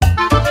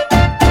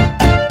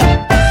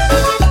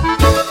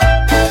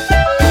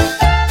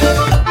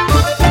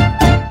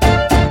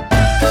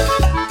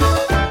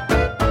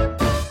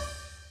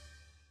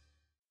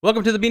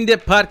Welcome to the Bean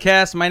Dip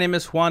Podcast. My name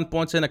is Juan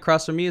Ponce, and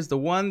across from me is the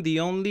one, the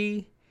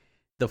only,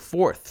 the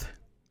fourth,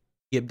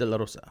 Gib De La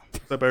Rosa.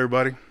 What's up,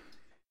 everybody?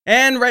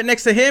 And right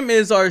next to him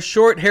is our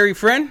short, hairy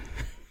friend.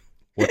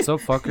 What's up,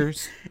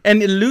 fuckers?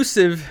 An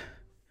elusive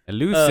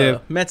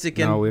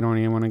Mexican. No, we don't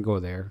even want to go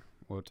there.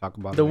 We'll talk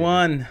about the it later.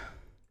 one,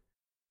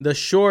 the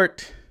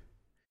short,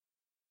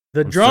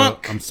 the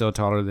drunk. I'm still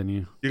taller than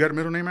you. You got a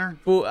middle name, Aaron?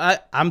 Fool,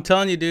 I'm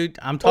telling you, dude.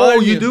 I'm taller Oh,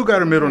 than you do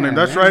got a middle name.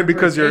 That's man. right,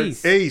 because you're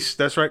Ace. Ace.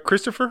 That's right.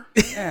 Christopher?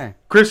 Yeah.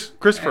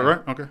 Christopher, right?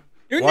 Okay.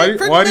 Your Why- name,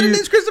 friend, why your do you-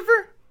 name's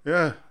Christopher?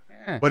 Yeah.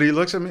 Yeah. But he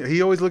looks at me.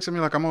 He always looks at me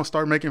like I'm going to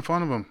start making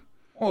fun of him.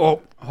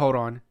 Oh, hold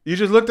on. You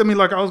just looked at me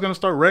like I was going to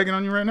start ragging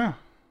on you right now.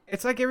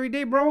 It's like every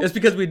day, bro. It's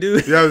because we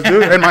do. Yeah,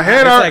 dude. In my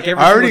head, It's I, like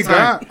every I already single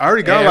time. got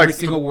Every like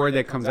single word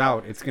that comes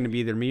out, it's gonna be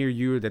either me or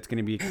you that's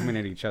gonna be coming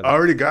at each other. I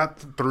already got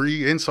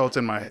 3 insults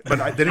in my head, but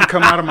I didn't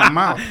come out of my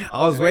mouth.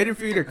 I was waiting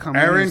for you to come.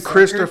 in, Aaron you sucker.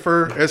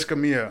 Christopher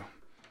Escamilla.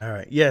 All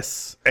right.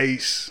 Yes.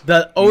 Ace.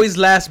 The always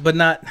last, but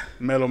not.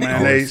 Mellow Man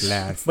Always Ace.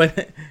 last.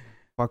 But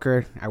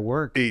Fucker, I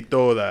work. Y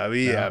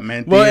todavía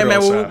mentirosa. well, hey,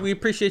 man, we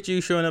appreciate you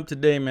showing up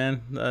today,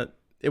 man.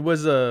 It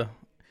was a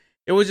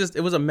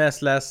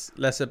mess last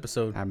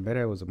episode. I bet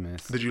it was a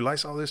mess. Did you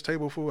lice all this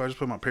table, fool? I just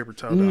put my paper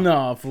towel down.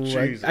 No, fool.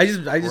 Jesus I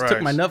just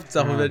took my Christ. nuts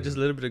off of it just a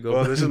little bit ago.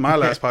 Well, this is my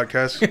last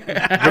podcast.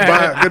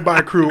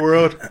 Goodbye, crew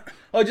world.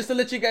 Oh, just to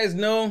let you guys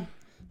know,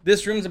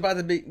 this room's about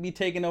to be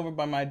taken over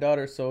by my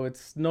daughter, so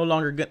it's no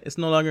longer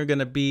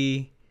gonna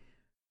be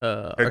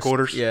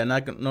Headquarters? no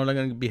longer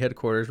gonna be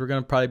headquarters. We're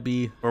gonna probably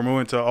be We're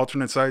moving to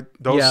alternate site.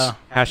 Dose. yeah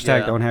Hashtag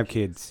Yeah. don't have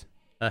kids.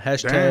 Damn,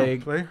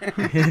 hashtag play.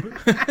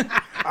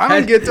 I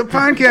don't get to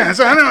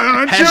podcast. I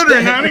don't have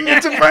children. I don't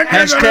get to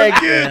podcast. I don't have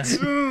kids.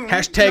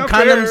 hashtag Not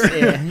condoms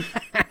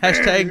fair.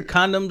 hashtag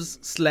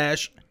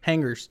condoms /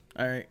 hangers.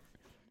 All right.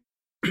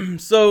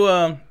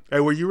 So Hey,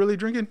 were you really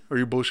drinking? Or are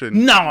you bullshitting?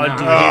 no,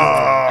 dude.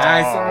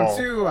 I saw him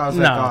too. I was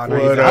No, like, oh,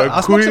 no, What he's out.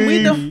 I'll smoke some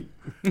weed,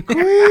 though.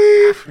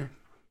 queef.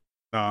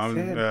 No, I'm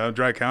Sad.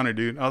 dry counter,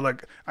 dude. I was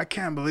like, I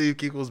can't believe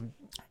Kiko's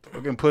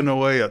fucking putting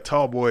away a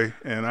tall boy,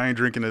 and I ain't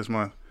drinking this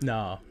month.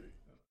 No,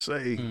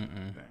 Say,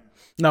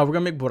 no, we're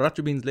gonna make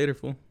borracho beans later,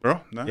 fool. bro.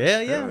 Nice.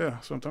 Yeah.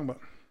 That's what I'm talking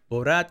about.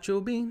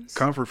 Borracho beans.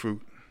 Comfort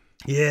food.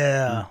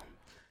 Yeah.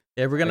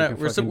 Yeah, we're They can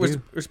fucking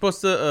do. we're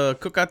supposed to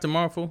cook out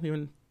tomorrow, fool.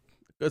 Even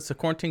it's a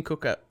quarantine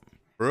cookout.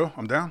 Bro,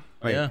 I'm down.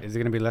 Wait, Yeah. is it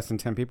gonna be less than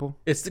 10 people?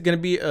 It's gonna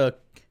be a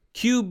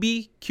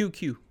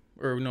QBQQ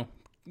or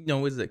no,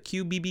 what is it?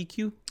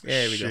 QBBQ?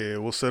 There we go.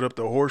 Shit, we'll set up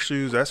the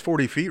horseshoes. That's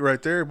 40 feet right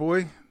there,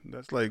 boy.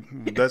 That's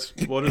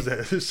what is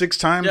that? 6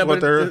 times Yeah, what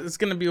but they're. it's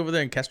gonna be over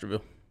there in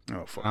Castroville.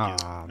 Oh fuck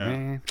Aw, yeah.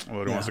 man.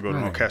 Well, he wants to go to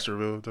Yeah. no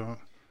Castroville, dog.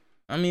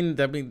 I mean,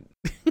 that mean.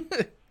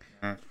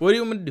 Alright. What do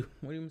you want me to do?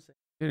 What do you want to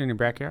say? In your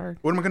backyard?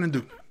 What am I gonna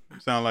do?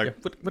 Sound like Yeah,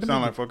 what am I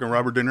sound like fucking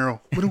Robert De Niro.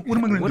 What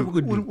am I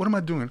gonna do? What am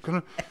I doing?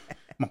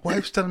 My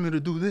wife's telling me to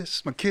do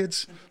this. My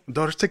kids, my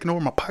daughter's taking over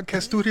my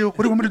podcast studio. What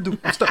do you want me to do?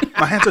 I'm stuck.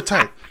 My hands are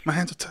tied. My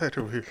hands are tied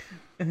over here.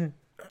 I'm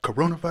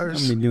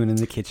Coronavirus. gonna be doing it in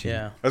the kitchen.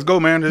 Yeah. Let's go,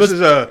 man. This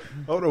is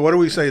what do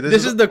we say?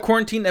 This is the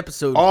quarantine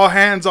episode. all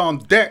hands on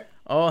deck.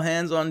 All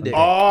hands on deck.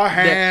 All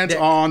hands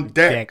deck. on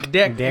deck.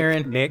 Deck,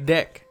 Aaron.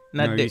 Deck.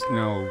 Not No, dick.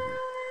 no.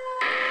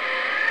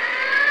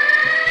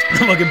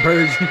 Fucking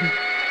birds.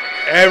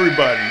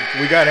 Everybody.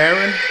 We got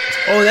Aaron.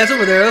 Oh, that's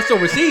over there. That's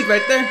overseas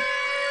right there.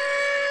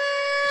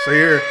 So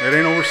here, it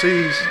ain't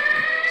overseas.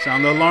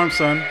 Sound the alarm,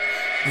 son.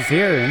 It's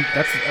here, and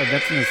that's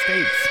in the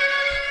States.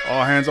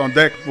 All hands on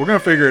deck. We're gonna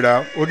figure it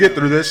out. We'll get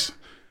through this.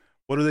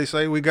 What do they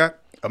say? We got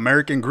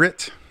American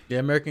grit. Yeah,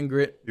 American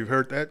grit. You've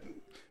heard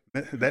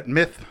that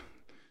myth.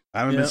 I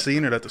haven't been Yep.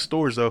 seeing it at the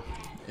stores though.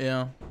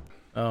 Yeah.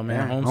 Oh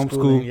man, Yeah, homeschooling.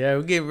 homeschool. Yeah,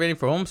 we're getting ready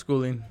for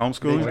homeschooling.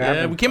 Homeschooling.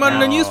 Yeah, we came out in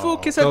the news, fool.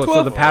 Kids had So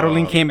 12. the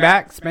paddling came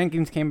back,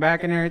 spankings came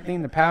back, and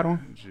everything. The paddle.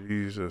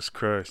 Jesus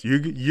Christ.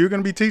 You're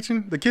gonna be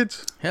teaching the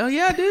kids? Hell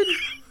yeah, dude.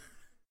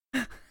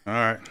 All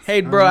right.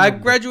 Hey, bro, I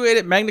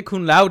graduated magna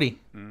cum laude.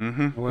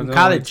 Mm-hmm. When there were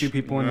College. only 2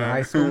 people in the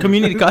high school.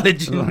 Community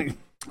college. All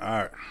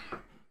right.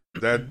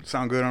 Does that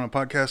sound good on a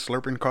podcast?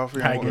 Slurping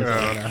coffee. I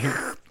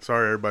guess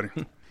Sorry, everybody.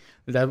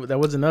 that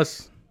wasn't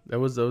us. That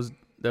was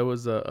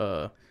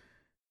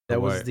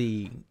what?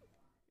 the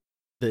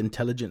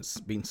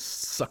intelligence being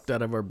sucked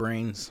out of our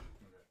brains.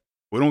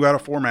 We don't got a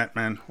format,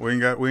 man. We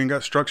ain't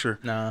got structure.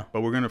 Nah.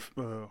 But we're gonna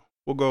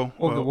we'll go.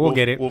 We'll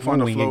get it. We'll find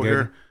We'll a wing flow it good.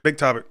 here. Big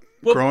topic.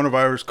 Well-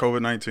 Coronavirus,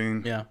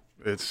 COVID-19. Yeah.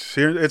 It's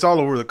here. It's all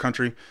over the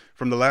country.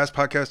 From the last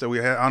podcast that we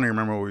had, I don't even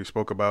remember what we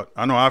spoke about.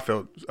 I know I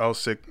was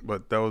sick,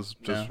 but that was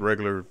just Yeah.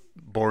 regular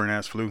boring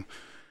ass flu.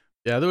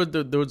 Yeah, there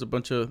was a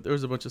bunch of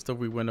stuff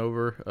we went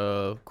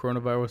over.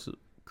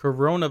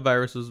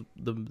 Coronavirus was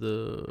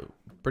the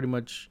pretty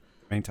much.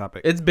 Main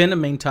topic. It's been a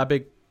main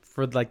topic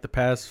for like the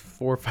past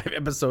 4 or 5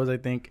 episodes, I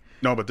think.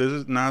 No, but this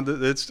is now.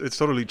 It's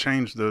totally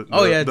changed. The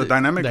the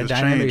dynamic has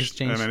dynamic has changed.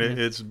 changed, I mean,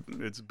 yeah.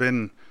 it's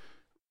been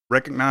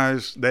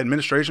recognized. The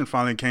administration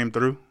finally came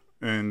through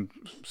and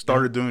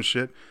started doing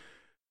shit.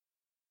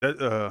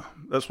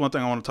 That's one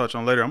thing I want to touch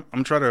on later. I'm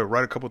gonna try to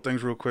write a couple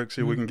things real quick,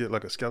 see if we can get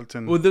like a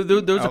skeleton. Well, there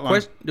was outline. a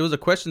question. There was a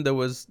question that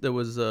was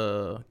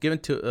given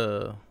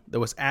to that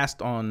was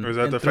asked on Was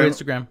that the through fam-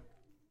 Instagram.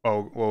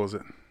 Oh, what was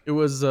it? It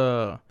was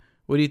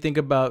what do you think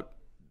about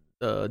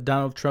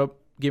Donald Trump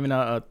giving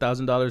out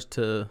 $1,000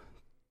 to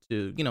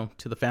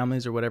to the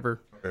families or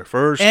whatever? Okay,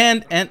 first,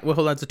 And well,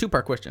 hold on, it's a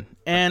 2-part question.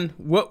 And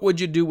what would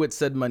you do with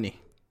said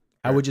money?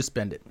 How would you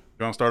spend it?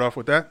 you want to start off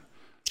with that?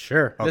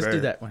 Sure, let's Okay.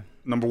 do that one.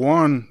 Number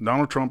one,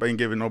 Donald Trump ain't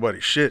giving nobody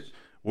shit.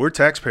 We're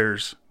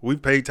taxpayers. We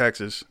pay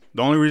taxes.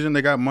 The only reason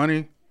they got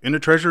money in the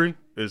treasury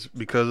is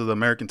because of the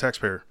American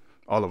taxpayer,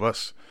 all of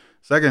us.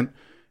 Second,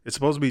 it's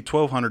supposed to be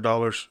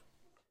 $1,200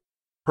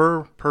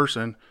 per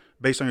person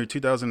based on your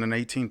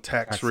 2018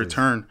 tax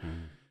return.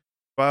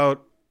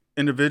 About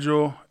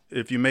individual,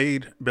 if you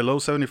made below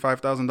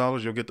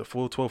 $75,000, you'll get the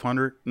full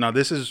 $1,200. Now,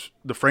 this is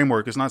the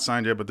framework. It's not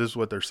signed yet, but this is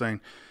what they're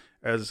saying.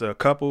 As a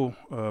couple,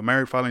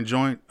 married filing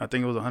joint, I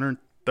think it was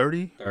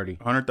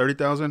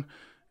 130,000,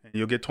 and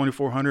you'll get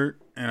 2,400.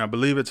 And I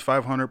believe it's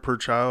 500 per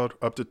child,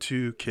 up to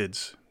 2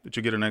 kids that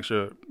you get an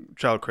extra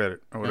child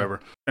credit or whatever.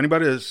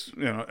 Anybody is,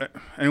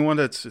 anyone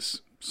that's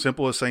as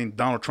simple as saying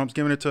Donald Trump's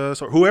giving it to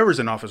us, or whoever's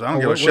in office. I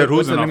don't give a shit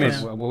who's in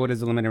office. What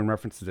is the limit in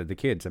reference to the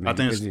kids? I mean, I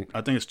think it's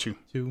 2.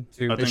 Two. I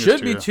think It it's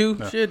should be yeah. 2.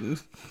 Yeah. Shit.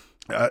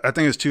 I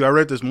think it's 2. I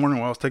read this morning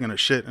while I was taking a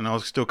shit, and I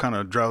was still kind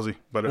of drowsy.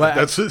 But Well,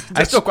 that's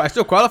I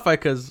still qualify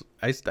because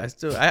I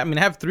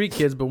have 3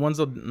 kids, but one's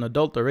an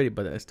adult already.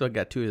 But I still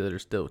got 2 that are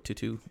still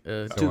two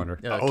wonder.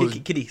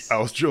 kitties. I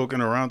was joking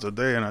around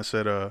today, and I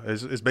said,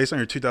 it's based on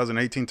your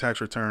 2018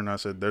 tax return. I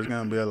said, there's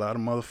going to be a lot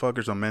of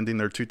motherfuckers amending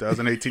their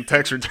 2018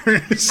 tax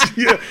returns.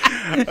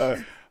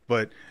 Yeah.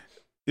 But,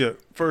 yeah,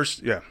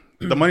 first, yeah.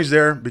 The money's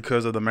there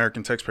because of the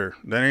American taxpayer.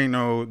 That ain't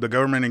the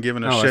government ain't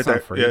giving us shit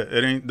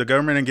that, the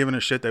government ain't giving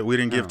us shit that we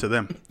didn't give to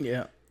them.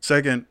 Yeah.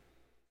 Second,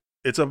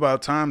 it's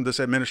about time this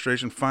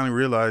administration finally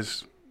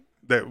realized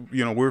that,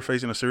 we're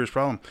facing a serious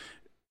problem.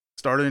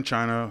 Started in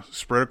China,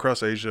 spread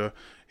across Asia,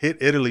 hit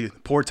Italy.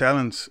 Poor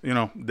Italians,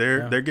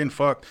 they're getting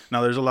fucked.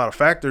 Now, there's a lot of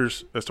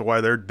factors as to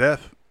why their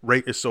death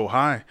rate is so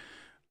high.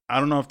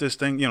 I don't know if this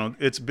thing,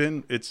 it's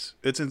in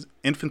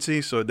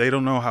infancy, so they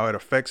don't know how it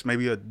affects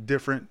maybe a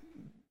different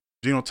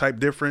genotype,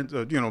 different.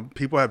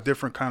 People have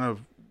different kind of,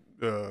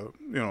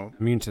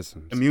 immune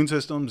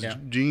systems,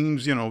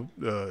 genes,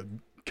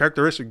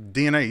 characteristic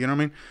DNA. You know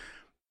what I mean?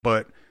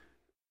 But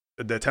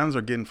the Italians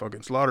are getting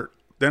fucking slaughtered.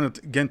 Then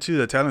again, too,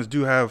 the Italians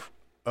do have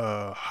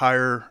a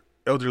higher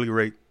elderly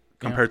rate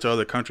compared to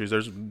other countries.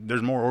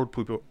 There's more old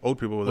people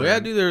Well,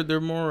 yeah, dude,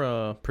 they're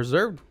more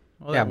preserved.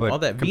 All that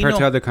compared vino.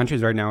 to other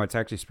countries right now, it's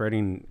actually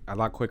spreading a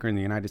lot quicker in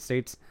the United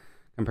States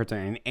compared to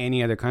in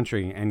any other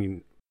country.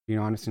 And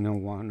honestly, no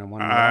one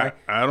why.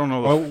 I don't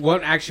know. Well,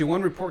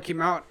 one report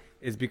came out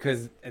is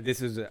because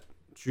this is a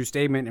true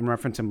statement in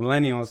reference to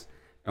millennials.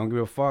 Don't give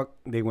a fuck.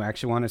 They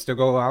actually want us to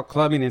go out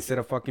clubbing instead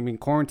of fucking being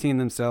quarantined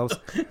themselves.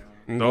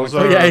 Those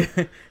yeah,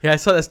 I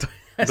saw that story.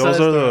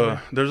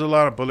 There's a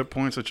lot of bullet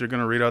points that you're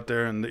gonna read out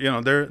there, and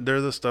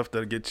they're the stuff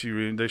that gets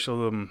you. They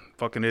show them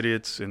fucking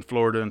idiots in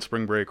Florida in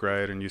spring break,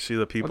 right? And you see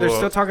the people. Well, they're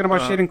still talking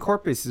about shit in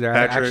Corpus. They're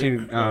Patrick,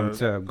 actually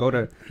to go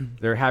to.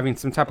 They're having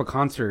some type of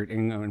concert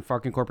in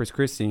fucking Corpus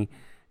Christi,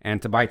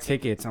 and to buy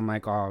tickets. I'm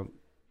like, oh.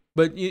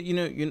 But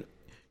you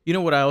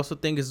know what I also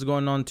think is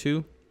going on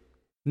too.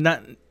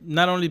 Not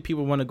only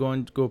people want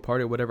to go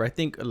party or whatever. I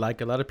think like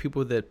a lot of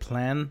people that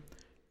plan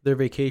their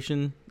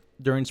vacation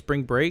during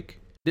spring break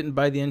didn't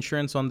buy the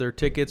insurance on their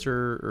tickets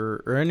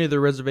or any of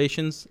their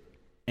reservations,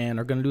 and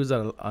are going to lose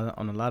out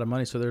on a lot of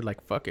money. So they're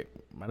like, fuck it,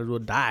 might as well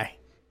die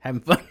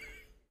having fun.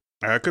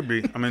 It could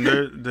be. I mean,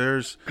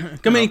 there's.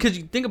 Because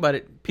you think about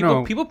it,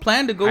 people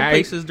plan to go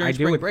places during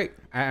spring break.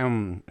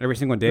 Every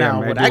single day,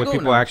 Now, I deal with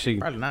people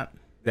probably not.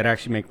 that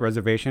actually make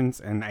reservations,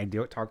 and I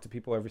talk to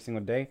people every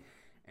single day.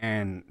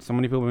 And so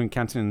many people have been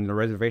canceling the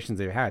reservations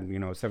they've had.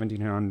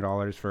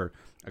 $1,700 for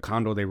a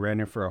condo they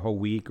rented for a whole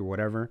week or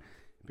whatever.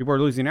 People are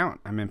losing out.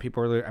 I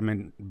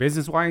mean,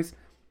 business wise,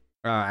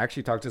 I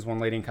actually talked to this one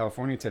lady in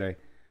California today.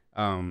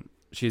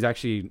 She's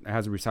actually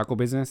has a recycle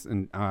business,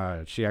 and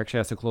she actually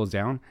has to close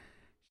down.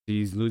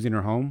 She's losing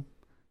her home.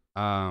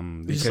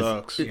 Because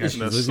sucks. she's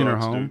losing her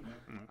home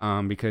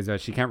because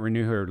she can't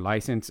renew her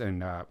license,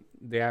 and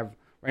they have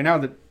right now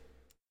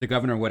the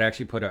governor would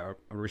actually put a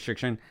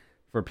restriction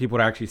for people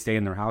to actually stay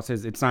in their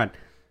houses. It's not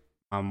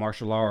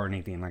martial law or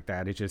anything like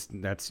that. It's just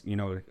I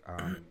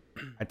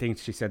think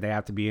she said they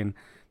have to be in.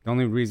 The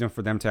only reason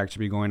for them to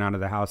actually be going out of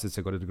the house is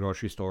to go to the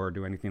grocery store or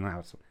do anything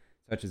else,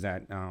 such as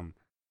that.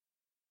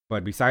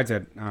 But besides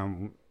that,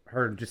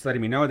 her just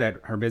letting me know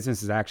that her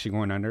business is actually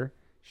going under.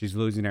 She's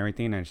losing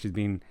everything, and she's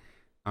being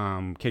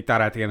kicked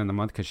out at the end of the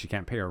month because she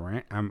can't pay her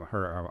rent.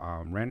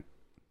 Rent.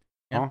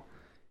 Yeah.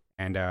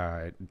 And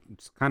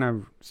it's kind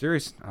of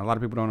serious. A lot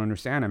of people don't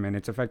understand. I mean,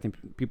 it's affecting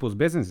people's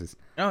businesses.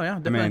 Oh yeah,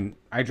 definitely. I mean,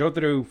 I drove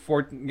through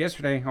Fort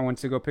yesterday. I went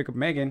to go pick up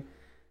Megan.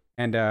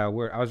 And I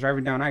was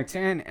driving down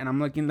I-10, and I'm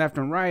looking left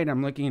and right.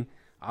 I'm looking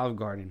Olive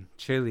Garden,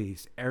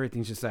 Chili's,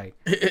 everything's just like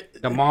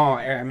the mall.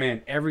 I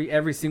mean,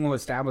 every single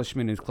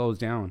establishment is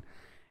closed down,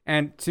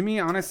 And to me,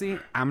 honestly,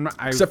 I'm not.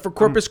 Except for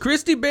Corpus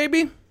Christi,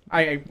 baby.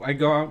 I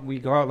go out. We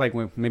go out like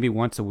maybe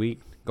once a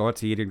week. Go out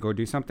to eat and go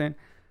do something.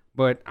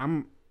 But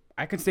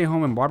I can stay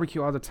home and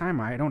barbecue all the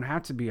time. I don't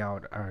have to be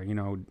out,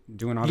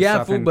 doing all this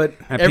stuff. Yeah, but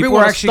and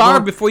everyone will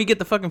starve before you get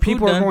the fucking food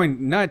People done. are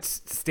going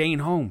nuts staying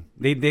home.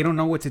 They don't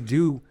know what to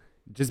do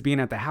just being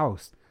at the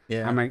house.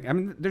 Yeah. I'm like,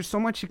 there's so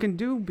much you can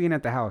do being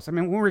at the house. I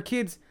mean, when we were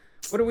kids,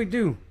 what did we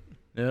do?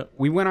 Yeah.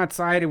 We went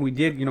outside and we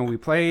did, we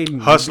played.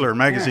 And Hustler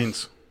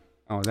magazines.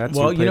 Oh, that's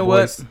Well, you know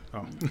what?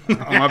 Oh,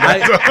 my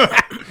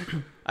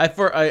bad.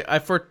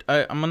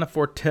 I'm gonna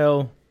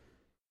foretell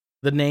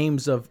the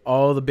names of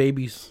all the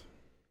babies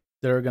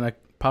that are gonna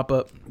pop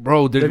up.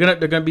 Bro, They're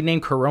gonna be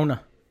named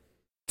Corona.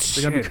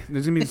 there's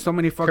gonna be so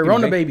many fucking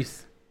Corona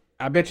babies.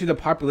 I bet you the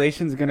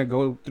population's gonna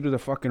go through the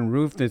fucking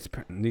roof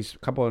these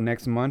couple of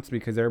next months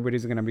because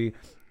everybody's gonna be.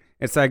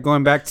 It's like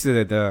going back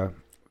to the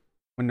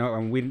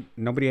when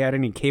nobody had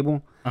any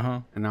cable,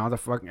 and now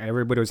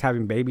everybody was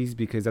having babies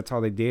because that's all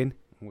they did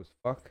was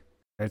fuck.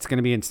 It's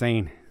gonna be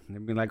insane.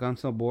 They'll be like, I'm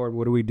so bored.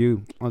 What do we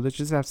do? Oh, let's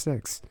just have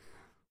sex.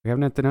 We have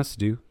nothing else to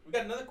do. We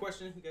got another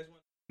question. You guys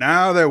want?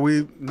 Now that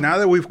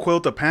we've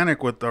quelled the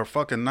panic with our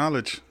fucking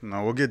knowledge,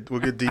 no, we'll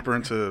get deeper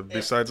into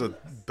besides the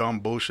dumb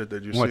bullshit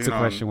that you see What's the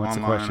question? What's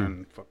the question?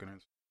 And fucking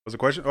what's the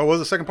question? Oh, what was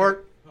the second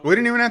part? We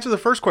didn't even answer the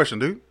first question,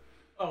 dude.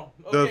 Oh,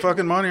 okay. The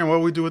fucking money and what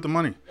we do with the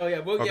money. Oh yeah.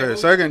 Well, Okay,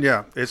 second,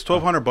 it's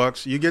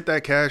 $1,200. You get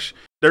that cash.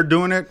 They're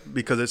doing it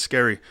because it's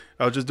scary.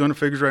 I was just doing the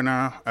figures right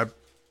now.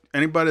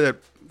 Anybody that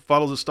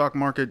follows the stock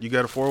market, you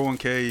got a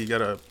 401k, you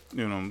got a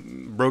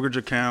brokerage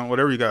account,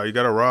 whatever you got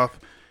a Roth.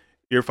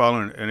 You're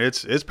following, and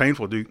it's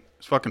painful, dude.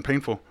 It's fucking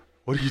painful.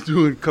 What are you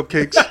doing,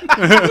 cupcakes?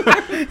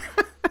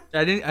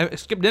 I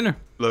skipped dinner.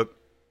 Look,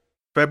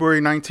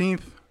 February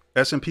 19th,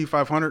 S&P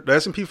 500. The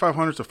S&P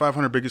 500 is the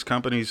 500 biggest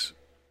companies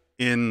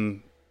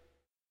in,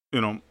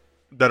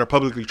 that are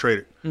publicly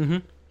traded. Mm-hmm.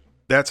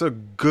 That's a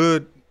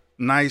good,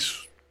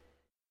 nice,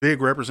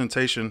 big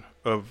representation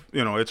of,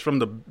 it's from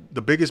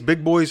the biggest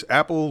big boys,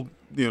 Apple,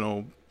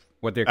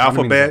 What their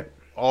Alphabet,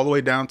 all the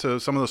way down to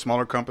some of the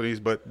smaller companies,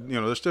 but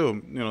they're still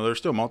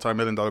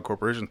multi-million-dollar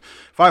corporations.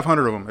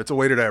 500 of them. It's a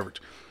weighted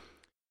average.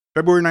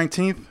 February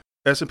 19th,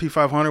 S&P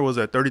 500 was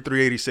at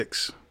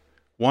 3386.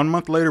 1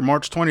 month later,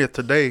 March 20th,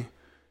 today,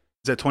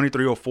 is at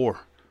 2304.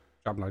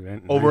 Like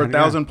that. Over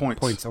 1,000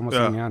 points. Almost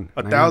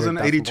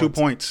 1,082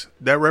 points.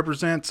 That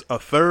represents a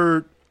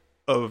third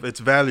of its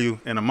value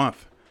in a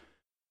month.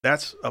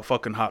 That's a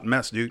fucking hot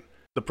mess, dude.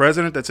 The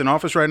president that's in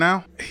office right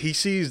now, he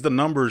sees the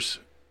numbers.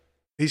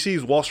 He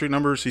sees Wall Street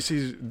numbers. He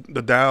sees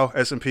the Dow,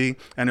 S&P,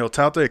 and he'll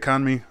tout the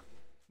economy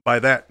by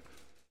that.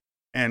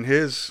 And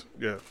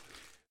the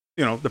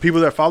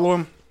people that follow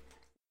him,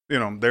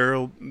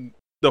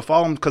 they'll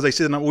follow him because they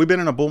see the number. We've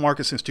been in a bull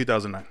market since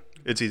 2009.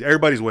 It's easy.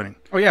 Everybody's winning.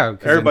 Oh yeah,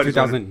 everybody's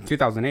in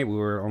 2008 we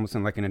were almost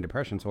in a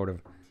depression sort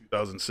of.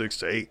 2006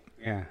 to 8.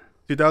 Yeah.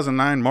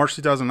 2009, March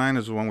 2009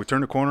 is when we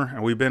turned the corner,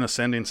 and we've been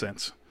ascending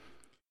since.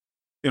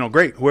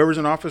 Great. Whoever's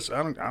in office,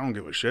 I don't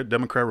give a shit.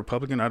 Democrat,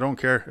 Republican, I don't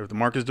care. If the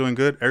market's doing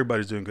good,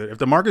 everybody's doing good. If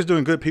the market's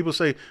doing good, people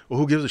say, well,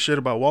 who gives a shit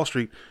about Wall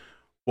Street?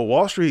 Well,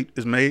 Wall Street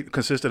is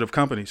consisted of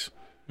companies.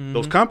 Mm-hmm.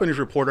 Those companies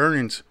report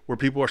earnings where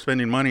people are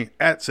spending money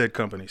at said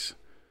companies.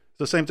 It's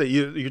the same thing.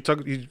 You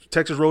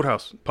Texas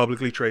Roadhouse,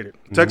 publicly traded.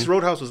 Mm-hmm. Texas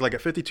Roadhouse was like at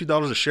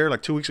 $52 a share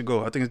like 2 weeks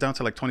ago. I think it's down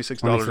to like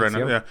 $26 right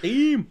now. Yep.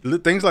 Yeah.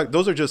 Things like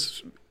those are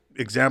just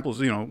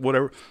examples,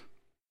 whatever.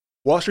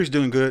 Wall Street's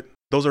doing good.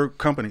 Those are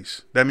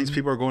companies. That means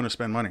people are going to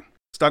spend money.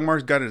 Stock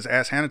market's got its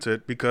ass handed to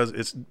it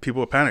because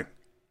people are panic.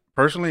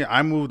 Personally,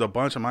 I moved a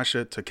bunch of my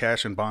shit to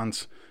cash and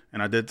bonds,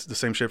 and I did the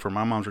same shit for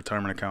my mom's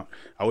retirement account.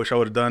 I wish I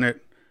would have done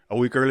it a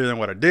week earlier than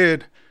what I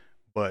did,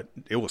 but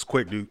it was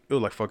quick, dude. It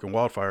was like fucking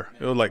wildfire.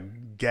 It was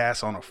like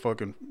gas on a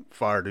fucking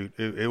fire, dude.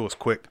 It was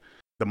quick.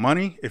 The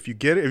money, if you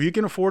get it, if you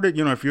can afford it,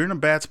 if you're in a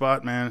bad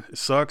spot, man, it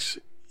sucks.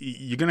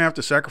 You're going to have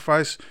to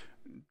sacrifice.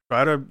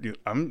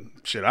 I'm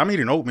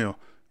eating oatmeal.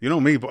 You know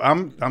me, but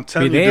I'm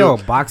telling Fideo, you,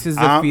 dude, boxes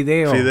of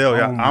Fideo. Fideo,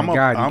 yeah. Oh my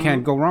God, you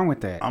can't go wrong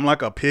with that. I'm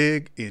like a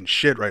pig in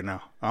shit right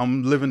now.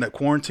 I'm living that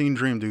quarantine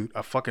dream, dude.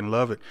 I fucking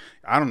love it.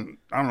 I don't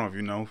know if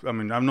you know. I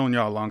mean, I've known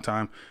y'all a long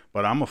time,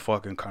 but I'm a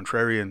fucking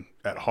contrarian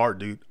at heart,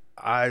 dude.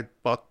 I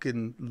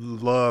fucking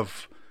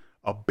love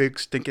a big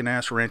stinking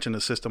ass wrench in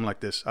a system like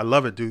this. I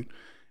love it, dude.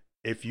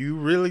 If you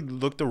really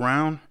looked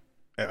around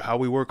at how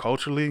we were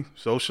culturally,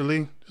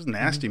 socially, just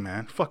nasty,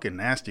 man. Fucking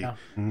nasty. Yeah.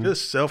 Mm-hmm.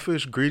 Just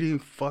selfish, greedy,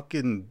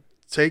 fucking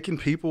taking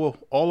people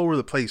all over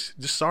the place.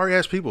 Just sorry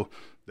ass people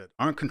that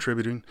aren't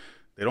contributing.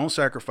 They don't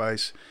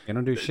sacrifice. They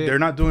don't do shit. They're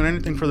not doing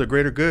anything for the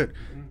greater good.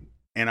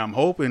 And I'm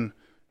hoping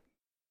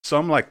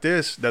some like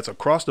this that's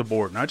across the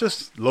board, not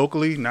just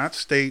locally, not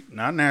state,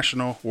 not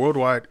national,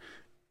 worldwide,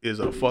 is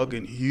a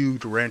fucking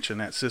huge wrench in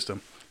that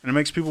system. And it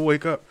makes people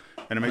wake up.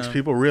 And it makes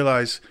people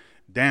realize,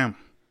 damn,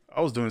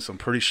 I was doing some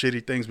pretty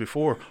shitty things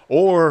before.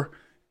 Or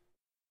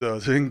the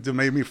thing that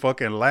made me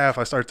fucking laugh,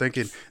 I started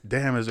thinking,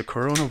 damn, is the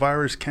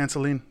coronavirus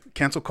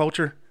cancel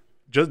culture?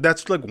 Just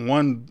that's like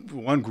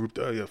one group,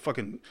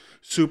 fucking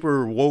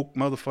super woke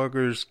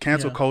motherfuckers,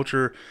 cancel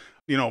culture.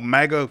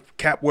 MAGA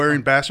cap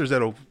wearing bastards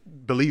that'll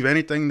believe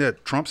anything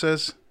that Trump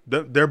says.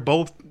 They're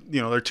both,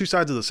 they're two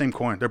sides of the same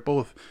coin. They're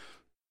both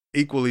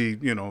equally,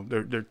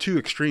 they're too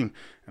extreme.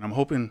 And I'm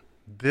hoping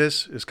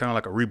this is kind of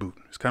like a reboot.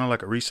 It's kind of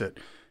like a reset.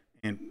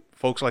 And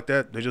folks like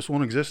that, they just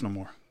won't exist no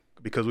more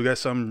because we got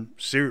some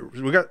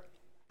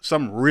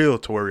real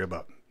to worry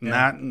about.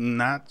 Yeah.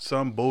 Not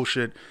some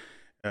bullshit.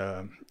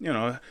 How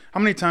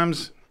many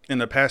times in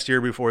the past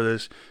year before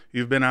this,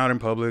 you've been out in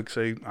public,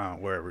 say,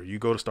 wherever, you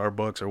go to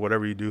Starbucks or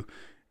whatever you do,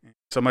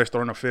 somebody's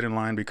throwing a fit in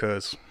line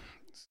because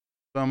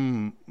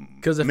someone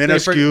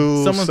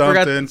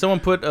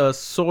put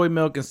soy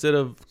milk instead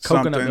of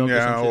coconut milk,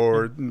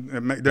 or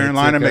they're in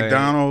line at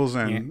McDonald's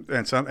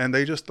and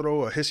they just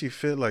throw a hissy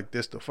fit like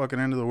this, the fucking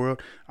end of the world.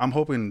 I'm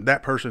hoping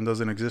that person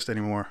doesn't exist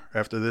anymore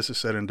after this is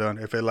said and done,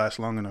 if it lasts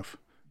long enough.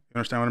 You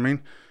understand what I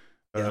mean?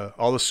 Yeah.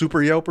 All the super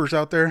Yelpers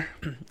out there,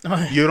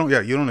 you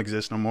don't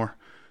exist no more.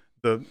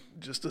 The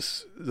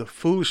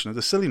foolishness,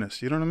 the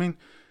silliness, you know what I mean?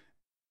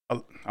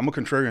 I'm a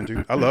contrarian,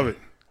 dude. I love it.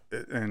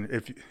 And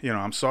if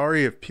I'm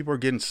sorry if people are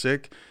getting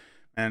sick,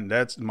 and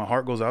that's, my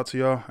heart goes out to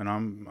y'all, and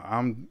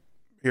I'm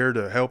here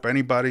to help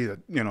anybody that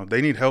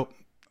they need help.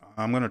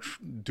 I'm gonna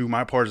do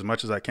my part as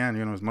much as I can,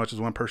 as much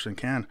as one person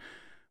can.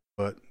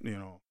 But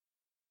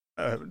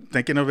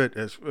thinking of it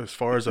as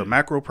far as a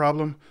macro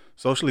problem,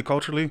 socially,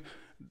 culturally,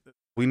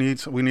 we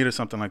needed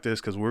something like this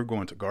because we're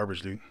going to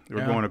garbage, dude.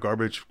 We're going to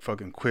garbage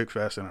fucking quick,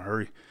 fast, in a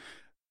hurry.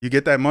 You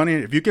get that money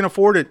if you can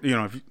afford it.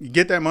 If you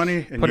get that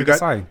money and put it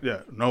aside.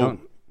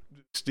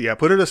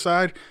 Put it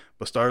aside,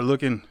 but start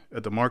looking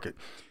at the market.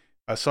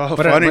 I saw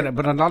but a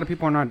lot of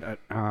people are not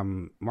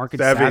market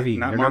savvy.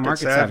 They're not market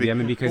savvy. I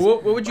mean, because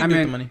what would you do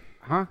with the money?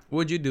 Huh? What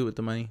would you do with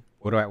the money?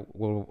 What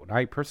would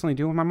I personally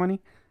do with my money?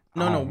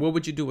 No. What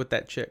would you do with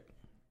that check?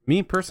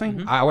 Me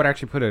personally, I would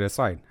actually put it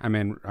aside. I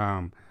mean,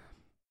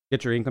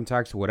 get your income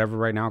tax or whatever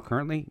right now.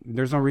 Currently,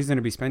 there's no reason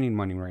to be spending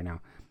money right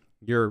now.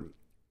 You're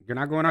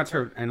not going out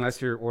to,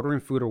 unless you're ordering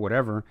food or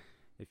whatever.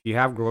 If you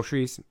have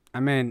groceries,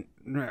 I mean,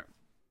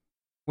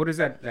 what is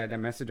that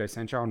message I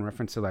sent y'all in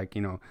reference to, like,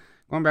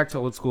 going back to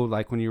old school,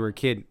 like when you were a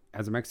kid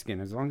as a Mexican,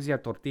 as long as you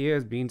have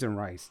tortillas, beans, and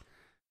rice,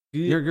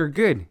 you're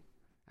good.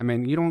 I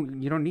mean, you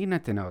don't need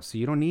nothing else. So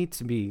you don't need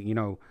to be,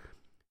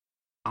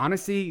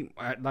 honestly,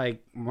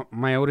 like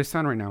my oldest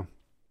son right now,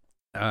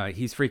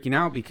 he's freaking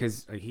out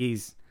because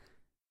he's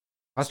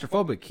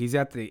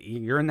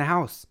claustrophobic. You're in the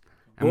house.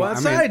 Go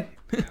outside.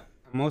 I mean,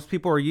 most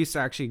people are used to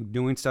actually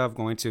doing stuff,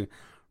 going to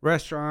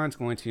restaurants,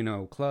 going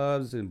to,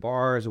 clubs and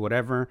bars or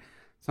whatever.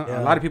 So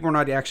a lot of people are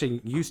not actually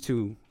used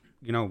to,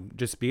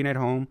 just being at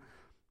home,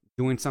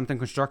 doing something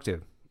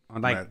constructive.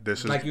 Like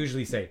you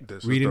usually say,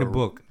 reading a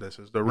book. This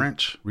is the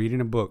wrench. Reading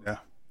a book. Yeah.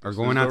 Or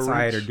going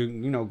outside or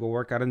go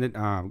work out in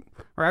the,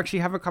 or actually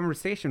have a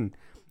conversation,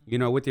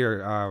 with your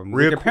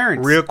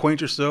parents.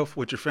 Reacquaint yourself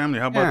with your family.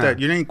 How about that?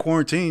 You ain't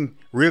quarantined.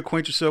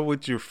 Reacquaint yourself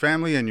with your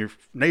family and your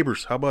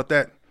neighbors. How about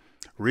that?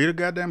 Read a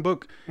goddamn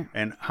book.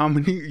 And how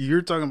many,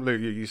 you're talking, like,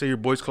 you say your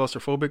boy's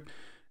claustrophobic.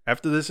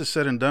 After this is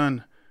said and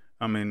done,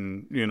 I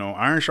mean,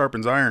 iron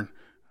sharpens iron.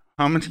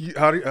 How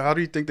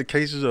do you think the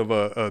cases of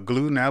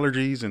gluten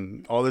allergies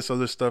and all this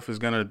other stuff is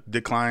going to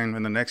decline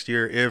in the next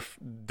year if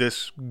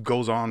this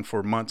goes on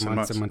for months and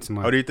months?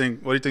 What do you think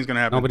is going to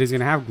happen? Nobody's going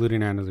to have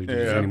gluten allergies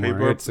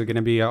anymore. It's going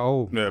to be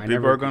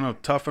people are going to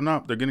toughen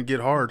up. They're going to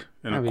get hard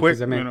in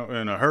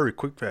a hurry,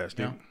 quick, fast.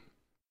 Yeah.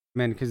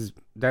 Man, because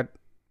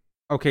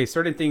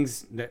certain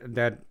things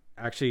that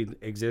actually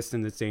exist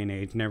in this day and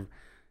age never.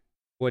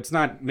 Well, it's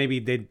not maybe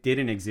they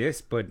didn't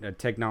exist, but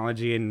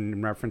technology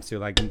in reference to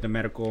like the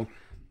medical.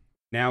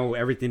 Now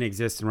everything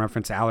exists in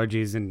reference to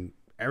allergies, and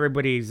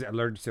everybody's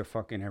allergic to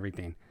fucking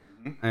everything.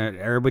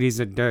 Everybody's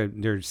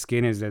their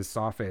skin is as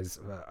soft as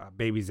a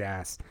baby's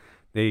ass.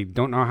 They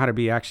don't know how to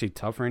be actually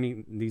tougher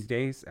these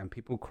days, and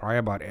people cry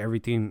about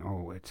everything.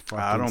 Oh, it's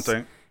fucking. I don't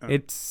think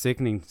it's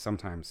sickening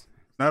sometimes.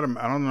 I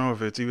don't know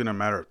if it's even a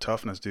matter of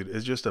toughness, dude.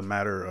 It's just a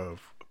matter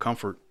of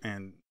comfort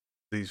and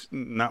these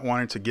not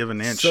wanting to give an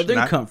inch.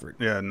 Southern comfort.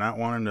 Yeah, not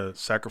wanting to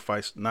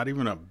sacrifice, not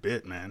even a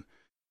bit, man.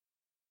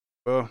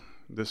 Well,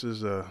 this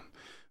is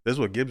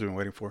what Gibbs been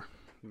waiting for.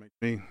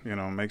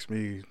 Makes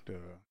me.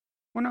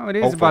 Well, no, it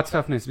is about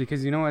toughness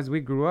because, as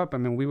we grew up, I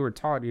mean, we were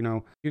taught,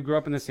 you grew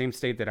up in the same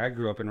state that I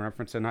grew up in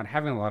reference to not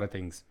having a lot of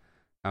things,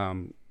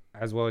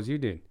 as well as you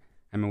did.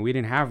 I mean, we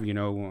didn't have,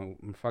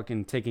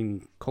 fucking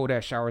taking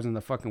cold-ass showers in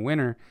the fucking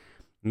winter.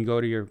 You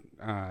go to your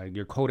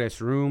cold-ass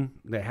room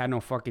that had no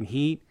fucking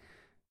heat.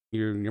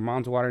 Your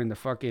mom's watering the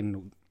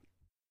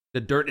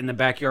dirt in the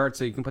backyard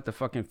so you can put the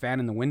fucking fan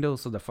in the window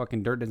so the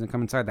fucking dirt doesn't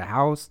come inside the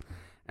house.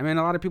 I mean,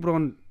 a lot of people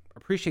don't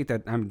appreciate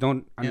that.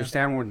 Don't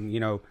understand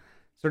where,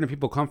 certain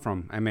people come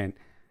from. I mean,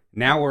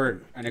 now we're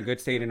in a good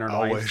state in our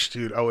lives.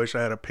 I wish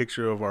I had a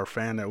picture of our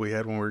fan that we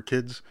had when we were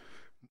kids.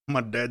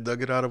 My dad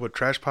dug it out of a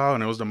trash pile,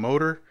 and it was the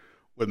motor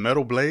with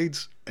metal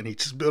blades, and he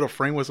just built a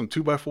frame with some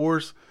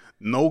 2x4s,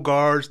 no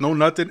guards, no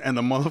nothing, and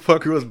the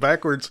motherfucker was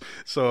backwards.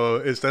 So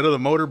instead of the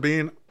motor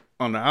being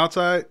on the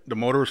outside, the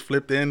motor was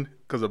flipped in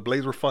because the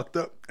blades were fucked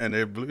up, and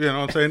it blew, you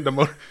know what I'm saying? The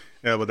motor,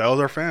 yeah, but that was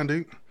our fan,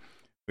 dude.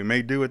 We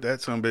made do with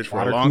that son bitch for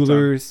Water a long time.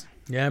 coolers.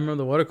 Yeah, I remember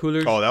the water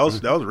coolers. Oh, that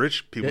was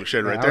rich people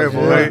shit right That there, was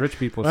boy. rich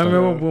people I stuff.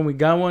 remember when we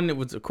got one. It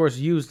was, of course,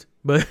 used,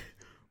 but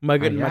my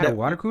You my had a dad,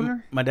 water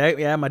cooler? my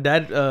dad.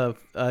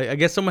 I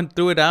guess someone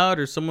threw it out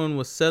or someone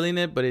was selling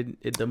it, but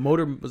the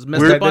motor was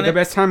messed up on The it.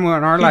 best time in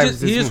our He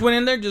lives. just went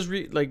in there, just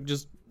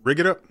Rig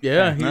it up.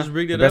 yeah, he Yeah. just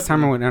rigged The it best up.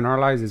 time in our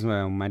lives is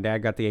when my dad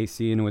got the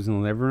AC and it was in the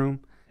living room,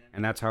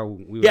 and that's how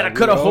we. He had to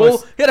cut a hole.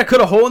 He had to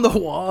cut a hole in the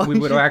wall. We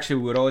would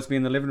always be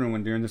in the living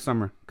room during the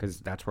summer because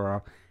that's where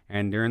all.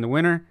 And during the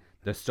winter,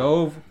 the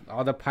stove,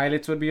 all the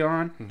pilots would be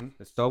on. Mm-hmm.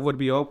 The stove would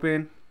be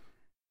open.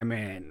 And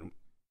man,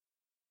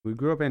 we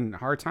grew up in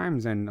hard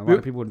times, and a lot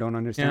of people don't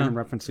understand in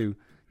reference to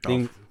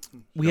things.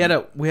 we had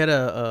a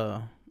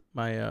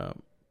I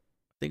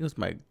think it was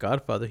my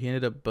godfather. He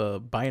ended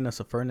up buying us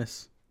a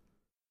furnace.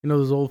 You know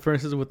those old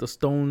furnaces with the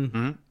stone,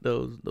 Mhm.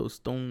 those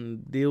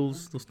stone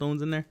deals, those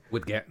stones in there.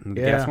 With Yeah.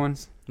 gas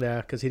ones.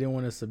 Yeah, because he didn't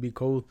want us to be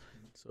cold,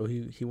 so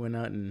he went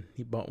out and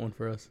he bought one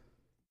for us.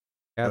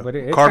 Yeah, but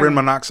it Carbon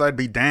kinda- monoxide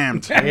be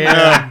damned.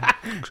 Yeah,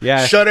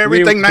 Yeah, Shut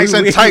everything nice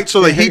and tight so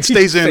the heat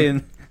stays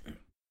in.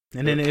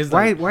 and then it's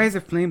Why? like, Why is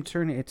the flame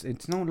turning?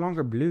 It's no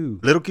longer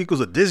blue. Little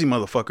Kiko's a dizzy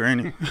motherfucker,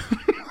 ain't he?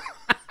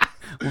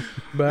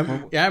 but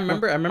I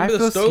remember I the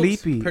feel stoves.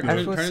 sleepy. I feel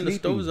Turning the sleepy.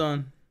 stoves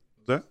on.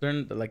 That?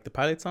 Turn the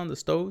pilots on the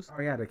stoves.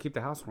 Oh yeah, to keep the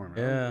house warm.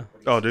 Right? Yeah.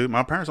 Oh, dude,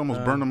 my parents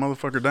almost burned the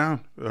motherfucker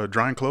down,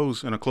 drying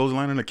clothes in a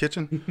clothesline in the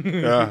kitchen. We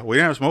didn't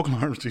have smoke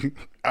alarms, dude.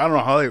 I don't know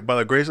how by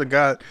the grace of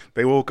God,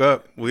 they woke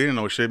up. We didn't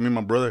know shit. Me and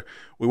my brother,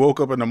 we woke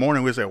up in the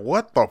morning. We said,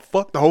 "What the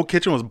fuck?" The whole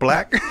kitchen was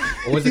black.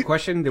 What was the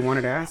question they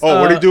wanted to ask? Oh,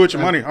 what do you do with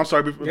your money? I'm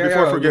sorry.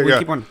 Before I forget, we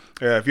keep on.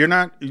 Yeah, if you're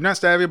not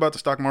savvy about the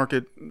stock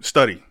market,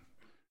 study.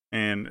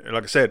 And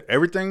like I said,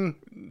 everything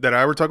that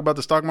I ever talk about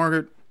the stock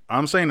market,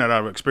 I'm saying that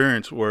I've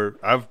experienced where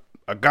I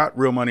got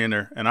real money in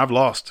there and I've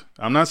lost.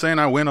 I'm not saying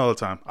I win all the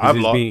time. I've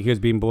lost. He was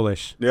being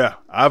bullish. Yeah,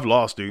 I've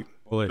lost, dude.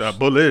 Bullish.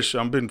 Bullish.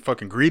 I'm being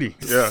fucking greedy.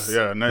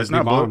 Yeah. No, it's be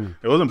not bomb. bullish.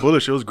 It wasn't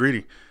bullish. It was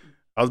greedy.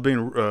 I was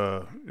being,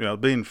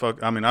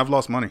 I mean, I've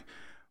lost money,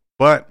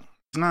 but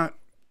it's not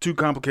too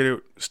complicated.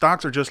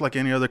 Stocks are just like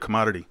any other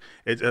commodity.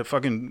 It's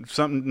fucking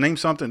something. Name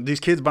something. These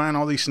kids buying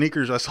all these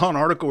sneakers. I saw an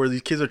article where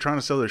these kids are trying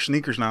to sell their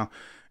sneakers now.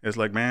 It's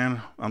like,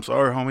 man, I'm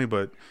sorry, homie,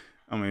 but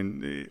I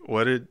mean,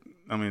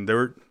 they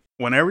were.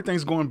 When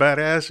everything's going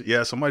badass,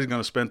 yeah, somebody's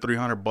gonna spend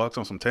 $300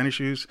 on some tennis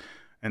shoes,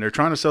 and they're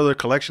trying to sell their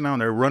collection now,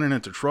 and they're running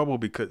into trouble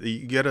because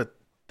you gotta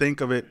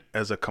think of it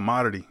as a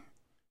commodity.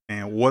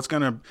 And what's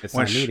gonna It's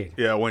not needed.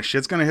 when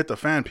shit's gonna hit the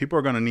fan, people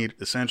are gonna need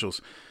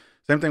essentials.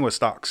 Same thing with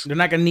stocks. They're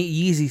not gonna need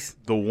Yeezys.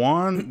 The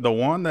one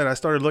that I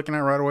started looking at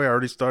right away, I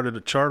already started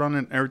a chart on it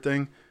and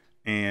everything,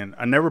 and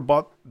I never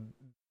bought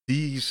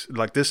these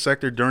like this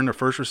sector during the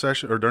first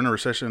recession or during the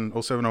recession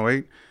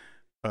 07-08.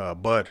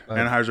 Bud,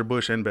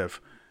 Anheuser-Busch, InBev.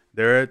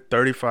 They're at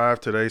 35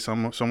 today,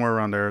 somewhere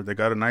around there. They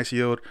got a nice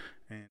yield,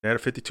 and they had a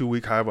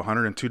 52-week high of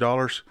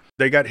 $102.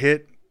 They got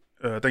hit.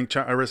 I think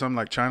I read something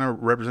like China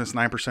represents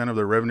 9% of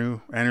their revenue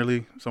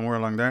annually, somewhere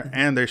along there,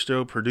 and they're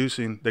still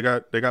producing. They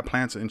got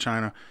plants in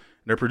China.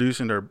 They're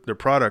producing their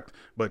product,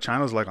 but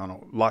China's like on a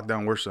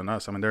lockdown worse than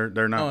us. I mean,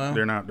 they're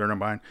not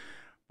buying.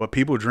 But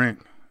people drink.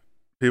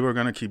 People are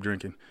gonna keep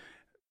drinking.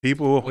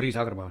 People. What are you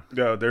talking about?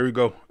 Yeah, there we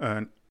go.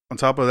 And on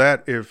top of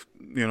that, if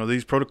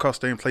these protocols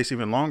stay in place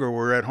even longer,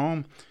 we're at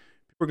home.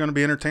 People are going to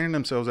be entertaining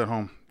themselves at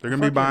home. They're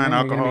going to be buying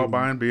alcohol,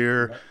 buying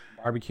beer,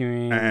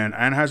 barbecuing, and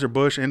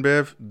Anheuser-Busch,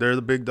 InBev. They're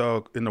the big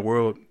dog in the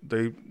world.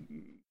 They're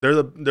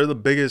the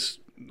biggest.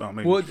 I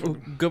mean, Well,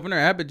 Governor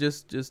Abbott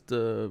just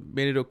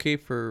made it okay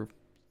for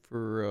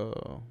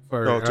alcohol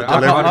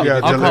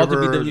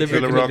to be deliver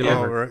delivered.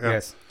 alcohol, right? Yeah.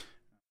 Yes.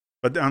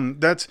 But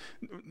that's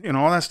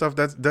all that stuff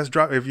that's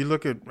drop. If you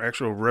look at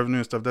actual revenue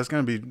and stuff, that's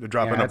gonna be a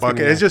drop in the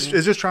bucket. It's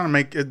just trying to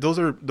make it. Those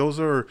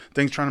are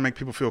things trying to make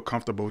people feel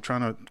comfortable,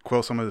 trying to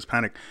quell some of this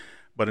panic.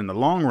 But in the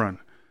long run,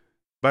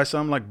 buy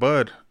something like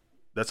Bud.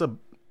 That's a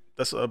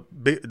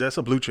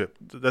blue chip.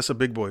 That's a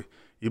big boy.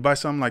 You buy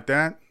something like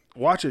that,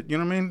 watch it. You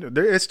know what I mean?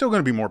 It's still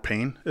gonna be more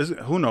pain.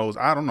 Who knows?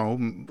 I don't know.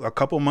 A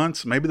couple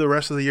months, maybe the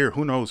rest of the year.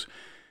 Who knows?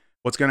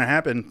 What's gonna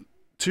happen?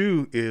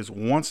 Two is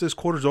once this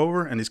quarter's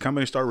over and these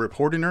companies start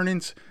reporting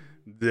earnings,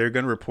 they're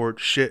going to report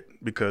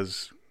shit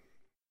because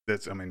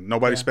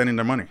nobody's spending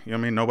their money. You know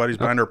what I mean? Nobody's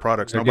buying their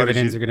products. Their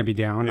dividends are going to be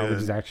down. Yeah.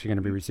 Nobody's actually going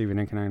to be receiving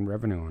any kind of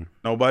revenue on.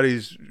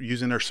 Nobody's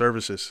using their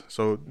services.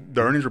 So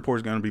the earnings report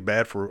is going to be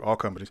bad for all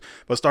companies.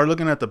 But start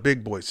looking at the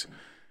big boys.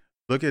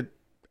 Look at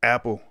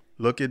Apple.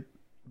 Look at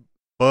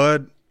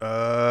Bud.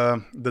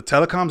 The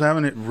telecoms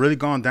haven't really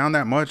gone down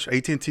that much.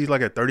 AT&T's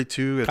like at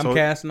 32.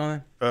 Comcast and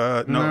all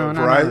that. No, No,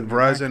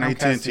 Verizon,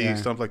 Comcast, AT&T, yeah.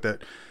 stuff like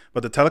that.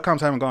 But the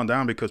telecoms haven't gone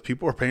down because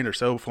people are paying their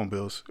cell phone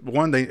bills.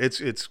 One,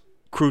 it's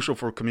crucial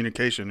for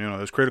communication.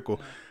 It's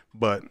critical.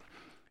 But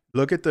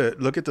look at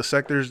the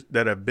sectors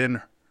that have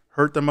been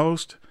hurt the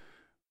most.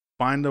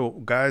 Find the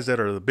guys that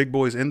are the big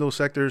boys in those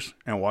sectors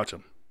and watch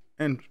them.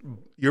 And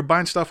you're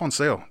buying stuff on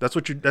sale.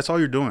 That's all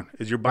you're doing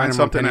is you're buying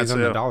something at on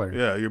the sale. dollar.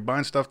 Yeah, you're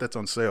buying stuff that's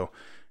on sale.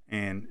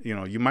 And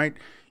you might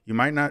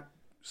not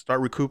start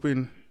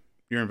recouping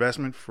your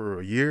investment for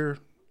a year,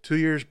 2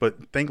 years,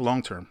 but think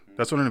long term.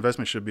 That's what an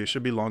investment should be. It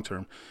should be long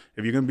term.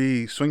 If you're gonna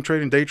be swing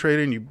trading, day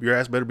trading, your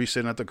ass better be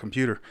sitting at the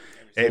computer.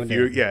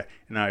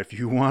 Now if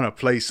you want to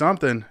play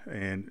something,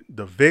 and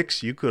the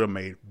VIX, you could have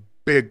made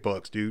big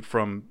bucks, dude.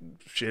 From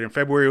shit in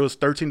February, it was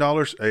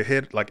 $13. It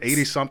hit like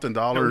 $80 something.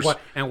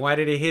 And why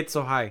did it hit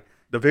so high?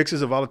 The VIX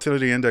is a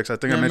volatility index. I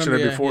think I mentioned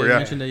it before. Yeah,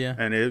 mentioned it,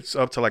 and it's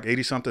up to like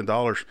 $80 something.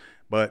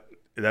 But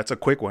that's a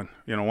quick one,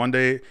 one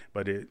day.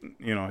 But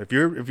if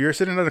you're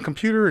sitting at a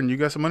computer and you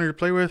got some money to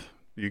play with,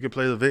 you can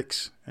play the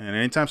VIX. And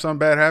anytime something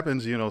bad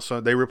happens,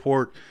 so they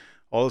report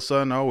all of a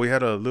sudden, oh, we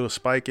had a little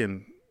spike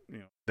in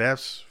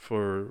deaths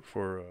for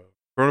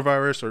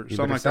coronavirus or something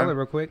like that. Sell it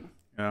real quick.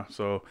 Yeah.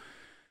 So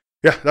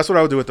yeah, that's what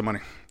I would do with the money.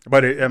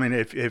 But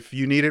if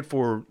you need it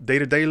for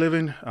day-to-day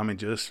living,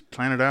 just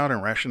plan it out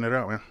and ration it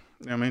out, man.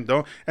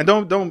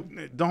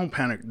 Don't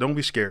panic. Don't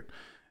be scared.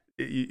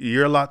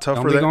 You're a lot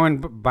tougher. Don't be going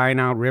buying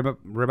out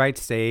ribeye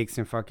steaks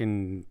and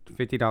fucking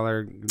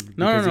 $50.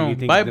 No.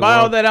 Buy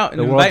all that out.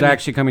 The world's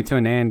actually coming to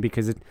an end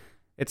because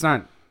it's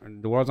not.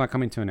 The world's not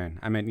coming to an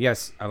end.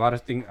 Yes, a lot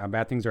of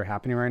bad things are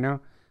happening right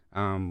now.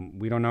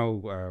 We don't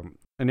know.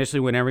 Initially,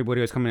 when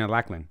everybody was coming to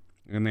Lackland,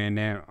 and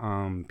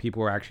then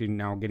people were actually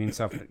now getting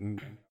stuff.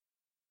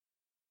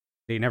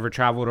 They never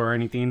traveled or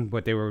anything,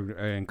 but they were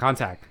in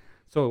contact.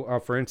 So,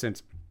 for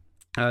instance,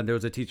 there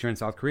was a teacher in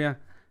South Korea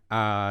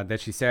that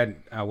she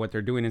said what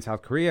they're doing in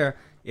South Korea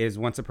is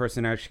once a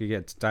person actually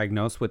gets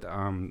diagnosed with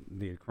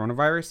the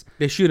coronavirus,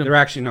 they shoot them.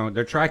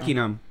 They're tracking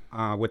them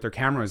with their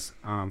cameras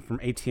from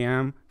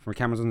ATM, from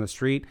cameras on the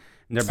street,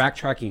 and they're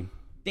backtracking.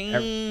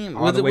 Damn.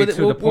 All the way to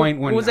the point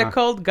when... What was that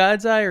called?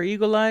 God's Eye or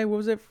Eagle Eye? What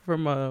was it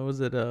from, was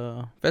it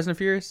Fast and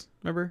Furious?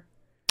 Remember?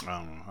 I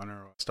don't know. I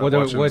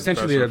never know. Well,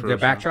 essentially, they're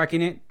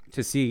backtracking it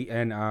to see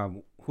and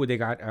who they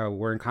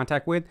were in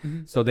contact with,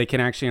 so they can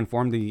actually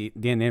inform the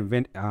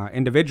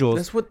individuals.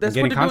 That's what get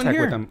they're in contact doing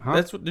here. with them. Huh?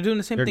 That's what they're doing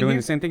the same they're thing. They're doing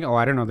here. the same thing. Oh,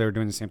 I don't know. They were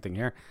doing the same thing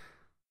here,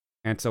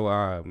 and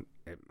so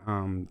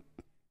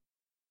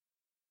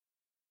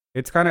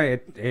it's kind of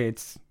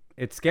it's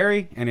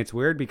scary and it's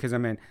weird because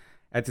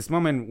at this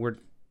moment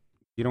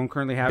you don't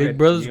currently have Big it.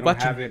 Brother's you don't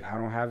watching. have it. I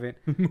don't have it.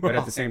 But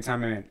at the same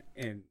time,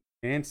 in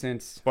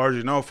instance, as far as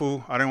you know,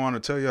 fool, I didn't want to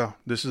tell y'all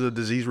this is a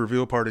disease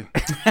reveal party.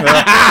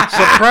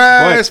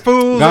 Surprise,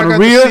 fools!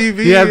 Gonorrhea.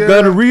 You have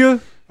gonorrhea.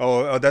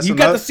 Oh, that's you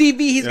another, got the CV.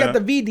 He's got the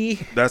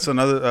VD. That's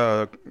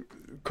another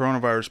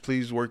coronavirus.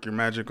 Please work your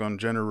magic on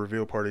gender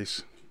reveal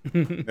parties.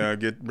 Get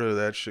rid of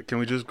that shit. Can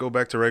we just go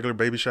back to regular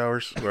baby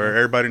showers where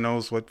everybody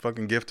knows what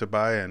fucking gift to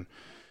buy and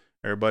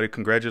everybody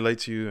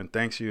congratulates you and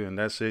thanks you and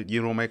that's it?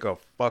 You don't make a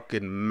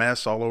fucking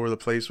mess all over the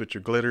place with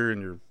your glitter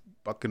and your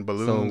fucking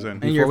balloons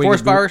and your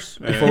forest fires.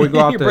 Before we go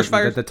off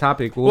the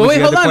topic, what was wait,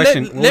 the hold other on.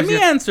 question? Let me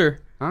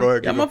answer. Huh? Go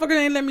ahead, That motherfucker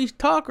ain't let me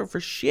talk or for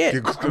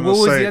shit. What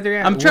was the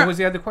other? What was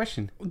the other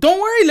question?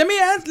 Don't worry. Let me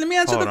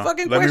answer the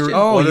fucking question. You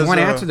want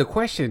to answer the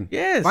question?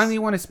 Yes. Finally,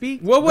 you want to speak?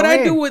 What would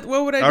I do with?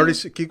 What would I do? I already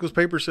see Kiko's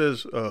paper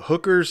says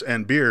hookers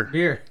and beer.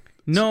 Beer.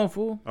 No,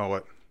 fool. Oh,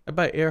 what? I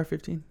buy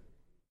AR-15.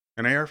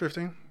 An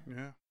AR-15? Yeah.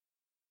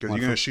 Because you're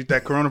going to shoot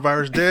that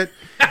coronavirus dead?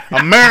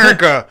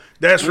 America!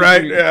 That's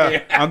right.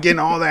 Yeah. I'm getting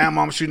all the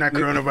ammo. I'm shooting that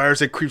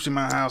coronavirus. It creeps in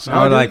my house.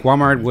 Like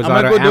Walmart was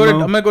out of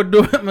ammo. I'm going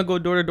to go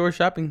door-to-door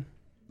shopping.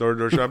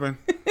 Door-to-door shopping?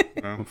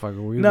 I'm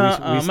going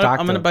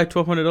to buy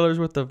 $1,200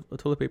 worth of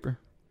toilet paper.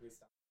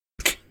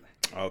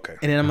 Okay.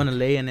 And then I'm going to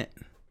lay in it.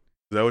 Is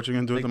that what you're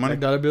going to do with the money? Like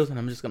dollar bills, and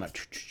I'm just going to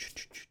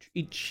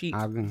eat sheets.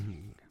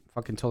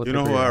 Fucking toilet paper.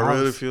 You know who I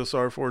really feel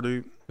sorry for,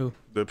 dude? Who?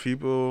 The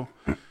people...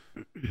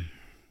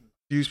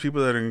 Use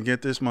people that are going to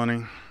get this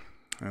money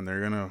and they're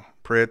going to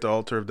pray at the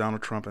altar of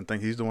Donald Trump and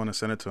think he's the one that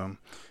sent it to them.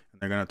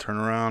 And they're going to turn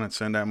around and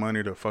send that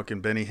money to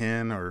fucking Benny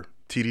Hinn or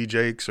TD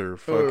Jakes or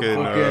fucking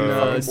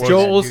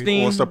Joel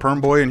Osteen. What's the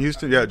perm boy in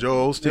Houston? Yeah,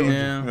 Joel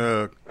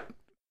Osteen.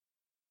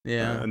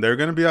 Yeah. And they're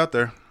going to be out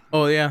there.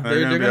 Oh, yeah.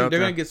 They're going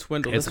to get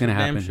swindled. It's going to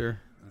happen. Sure.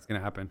 It's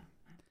going to happen.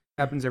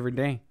 It happens every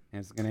day.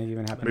 It's going to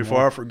even happen.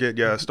 Before I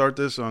forget, start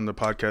this on the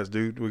podcast,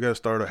 dude. We got to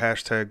start a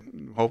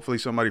hashtag. Hopefully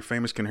somebody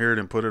famous can hear it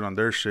and put it on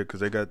their shit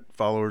because they got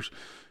followers.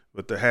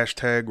 With the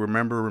hashtag,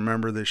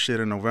 remember this shit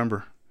in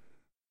November.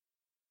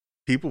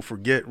 People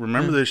forget,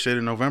 remember this shit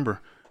in November.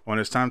 When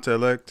it's time to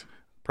elect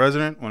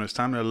president, when it's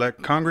time to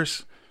elect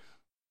Congress,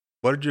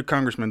 what did your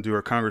congressman do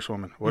or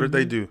congresswoman? What did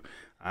they do?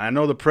 I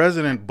know the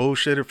president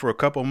bullshitted for a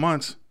couple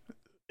months.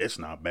 It's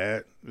not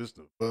bad.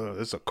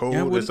 It's a cold.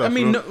 Yeah,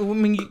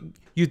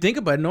 you think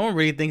about it. No one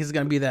really thinks it's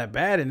gonna be that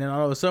bad, and then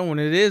all of a sudden, when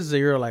it is,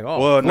 you're like, oh.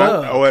 Well,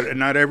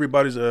 not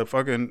everybody's the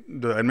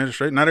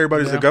administration. Not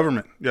everybody's the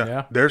government.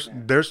 Yeah.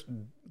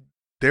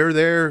 They're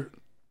there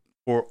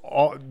for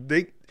all.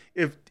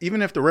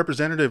 Even if the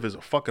representative is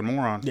a fucking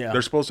moron,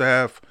 they're supposed to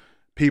have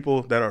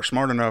people that are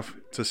smart enough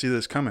to see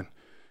this coming.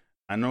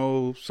 I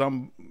know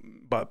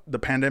about the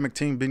pandemic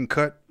team being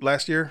cut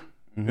last year.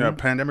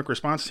 Pandemic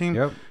response team.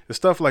 Yep. It's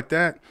stuff like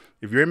that.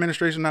 If your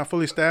administration not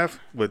fully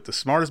staffed with the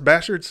smartest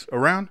bastards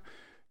around,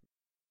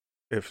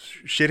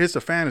 if shit hits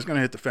the fan, it's gonna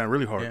hit the fan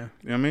really hard. Yeah.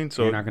 You know what I mean?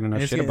 So you're not gonna know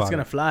shit about it. It's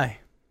gonna fly.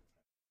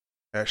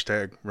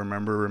 Hashtag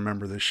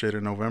remember this shit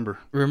in November.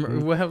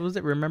 Remember what was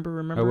it?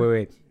 Remember. Oh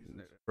wait.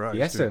 Right.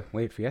 Fiesta.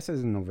 Wait,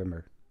 Fiesta's in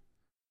November.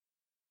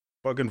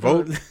 Fucking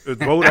vote.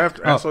 Vote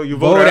after. Oh, So you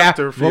vote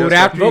after. vote Fiesta.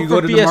 after. Vote You for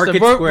go to the Fiesta. market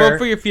Vote square.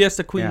 for your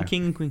Fiesta, Queen, Yeah.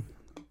 King, and Queen.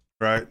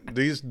 Right.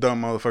 These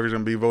dumb motherfuckers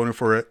gonna be voting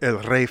for El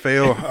Rey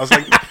Feo. I was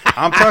like,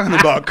 I'm talking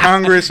about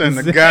Congress and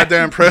the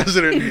goddamn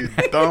president. You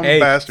dumb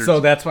bastards. So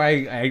that's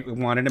why I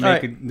wanted to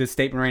make Alright. this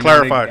statement right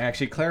Clarify. now to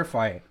actually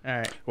clarify it. All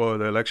right. Well,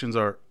 the elections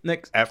are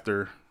Next.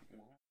 after.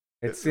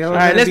 It's still All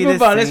right. gonna Let's be move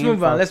the on. Let's same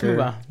move on. Let's fucker. move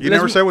on. You Let's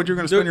never mo- said what you're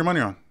gonna spend your money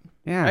on.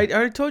 Yeah. I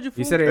already told you. Fool.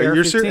 You said Hey, you're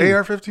AR-15.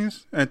 serious?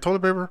 AR-15s and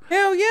toilet paper.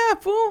 Hell yeah,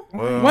 fool.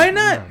 Well, Why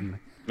not?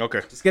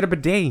 Okay. Just get a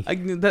bidet.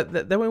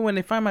 That way, when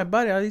they find my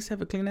body, I at least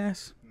have a clean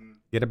ass.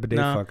 Get a bidet,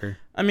 No. fucker.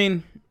 I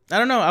mean, I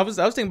don't know. I was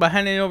thinking about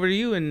handing it over to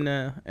you and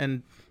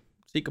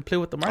so you can play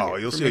with the market. Oh,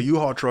 you'll for see me. a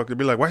U-Haul truck. They'll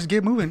be like, "Why's it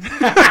get moving?"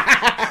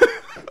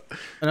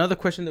 Another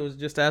question that was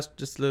just asked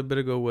just a little bit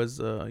ago was,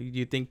 do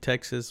you think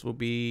Texas will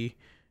be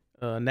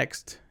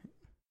next, as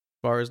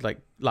far as like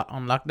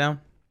on lockdown?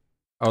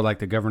 Oh, like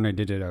the governor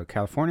did it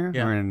California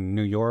Yeah. or in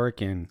New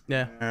York and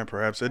Yeah, Yeah,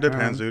 perhaps it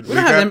depends, dude. we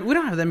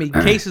don't have that many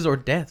cases or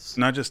deaths.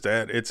 Not just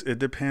that. It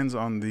depends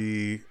on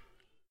the.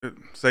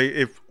 Say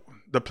if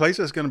the place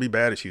that's gonna be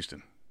bad is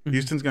Houston.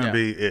 Houston's gonna Yeah.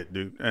 be it,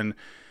 dude. And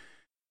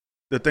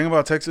the thing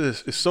about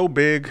Texas is so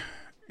big,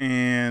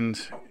 and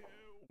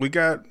we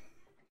got.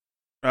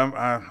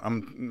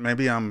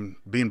 I'm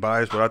being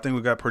biased, but I think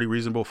we got pretty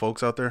reasonable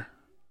folks out there.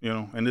 You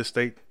know, in this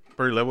state,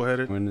 pretty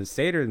level-headed. in the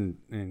state or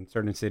in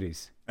certain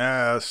cities.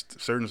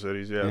 Certain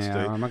cities, yeah, Yeah,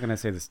 state. I'm not gonna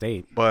say the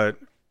state. But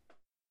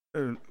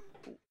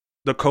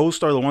the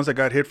coast are the ones that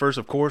got hit first,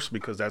 of course,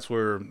 because that's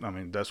where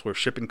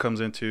shipping comes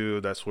into.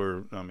 That's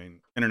where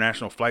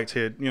international flights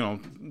hit. You know,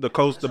 the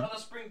coast. The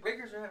spring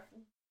breakers are.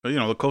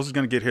 the coast is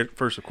going to get hit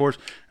first, of course.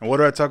 And what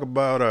do I talk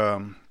about?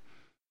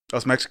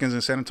 Us Mexicans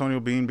in San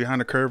Antonio being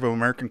behind the curve of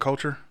American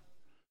culture.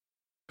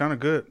 Kind of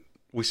good.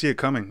 We see it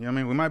coming. You know what I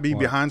mean, we might be What?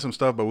 behind some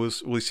stuff, but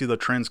we see the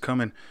trends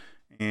coming,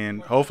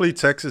 and hopefully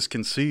Texas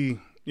can see.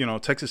 You know,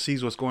 Texas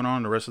sees what's going on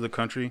in the rest of the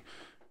country,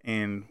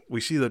 and we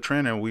see the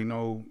trend, and we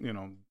know.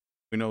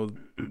 We know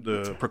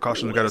the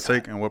precautions we got to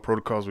take and what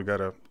protocols we got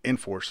to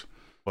enforce.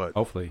 But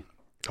Hopefully.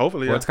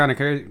 hopefully, Well, yeah. it's kind of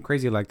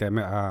crazy like that.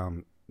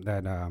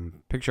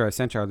 Picture I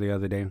sent y'all the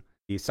other day.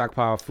 The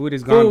stockpile of food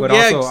is gone, Fool, but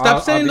yeah, also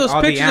stop sending those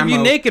all the pictures of you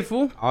ammo- naked,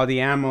 fool. All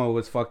the ammo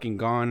was fucking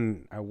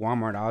gone at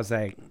Walmart. I was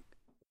like,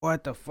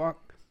 what the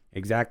fuck?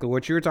 Exactly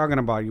what you were talking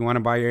about. You want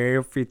to buy your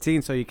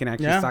AR-15 so you can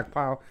actually Yeah.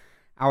 stockpile.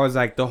 I was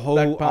like, all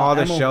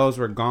the ammo. shells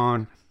were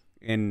gone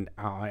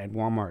at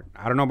Walmart.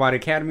 I don't know about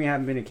Academy. I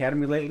haven't been to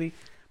Academy lately,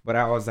 but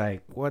I was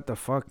like, what the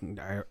fuck?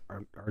 Are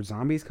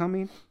zombies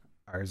coming?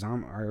 Are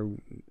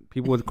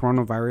people with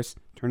coronavirus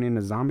turning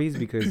into zombies?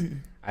 Because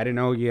I didn't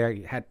know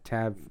you had to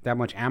have that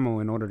much ammo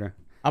in order to.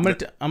 I'm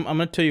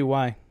gonna tell you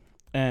why,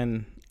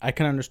 and I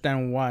can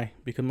understand why,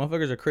 because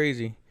motherfuckers are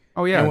crazy.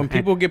 Oh yeah, And when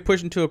people get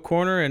pushed into a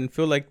corner and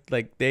feel like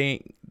they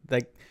ain't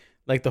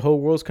like the whole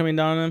world's coming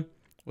down on them,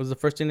 what's the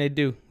first thing they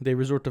do? They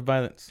resort to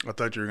violence. I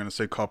thought you were gonna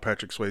say call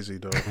Patrick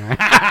Swayze, though.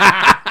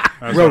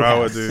 That's what I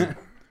would do.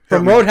 From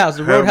Help me. Roadhouse,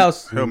 the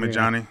Roadhouse. Help me,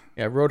 Johnny.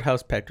 Yeah,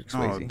 Roadhouse Patrick Oh,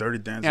 Swayze. Dirty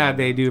Dancing. yeah,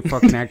 they do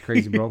fucking act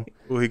crazy, bro.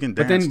 Well, he can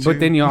But dance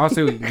then, too. you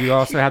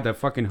also have the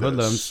fucking The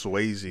hoodlums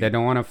Swayze. that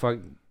don't want to fuck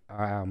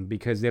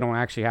because they don't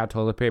actually have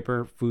toilet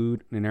paper,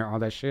 food, and all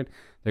that shit.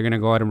 They're gonna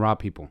go out and rob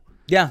people.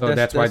 Yeah, So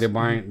that's why they're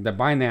buying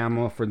the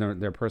ammo for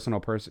their personal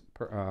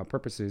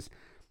purposes,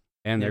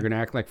 and they're Yeah. gonna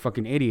act like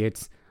fucking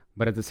idiots.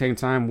 But at the same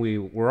time,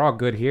 we're all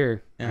good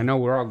here. Yeah. I know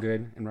we're all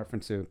good in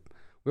reference to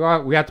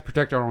we have to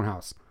protect our own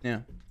house.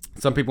 Yeah.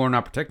 Some people are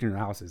not protecting their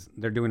houses;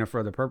 they're doing it for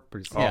other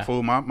purpose. Oh, Yeah.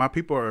 fool! My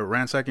people are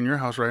ransacking your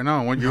house right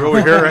now. When you're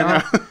over here right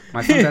now,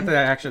 My son's at the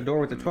actual door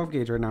with the 12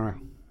 gauge right now.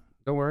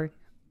 Don't worry.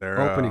 they're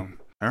Opening.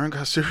 Aaron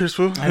got serious,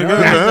 fool. I know.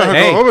 Go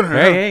Hey, over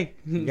there. Hey,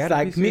 You it's gotta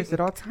like be serious at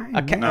all times.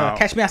 No.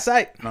 catch me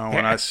outside. No,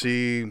 when I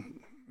see,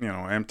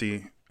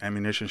 empty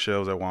ammunition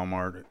shelves at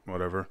Walmart,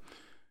 whatever.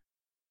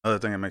 Another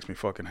thing that makes me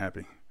fucking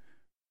happy.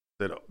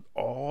 That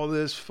all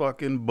this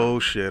fucking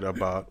bullshit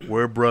about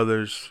we're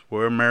brothers,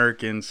 we're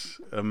Americans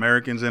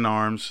in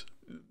arms,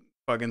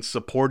 fucking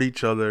support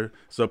each other,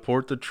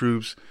 support the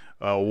troops,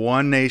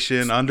 one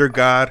nation under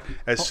God.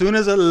 As soon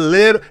as there's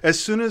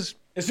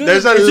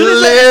a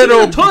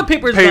little toilet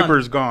paper's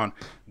paper's gone.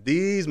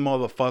 These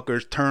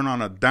motherfuckers turn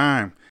on a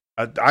dime.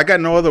 I got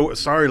no other.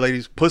 Sorry,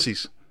 ladies,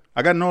 pussies.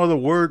 I got no other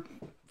word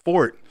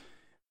for it.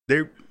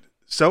 They're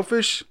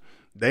selfish.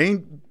 They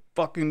ain't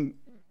fucking.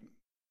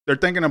 They're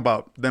thinking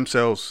about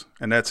themselves,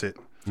 and that's it.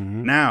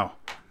 Mhm. Now,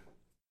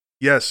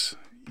 yes,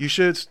 you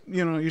should.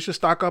 You should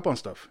stock up on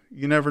stuff.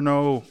 You never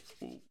know.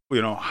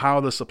 How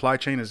the supply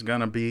chain is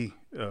gonna be.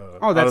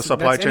 How the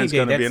supply chain is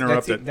gonna be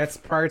interrupted. That's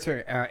prior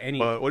to any.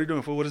 But what are you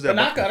doing, fool? What is that?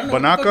 Banaka, I don't know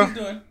what the fuck he's Banaka?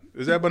 doing.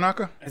 Is that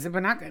Banaka? Is it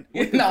Banaka?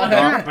 No, Not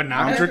I'm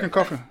Banaka. drinking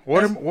coffee.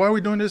 Why are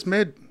we doing this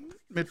mid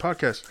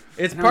podcast?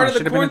 It's No, part it of the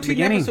should've been at the quarantine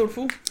beginning. episode,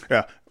 fool.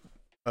 Yeah.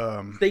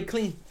 Stay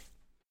clean.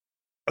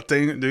 I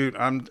think, dude,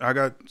 I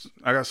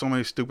got so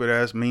many stupid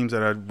ass memes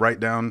that I write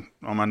down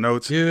on my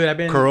notes. Dude, I've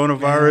been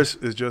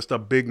Coronavirus is just a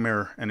big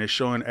mirror, and it's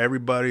showing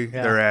everybody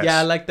their ass. Yeah,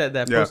 I like that.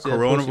 That yeah, post,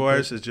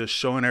 coronavirus is just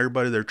showing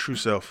everybody their true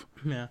self.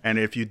 Yeah. And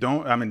if you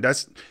don't, I mean,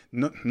 that's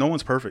no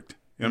one's perfect.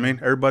 You know what I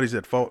mean? Everybody's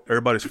at fault.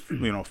 Everybody's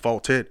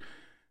faulted.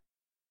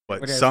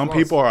 But some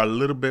people are a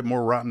little bit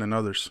more rotten than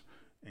others.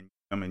 And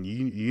I mean,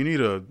 you need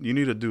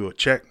to do a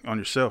check on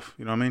yourself.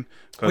 You know what I mean?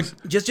 Because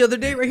just the other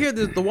day, right here,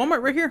 the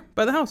Walmart right here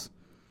by the house,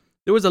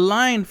 there was a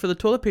line for the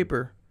toilet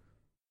paper.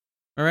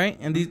 All right,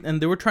 and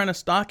they were trying to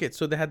stock it,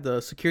 so they had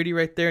the security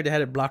right there. They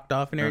had it blocked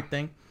off and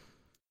everything.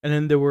 And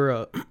then there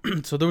were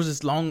so there was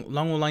this long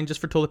line just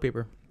for toilet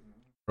paper.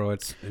 Bro,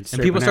 it's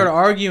and people started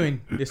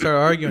arguing. They started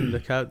arguing.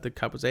 The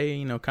cop was,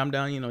 hey, calm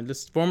down.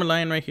 Just form a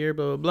line right here,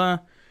 blah blah blah.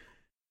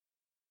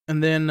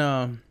 And then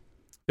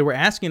they were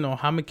asking,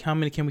 how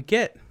many can we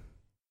get?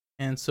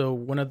 And so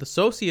one of the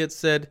associates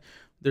said,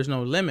 "There's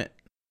no limit."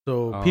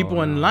 So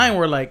people in line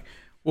were like,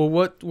 "Well,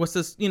 what's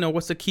this?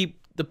 What's to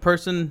keep the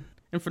person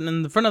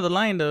in the front of the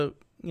line to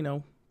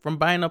from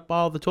buying up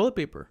all the toilet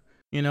paper?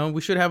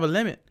 We should have a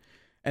limit."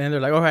 And then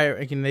they're like, "All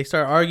right," and they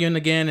start arguing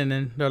again, and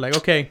then they're like,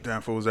 "Okay."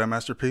 Damn fool, was that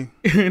Master P?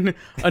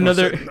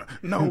 Another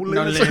no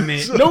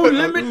limit. No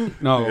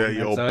limit. No, yeah,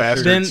 you old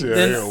bastards.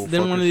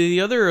 Then one of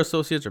the other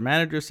associates or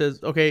managers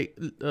says, "Okay,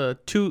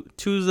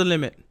 two's the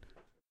limit.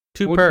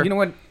 Two per." You know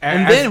what?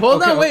 And then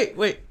hold on,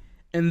 wait.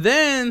 And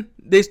then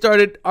they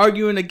started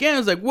arguing again.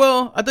 It's like,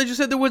 well, I thought you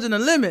said there wasn't a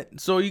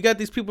limit. So you got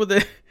these people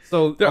that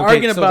they're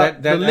arguing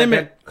about the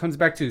limit. That comes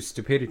back to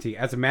stupidity.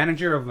 As a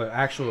manager of an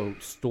actual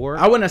store,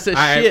 I wouldn't have said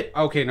shit.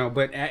 Okay, no,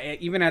 but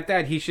even at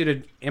that, he should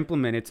have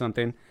implemented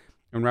something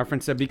in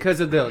reference to, because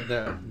of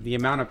the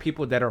amount of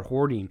people that are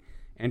hoarding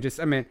and just,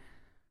 I mean,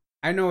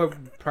 I know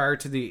prior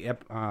to the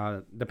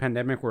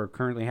pandemic we're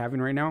currently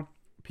having right now,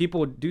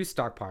 people do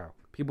stockpile.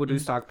 People do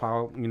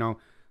stockpile,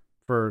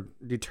 for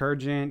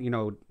detergent,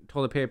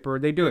 toilet paper.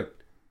 They do it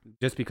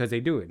just because they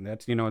do it. And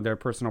that's, their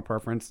personal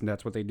preference, and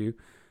that's what they do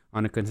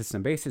on a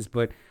consistent basis.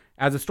 But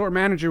as a store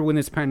manager, when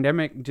this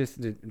pandemic just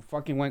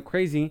fucking went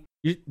crazy,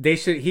 he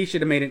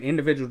should have made an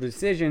individual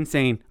decision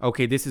saying,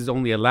 okay, this is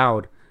only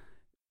allowed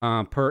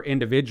per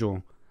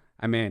individual.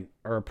 I mean,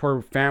 or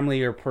per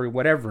family or per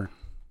whatever.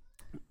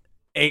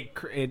 It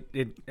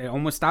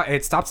almost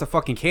stops the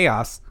fucking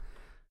chaos.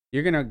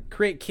 You're gonna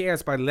create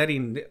chaos by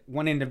letting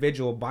one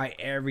individual buy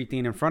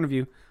everything in front of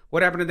you.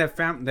 What happened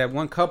to that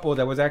one couple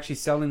that was actually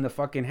selling the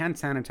fucking hand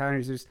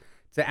sanitizers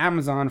to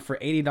Amazon for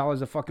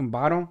 $80 a fucking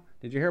bottle?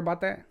 Did you hear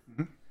about that?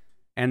 Mm-hmm.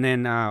 And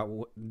then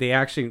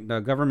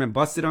the government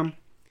busted them,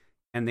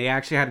 and they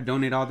actually had to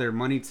donate all their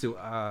money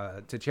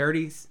to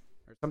charities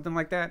or something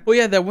like that. Well,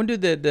 yeah, that one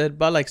dude that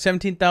bought like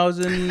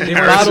 17,000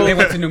 bottles. They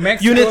went to New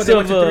Mexico. Units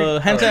of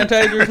hand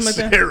sanitizer or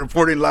something like that.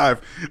 Reporting live.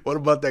 What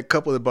about that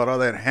couple that bought all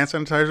that hand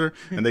sanitizer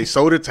and they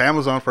sold it to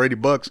Amazon for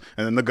 $80,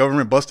 and then the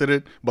government busted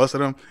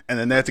them, and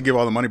then they had to give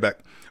all the money back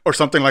or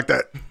something like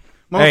that?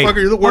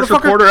 Motherfucker, you're the worst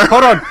reporter ever.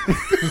 Hold on.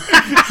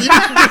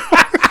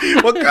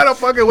 What kind of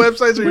fucking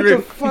websites are you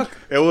reading? Fuck?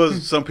 It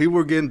was some people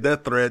were getting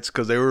death threats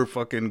because they were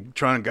fucking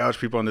trying to gouge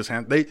people on this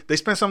hand. They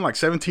spent something like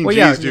 17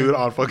 G's, dude,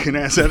 on fucking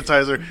hand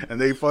sanitizer, and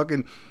they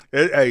fucking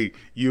I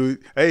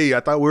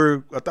thought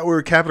we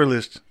were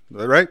capitalists,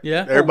 right?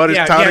 Yeah. Everybody's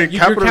touting you're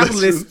capitalists.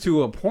 capitalist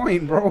to a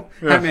point, bro.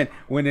 Yeah. I mean,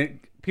 when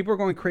people are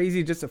going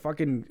crazy just to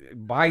fucking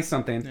buy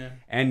something,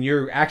 and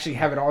you actually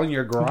have it all in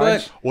your garage.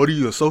 But what are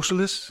you, a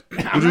socialist? I'm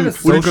not a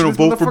What are you gonna socialist,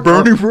 vote for motherfucker.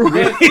 Bernie,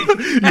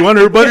 bro? You want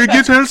everybody to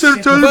get hand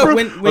sanitizer, But bro?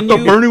 when I thought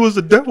you- Bernie was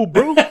the devil,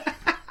 bro.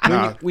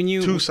 when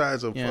you two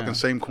sides of fucking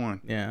same coin.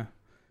 Yeah.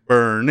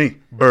 Bernie.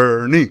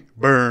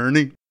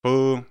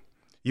 Oh,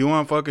 you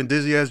want fucking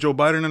dizzy ass Joe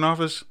Biden in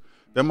office?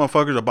 That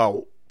motherfucker's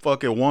about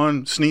fucking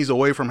one sneeze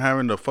away from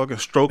having the fucking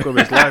stroke of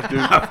his life, dude.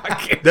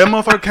 That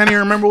motherfucker can't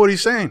even remember what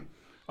he's saying.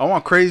 I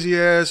want crazy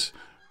ass.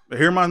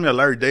 He reminds me of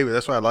Larry David.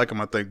 That's why I like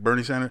him, I think.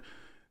 Bernie Sanders.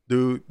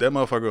 Dude, that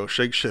motherfucker will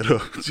shake shit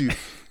up. Dude,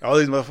 all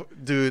these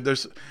motherfuckers. Dude,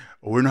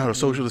 we're not a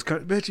socialist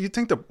country. Bitch, you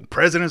think the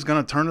president's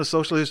going to turn to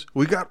socialist?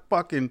 We got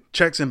fucking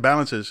checks and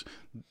balances.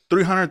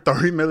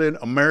 330 million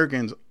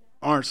Americans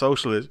aren't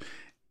socialists.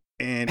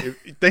 And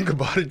if you think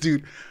about it,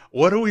 dude,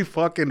 what are we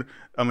fucking...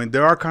 I mean,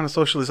 there are kind of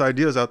socialist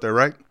ideas out there,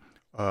 right?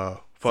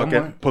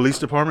 Fucking police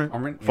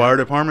department, fire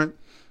department,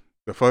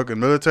 the fucking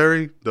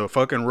military, the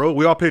fucking road.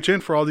 We all pitch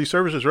in for all these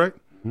services, right?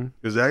 Mm-hmm.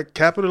 Is that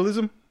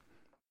capitalism?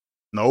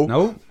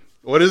 No.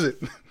 What is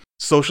it?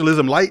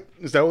 Socialism light?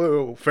 Is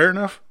that fair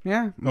enough?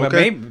 Yeah. But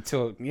maybe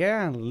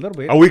a little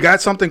bit. Oh, we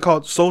got something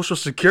called Social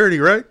Security,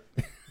 right?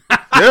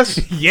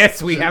 Yes.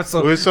 Yes, we have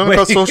something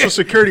called Social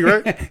Security,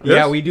 right? Yes.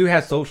 Yeah, we do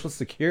have Social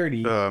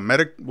Security.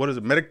 What is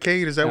it?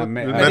 Medicaid? Is that what?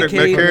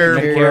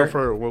 Medicare.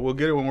 For we'll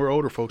get it when we're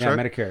older, folks. Yeah,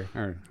 right? Medicare.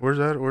 All right. Where's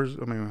that?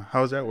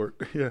 How does that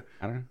work? Yeah.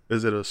 I don't know.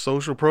 Is it a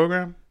social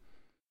program?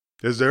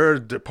 Is there a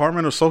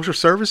Department of Social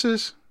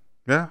Services?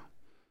 Yeah.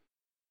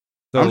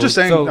 So, I'm just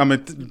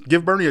saying,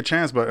 give Bernie a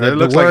chance, but it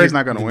looks like he's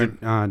not going to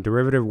win.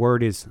 Derivative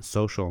word is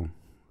social.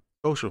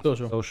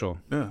 Social.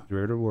 Yeah.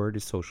 Derivative word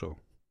is social.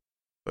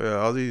 Yeah,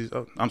 all these.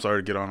 Oh, I'm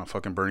sorry to get on a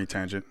fucking Bernie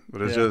tangent,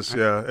 but it's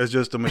Yeah. it's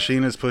just the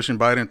machine is pushing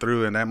Biden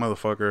through, and that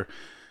motherfucker.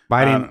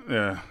 Biden.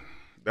 Yeah.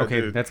 That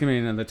Okay, dude, that's gonna be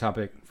another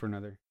topic for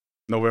another.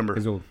 November.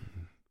 Because we'll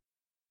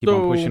keep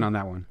So- on pushing on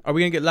that one. Are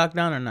we gonna get locked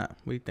down or not?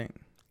 What do you think?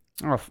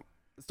 Oh,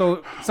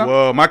 so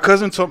Well, my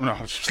cousin told me no.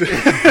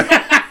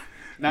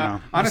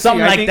 No. honestly,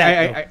 Something I like think,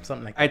 that.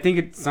 Something like that. I think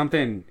it's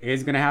something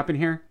is gonna happen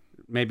here.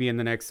 Maybe in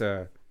the next,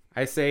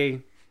 I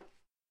say,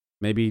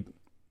 maybe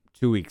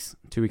 2 weeks,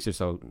 2 weeks or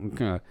so.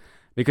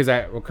 Because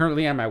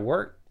currently I'm at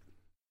work.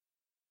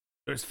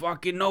 There's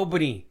fucking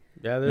nobody.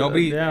 Yeah,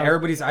 Nobody. Yeah.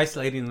 Everybody's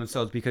isolating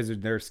themselves because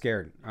they're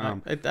scared.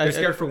 They're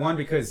scared for one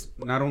because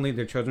not only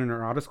their children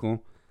are out of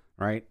school,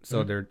 right?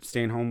 So they're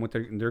staying home with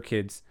their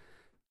kids.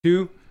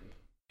 Two,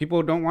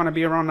 people don't want to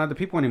be around other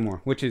people anymore,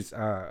 which is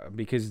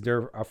because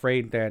they're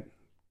afraid that.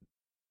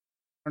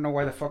 I don't know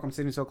why the fuck I'm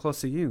sitting so close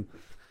to you.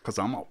 Because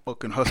I'm a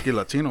fucking husky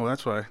Latino.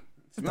 That's why.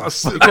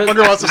 Because-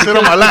 Fucker wants to sit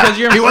on my lap. because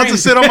you're He wants to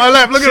friends. sit on my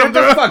lap. Look at him, Shut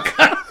the bro. fuck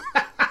up.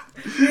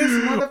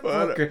 This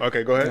motherfucker.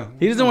 Okay, go ahead.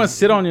 He doesn't want to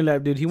sit on your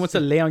lap, dude. He wants to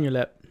lay on your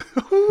lap.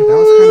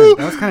 That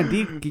was kind of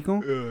deep,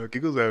 Kiko.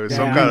 Giggles having Yeah,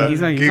 some I kind mean, of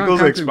he's not Giggles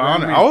comfortable,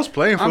 expounding. man. I was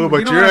playing fool, but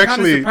You know you're what, I'm kinda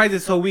actually. surprised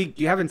this whole week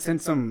you haven't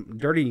sent some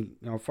dirty,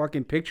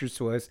 fucking pictures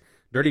to us,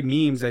 dirty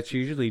memes that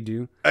you usually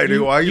do. Hey,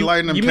 dude, why are you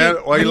lighting them? you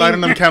Why are you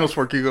lighting them candles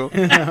for, Kiko?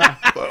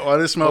 Why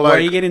does it smell Why are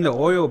you like? getting the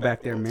oil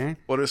back there, man?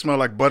 What does it smell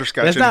like?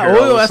 Butterscotch. That's in not here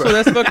all of oil. a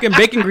That's sudden? fucking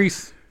bacon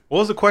grease. What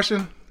was the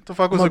question? What the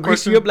fuck I'm was the gonna grease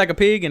question? you up like a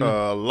pig and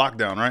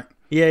Lockdown, right?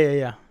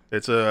 yeah.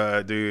 It's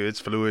dude,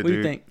 it's fluid, What do dude.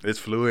 you think? It's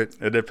fluid.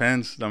 It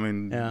depends. I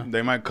mean, Yeah.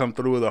 they might come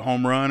through with a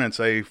home run and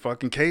say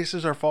fucking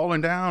cases are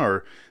falling down,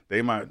 or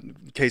they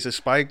might cases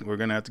spike. We're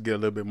gonna have to get a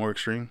little bit more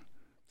extreme.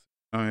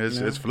 I mean,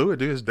 it's fluid,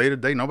 dude. It's day to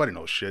day. Nobody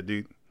knows shit,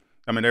 dude.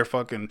 I mean,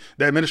 the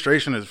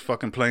administration is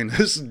fucking playing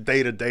this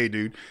day to day,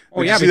 dude.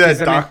 Oh, Did yeah, you see that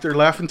because, I mean- doctor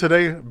laughing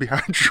today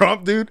behind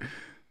Trump, dude?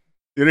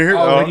 You didn't hear?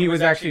 Oh, when he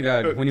was actually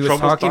when he was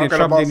Trump was talking and talking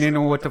Trump about- didn't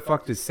know what the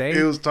fuck to say.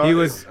 He was talking- He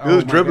was he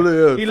was my dribbling,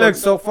 God. He fuck- looked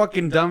so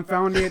fucking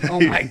dumbfounded. Oh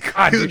my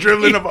god, He was dude.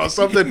 dribbling about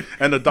something,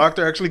 and the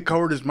doctor actually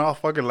covered his mouth,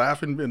 fucking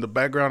laughing in the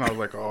background. I was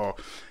like, oh,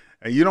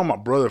 and you know my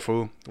brother,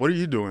 fool. What are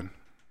you doing?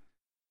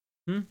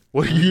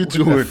 What are you What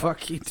the doing? fuck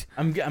he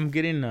I'm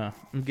getting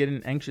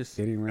anxious.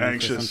 getting ready for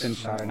Anxious. something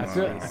shot in I his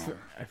feel, face.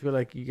 I feel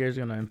like you guys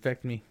are gonna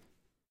infect me.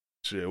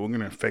 Shit, we're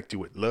gonna infect you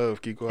with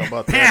love, Kiko. How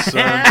about that,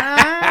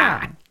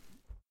 son?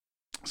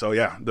 So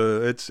yeah,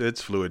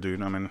 it's fluid,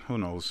 dude. I mean, who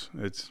knows?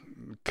 It's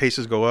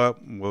cases go up,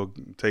 we'll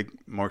take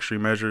more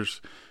extreme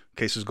measures.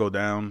 Cases go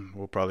down,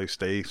 we'll probably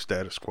stay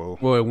status quo.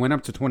 Well, it went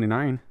up to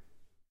 29.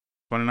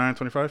 29,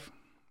 25,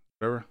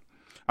 whatever.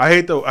 I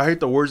hate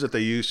the words that they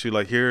use to,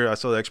 like, here. I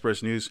saw the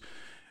Express News.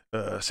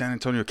 San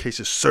Antonio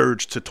cases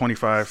surged to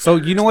 25. So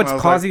you know what's I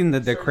was causing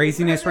the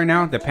craziness right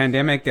now? The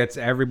pandemic that's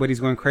everybody's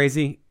going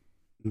crazy?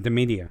 The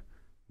media.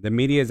 The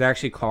media is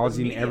actually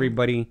causing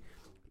everybody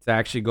to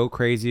actually go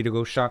crazy, to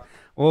go shop.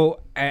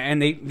 Well,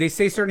 and they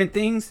say certain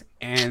things,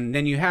 and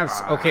then you have,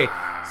 okay,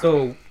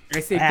 so I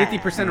say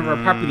 50% of our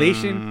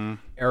population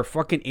are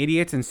fucking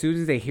idiots, and as soon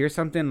as they hear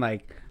something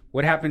like,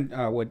 what happened,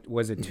 what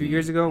was it, 2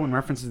 years ago in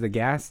reference to the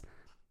gas?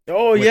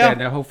 Oh With yeah.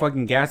 that whole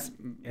fucking gas,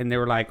 and they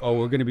were like, oh,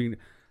 we're going to be...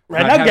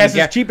 Right not now, having gas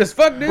is cheap as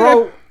fuck, dude.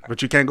 Bro,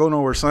 But you can't go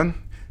nowhere, son.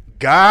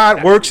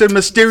 God works in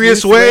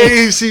mysterious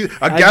ways.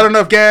 I got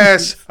enough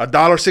gas.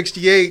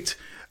 $1.68.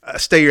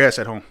 Stay your ass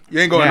at home. You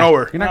ain't going yeah,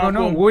 nowhere. You're not going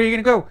Boom. nowhere. Where are you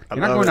going to go? You're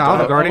not love going it, to dog.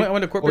 Olive Garden. I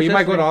went to Corporate Or you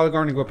might go to Center. Olive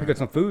Garden and go pick up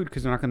some food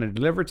because they're not going to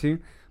deliver to you.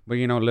 But,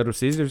 Little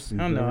Caesars. I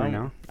don't know. right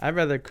now. I'd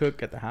rather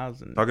cook at the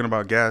house and Talking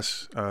about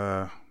gas,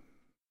 go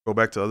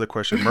back to the other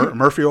question.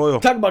 Murphy oil.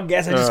 talk about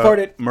gas. I just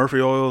farted.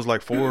 Murphy oil is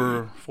like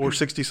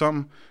 $4.60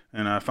 something,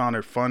 and I found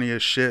it funny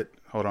as shit.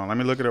 Hold on, let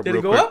me look it up Did real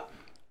it go quick. up?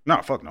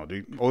 No, fuck no,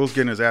 dude. Oil's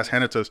getting his ass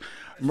handed to us.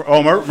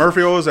 Oh,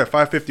 Murphy oil is at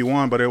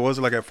 $5.51, but it was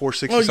like at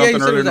 $4.60 Oh yeah, something you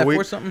said it earlier was in the at week.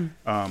 4 something.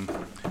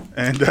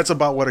 And that's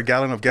about what a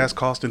gallon of gas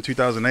cost in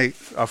 2008.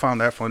 I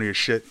found that funny as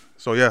shit.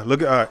 So yeah,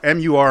 look at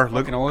MUR.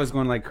 Look, Fucking oil is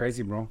going like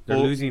crazy, bro. They're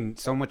Well- losing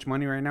so much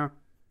money right now.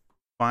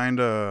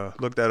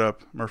 look that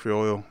up. Murphy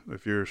oil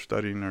if you're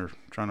studying or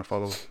trying to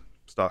follow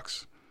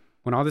stocks.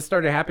 When all this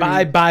started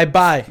happening.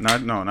 Bye.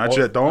 Not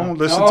yet. Don't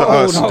listen No, to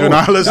us. no, Do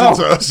not listen no.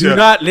 to us. Do yet.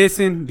 not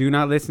listen. Do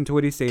not listen to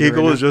what he's saying.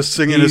 Kiko right is now. just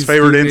singing his He's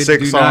favorite stupid. NSYNC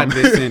Do song. not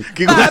listen. Kiko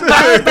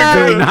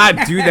Do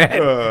not do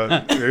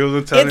that. he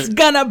was telling It's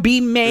gonna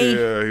be me.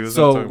 Yeah, he was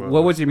So, talking about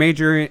what was your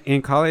major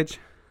in college?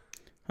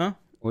 Huh?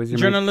 What was your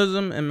major?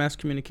 Journalism and mass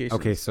communication.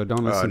 Okay, so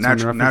don't listen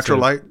to natural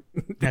light,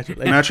 Natural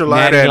natural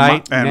Natty light,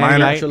 light, and natty minor,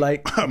 light. Natural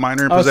light.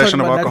 minor in I was possession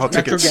of talking about alcohol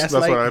natural tickets. gas That's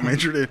what light. I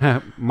majored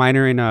in.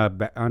 Minor in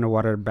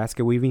underwater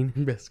basket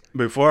weaving.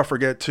 Before I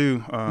forget, too.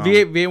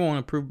 VA won't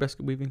approve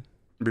basket weaving.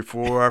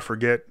 Before I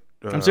forget,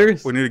 I'm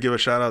serious. We need to give a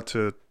shout out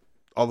to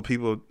all the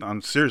people.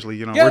 Seriously,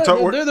 Yeah,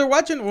 we're they're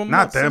watching. Well,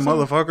 not that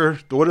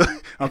motherfucker.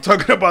 I'm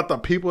talking about the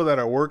people that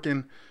are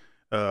working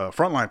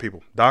frontline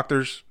people,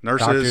 doctors,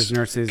 nurses,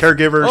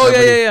 caregivers. Oh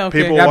yeah.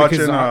 Okay. People Yeah, watching,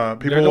 because,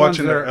 people the watching ones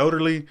the that are-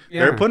 elderly.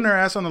 Yeah. They're putting their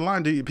ass on the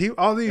line.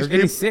 All these They're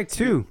getting people, sick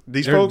too.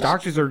 these Their folks-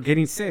 doctors are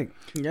getting sick.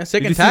 Yeah,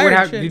 sick Did you and see what tired.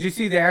 happened? shit. Did you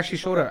see they actually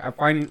showed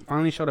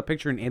finally showed a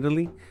picture in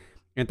Italy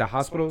at the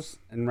hospitals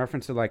in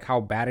reference to like how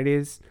bad it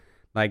is.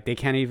 Like they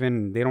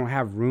don't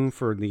have room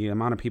for the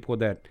amount of people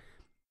that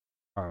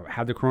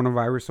have the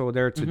coronavirus over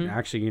there to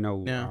actually,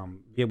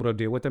 be able to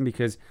deal with them,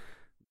 because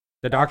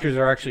the doctors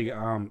are actually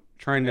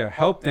trying to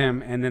help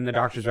them, and then the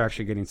doctors are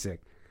actually getting sick.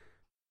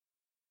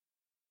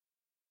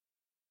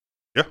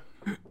 Yeah,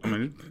 I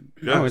mean,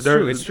 yeah, No, it's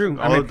true. It's true.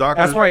 All the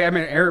doctors. That's why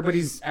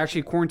everybody's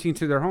actually quarantined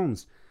to their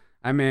homes.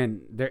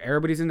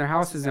 Everybody's in their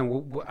houses, and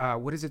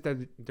what is it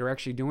that they're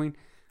actually doing?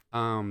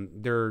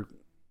 They're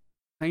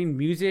playing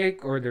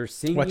music or they're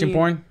singing. Watching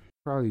porn.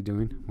 Probably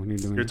doing when you're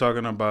doing. You're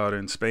talking about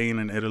in Spain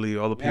and Italy,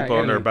 all the people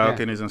Yeah, on their Italy,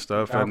 balconies and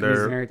stuff, and Balconies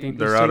and they're everything.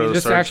 they're out of a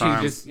Just certain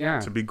actually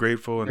time to be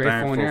grateful and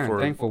Grateful thankful and, for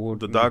thankful.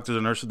 the doctors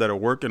and nurses that are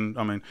working.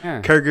 I mean,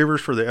 Yeah.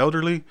 caregivers for the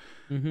elderly.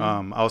 Mm-hmm.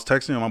 I was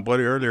texting my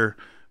buddy earlier,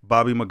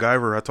 Bobby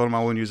MacGyver. I told him I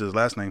wouldn't use his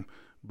last name,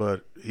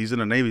 but he's in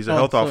the Navy. He's a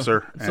health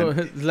officer. So and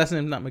his last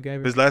name's not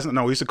MacGyver. his last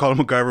no, we used to call him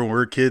MacGyver when we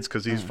were kids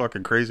because he's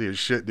fucking crazy as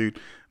shit, dude.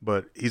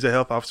 But he's a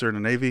health officer in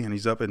the Navy, and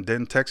he's up in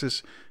Denton,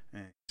 Texas.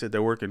 And he said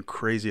they're working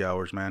crazy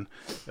hours, man.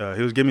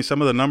 He was giving me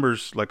some of the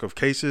numbers, like of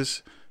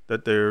cases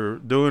that they're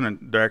doing, and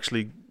they're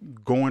actually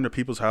going to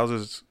people's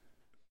houses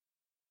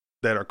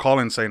that are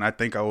calling saying, "I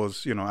think I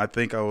was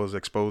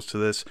exposed to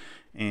this,"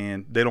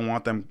 and they don't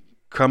want them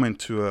coming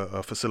to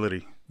a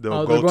facility. They're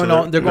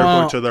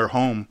going to their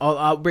home. All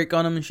outbreak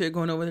on them and shit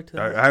going over there.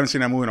 To I haven't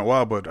seen that movie in a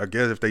while, but I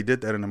guess if they did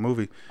that in a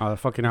movie, The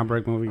fucking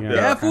Outbreak movie.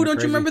 yeah, fool. Don't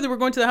you remember they were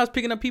going to the house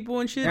picking up people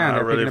and shit? Yeah, not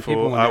they're really picking up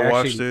people full. when I they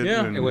watched actually- it.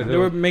 Yeah, and It was- they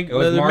were it was making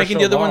the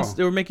martial other law. ones.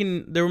 They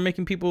were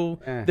making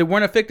people Yeah. that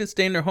weren't affected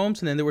stay in their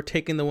homes, and then they were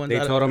taking the ones. They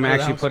out told them out of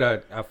the actually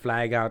house. put a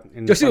flag out.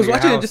 In Just he was front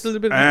of watching your it just a house.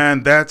 little bit.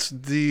 and that's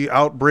the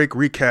Outbreak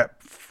recap.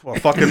 A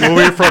fucking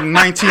movie from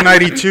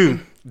 1992.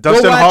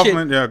 Dustin watch it.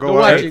 Hoffman. Yeah, Go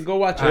watch it. Go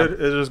watch It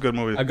it. is a good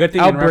movie. A good thing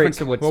in Outbreak. reference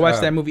to what's Go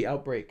watch that movie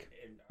Outbreak.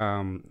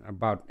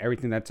 About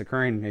everything that's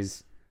occurring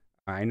is,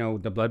 I know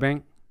the blood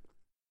bank.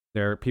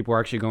 People are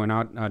actually going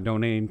out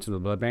donating to the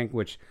blood bank,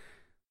 which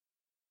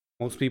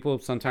most people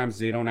sometimes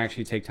they don't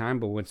actually take time,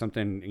 but when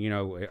something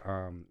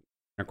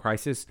a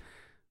crisis,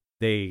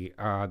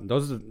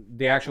 those are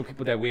the actual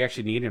people that we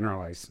actually need in our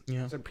lives.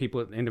 Yeah. Those are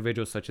people,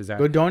 individuals such as that.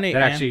 Go donate, that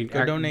man. actually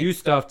Go donate. do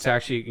stuff to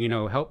actually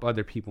help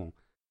other people,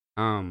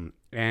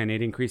 and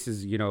it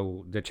increases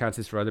the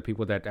chances for other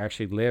people that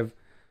actually live.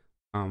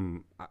 I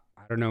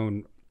don't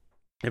know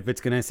if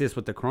it's going to assist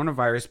with the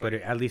coronavirus, but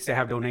at least they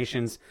have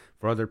donations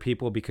for other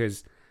people,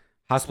 because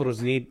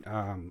hospitals need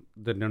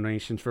the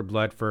donations for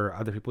blood for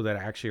other people that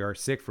actually are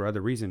sick for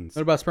other reasons.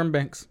 What about sperm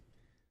banks?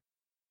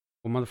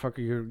 Well,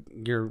 motherfucker,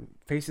 your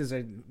face is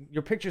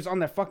your picture's on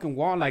that fucking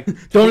wall. Like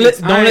Don't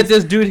let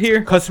this dude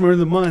here. customer of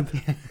the month.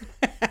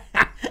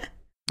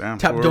 Damn,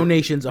 Top we're-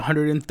 donations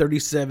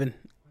 137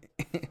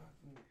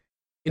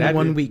 in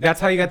 1 week. That's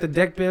how you got the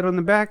deck bed on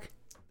the back.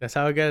 That's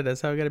how I got it.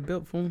 That's how I got it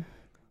built, fool.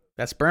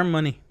 That's sperm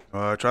money.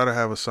 I try to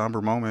have a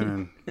somber moment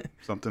and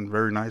something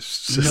very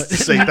nice just to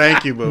say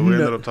thank you, but we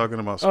ended up talking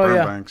about sperm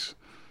yeah. banks.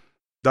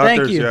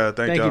 Doctors, you. yeah,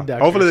 Thank y'all. you,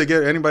 doctors. Hopefully they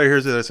get anybody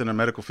hears it that's in the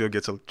medical field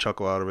gets a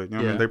chuckle out of it. You know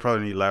what I Yeah. mean? They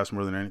probably need laughs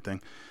more than anything.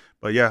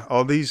 But yeah,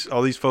 all these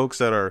folks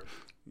that are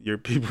your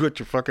people at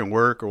your fucking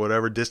work or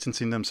whatever,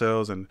 distancing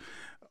themselves, and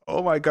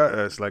oh my god,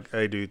 it's like,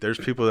 hey dude, there's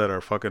people that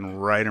are fucking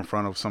right in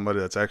front of somebody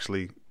that's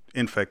actually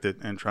infected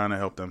and trying to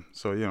help them.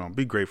 So,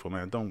 be grateful,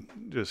 man.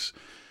 Don't just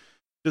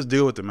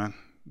deal with it, man.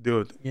 Deal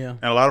with it. Yeah.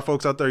 And a lot of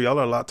folks out there, y'all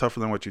are a lot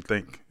tougher than what you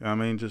think. You know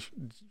what I mean, just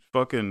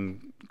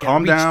fucking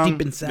calm reach down.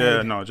 deep inside.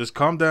 Yeah, no, just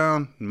calm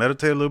down,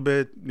 meditate a little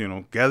bit,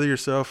 gather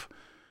yourself.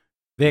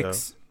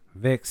 Vicks.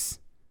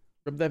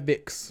 Rub that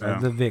Vicks. Yeah.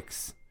 The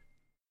Vicks.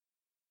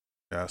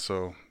 Yeah,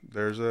 so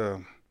there's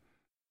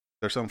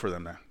something for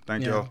them there.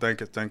 Thank Yeah. y'all.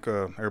 Thank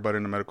everybody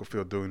in the medical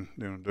field doing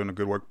the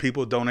good work.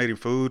 People donating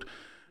food.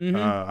 Mhm.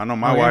 I know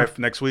my wife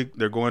next week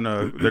they're going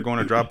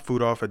to drop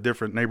food off at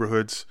different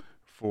neighborhoods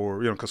for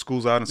because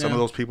school's out and some Yeah. of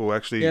those people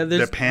actually Yeah,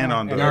 there's- depend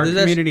on In the. our there's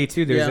community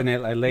too, there's yeah.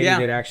 a lady Yeah.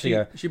 that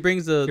actually she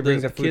brings the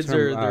food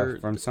kids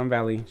from Sun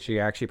Valley. She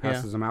actually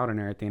passes them out and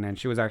everything, and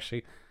she was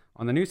actually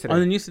on the news today. on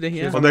the news today.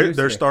 Yeah. She's Well, on the they're news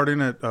today.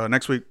 starting it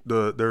next week.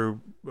 They're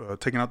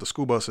taking out the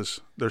school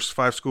buses. There's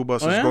 5 school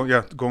buses Oh,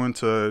 yeah? going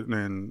to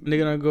and They're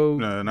gonna go.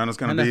 Nana's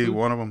going hand to out be food?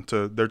 one of them.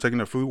 They're taking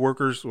the food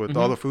workers with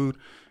all the food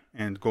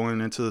and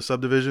going into the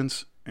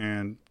subdivisions,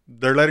 and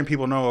they're letting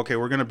people know, okay,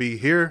 we're going to be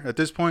here at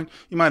this point.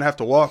 You might have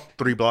to walk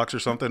 3 blocks or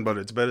something, but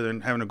it's better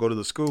than having to go to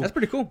the school. That's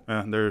pretty cool.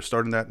 They're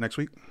starting that next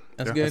week.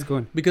 That's Yeah. good. That's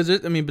good. Because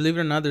believe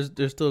it or not,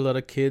 there's still a lot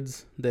of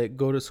kids that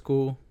go to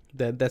school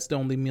that's the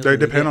only meal They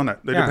they depend get. on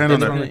that. They Yeah, depend on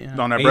that's that right, yeah.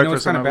 on that And you know breakfast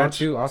what's kind and of that bad lunch.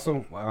 too.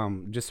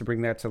 Also, just to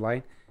bring that to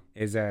light,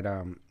 is that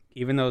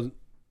even though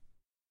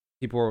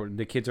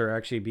the kids are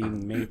actually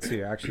being made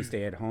to actually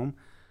stay at home,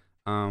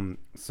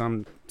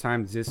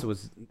 sometimes this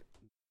was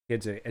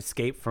kids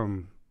escape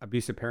from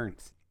abusive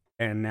parents,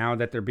 and now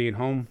that they're being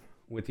home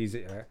with these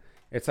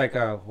It's like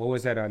what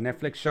was that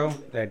Netflix show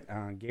that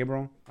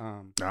Gabriel?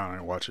 I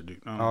didn't watch it,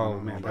 dude. I don't Oh know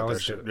man, about that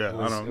was shit. it. Yeah,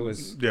 Was, I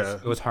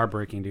don't. it was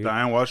heartbreaking, dude.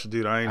 I ain't watched it,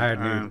 dude.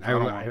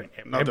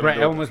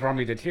 It almost brought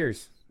me to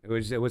tears.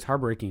 It was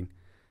heartbreaking.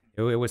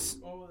 It was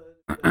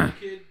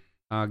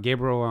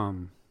Gabriel.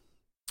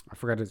 I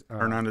forgot his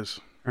Hernandez.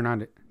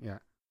 Yeah.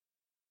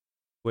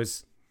 It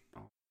was.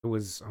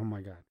 Oh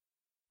my god.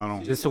 I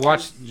don't. Just to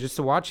watch it.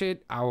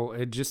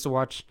 Just to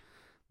watch,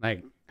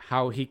 like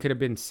how he could have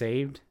been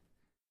saved.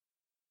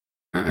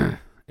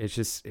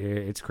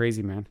 It's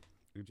crazy, man.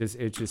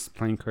 It's just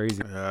plain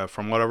crazy. Yeah,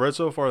 from what I read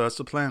so far, that's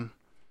the plan.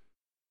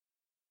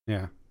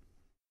 Yeah.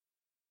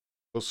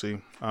 We'll see.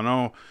 I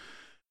know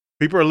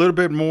people are a little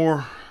bit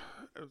more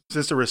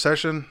since the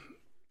recession.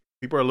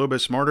 People are a little bit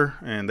smarter,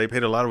 and they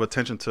paid a lot of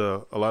attention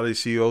to a lot of these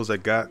CEOs that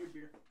got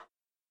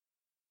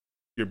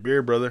your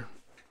beer, brother.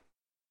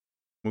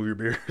 Move your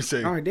beer.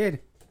 Say, Oh, I did.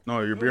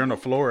 no, your beer on the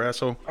floor,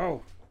 asshole.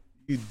 Oh.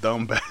 You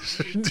dumb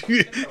bastard.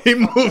 He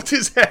moved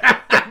his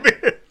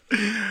hat.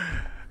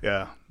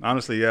 Yeah,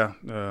 honestly, yeah.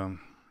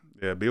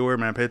 Yeah, be aware,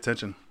 man. Pay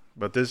attention.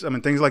 But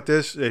things like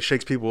this, it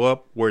shakes people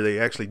up where they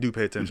actually do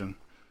pay attention.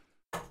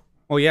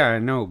 Oh yeah, I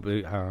know.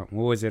 But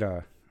what was it?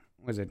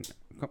 Was it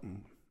a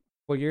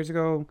couple years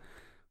ago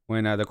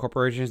when the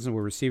corporations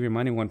were receiving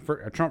money when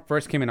Trump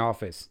first came in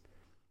office,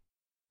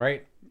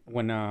 right?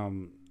 When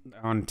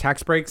on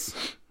tax breaks.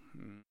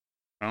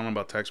 I don't know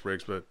about tax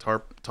breaks, but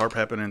TARP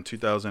happened in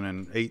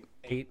 2008.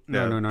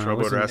 No.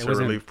 Troubled Asset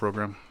Relief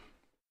Program.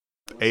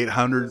 It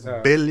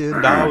 $800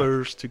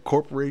 billion to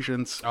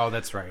corporations. Oh,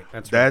 that's right.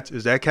 That's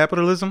Is that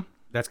capitalism?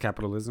 That's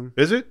capitalism.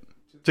 Is it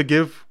to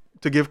give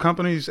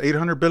companies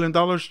 $800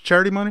 billion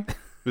charity money?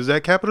 Is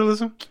that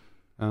capitalism?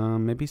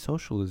 Maybe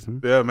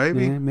socialism. Yeah,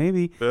 maybe. Yeah,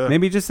 maybe. Yeah.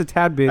 Maybe just a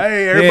tad bit.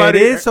 Hey, everybody!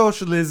 It is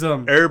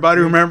socialism.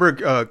 Everybody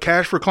remember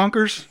cash for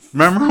clunkers?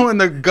 Remember when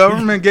the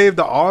government gave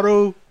the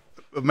auto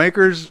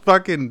makers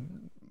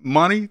fucking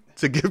money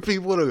to give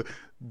people to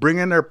bring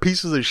in their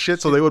pieces of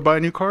shit so they would buy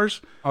new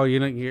cars? Oh, you're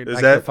like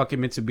that the fucking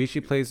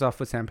Mitsubishi plays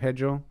off of San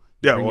Pedro.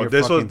 Yeah, Bring well, your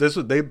this fucking- was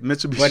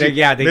Mitsubishi. But,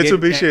 yeah, they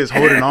Mitsubishi get- is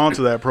holding on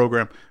to that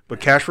program. But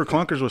Cash for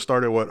Clunkers was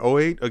started what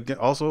 08 again,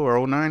 also or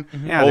 09?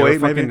 Yeah, they were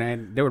 08 maybe.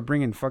 fucking. They were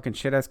bringing fucking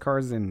shit ass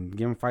cars and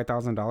giving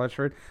 $5,000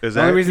 for it. Is The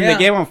only that- reason Yeah. they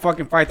gave them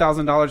fucking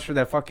 $5,000 for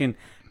that fucking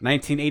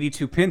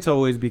 1982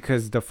 Pinto is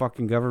because the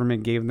fucking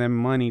government gave them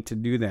money to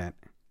do that.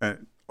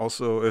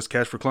 Also, it's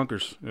Cash for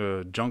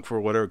Clunkers, junk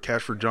for whatever,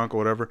 cash for junk or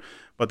whatever.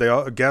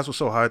 But gas was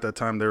so high at that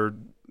time, they were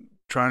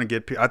trying to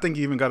get. I think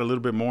you even got a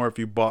little bit more if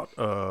you bought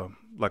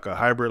like a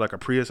hybrid, like a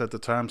Prius at the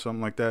time,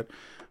 something like that.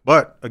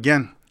 But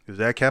again, is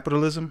that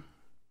capitalism?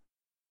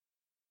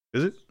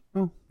 Is it?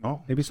 Oh,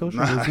 no, maybe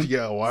socialism.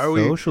 Yeah, why are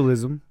we?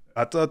 Socialism.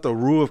 I thought the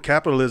rule of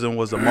capitalism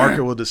was the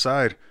market will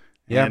decide.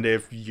 Yeah. And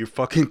if your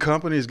fucking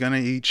company is gonna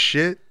eat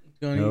shit,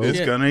 Gonna eat it's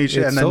shit. gonna eat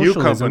shit, It's and the new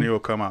socialism. company will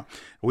come out.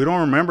 We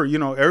don't remember,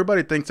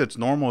 everybody thinks it's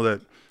normal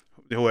that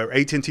whoever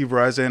AT&T,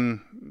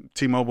 Verizon,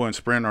 T-Mobile, and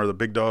Sprint are the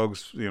big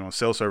dogs,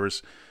 cell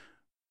service.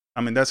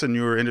 I mean, that's a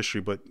newer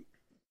industry, but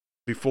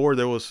before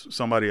there was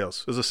somebody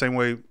else. It's the same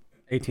way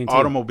AT&T.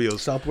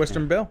 automobiles.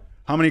 Southwestern Bell.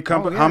 How many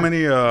companies? yeah. How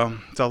many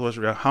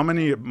Southwestern? Yeah, how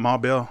many Ma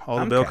Bell? All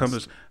the Bell Comcast.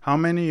 companies. How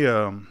many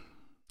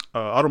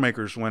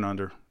automakers went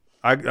under?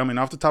 I mean,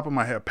 off the top of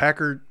my head,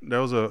 Packard. That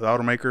was a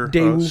automaker.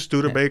 Daewoo.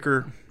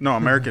 Studebaker. No,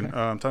 American.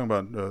 I'm talking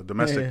about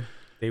domestic.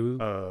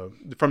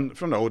 Daewoo.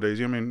 From the old days.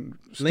 I mean,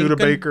 Lincoln.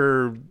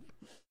 Studebaker.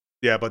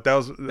 Yeah, but that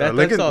was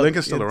That's all-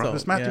 Lincoln's still it's around. all-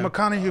 It's Matthew yeah.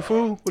 McConaughey,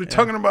 fool. What are you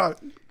talking about?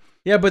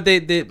 Yeah, but they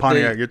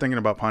Pontiac. You're thinking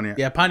about Pontiac.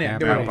 yeah,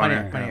 Pontiac. Yeah, They were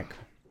Pontiac. Pontiac.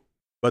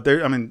 But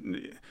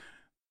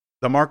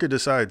the market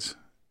decides,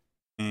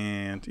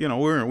 and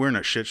we're in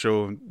a shit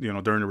show,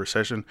 during the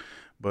recession.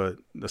 But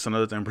that's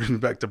another thing. Brings me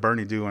back to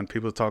Bernie. When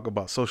people talk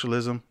about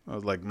socialism, I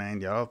was like,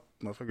 man, y'all,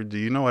 motherfucker, do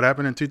you know what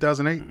happened in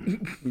 2008?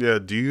 Yeah,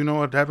 do you know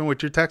what happened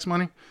with your tax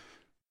money?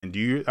 And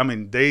People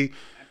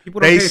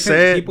They don't pay said-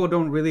 attention. People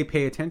don't really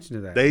pay attention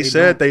to that. they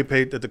said they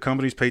paid that the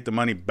companies paid the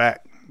money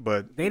back,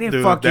 but They didn't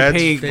dude, fucking that's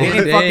pay. fu- They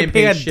didn't They fucking ain't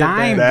pay pay a shit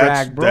dime back.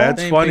 back, bro. That's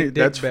They ain't funny. paid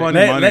That's dick funny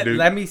back. money, dude.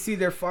 Let me see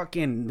their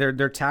fucking their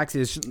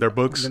taxes. Their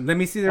books. Let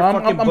me see their I'm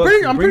fucking pretty-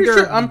 books. I'm Bring pretty their-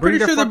 sure- I'm bring pretty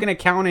their sure the- fucking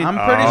accountant. I'm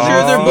pretty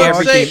sure their Oh,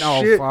 books say. shit.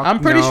 Oh, fuck I'm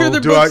pretty no. sure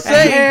their Do I- books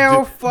say.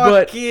 Hell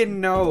but-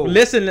 fucking no.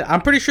 Listen, I'm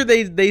pretty sure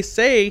they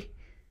say,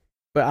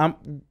 but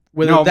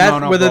whether No,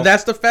 that's no, whether bro.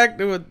 that's the fact,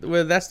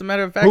 whether that's the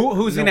matter of fact.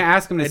 Who's no, gonna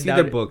ask them to I see doubt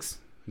their it. books?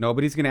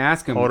 Nobody's gonna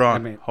ask them. Hold on, I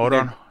mean, hold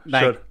on.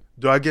 like-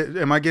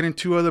 Am I getting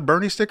 2 other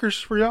Bernie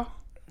stickers for y'all?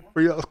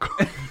 For y'all's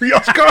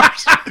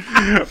cars?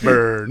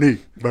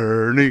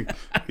 Bernie.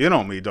 You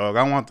know me, dog.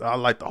 I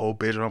light the whole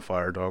bitch on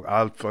fire, dog.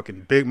 I'll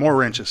fucking more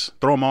wrenches.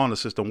 Throw them all in the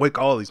system. Wake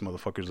all these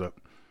motherfuckers up.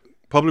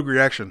 Public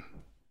reaction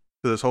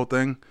to this whole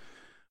thing.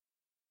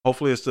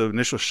 Hopefully it's the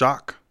initial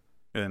shock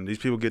and these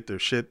people get their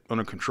shit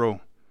under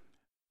control.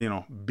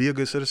 Be a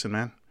good citizen,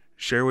 man.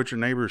 Share with your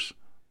neighbors.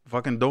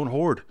 Fucking don't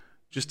hoard.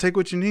 Just take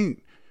what you need.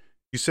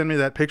 You sent me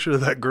that picture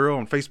of that girl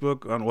on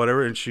Facebook on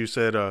whatever, and she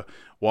said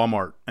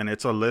Walmart, and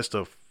it's a list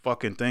of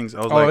fucking things. I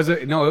was Oh, like, is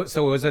it no?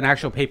 So it was an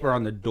actual paper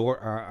on the door,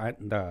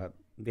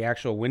 the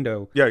actual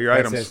window. Yeah, your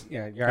that items. says,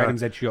 your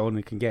items that you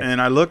only can get.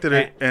 And I looked at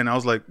it and I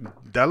was like,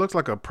 that looks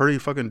like a pretty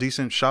fucking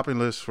decent shopping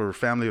list for a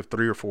family of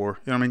 3 or 4.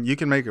 You know what I mean? You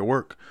can make it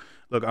work.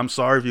 Look, I'm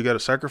sorry if you got to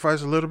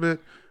sacrifice a little bit,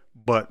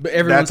 but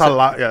that's a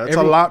lot. Yeah, it's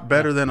a lot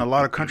better than a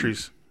lot of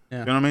countries. Yeah.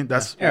 You know what I mean?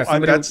 That's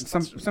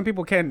some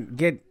people can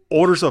get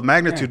orders of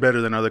magnitude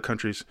better than other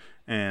countries.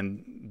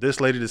 And this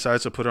lady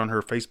decides to put on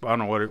her Facebook. I don't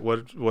know what it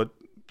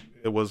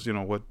was. You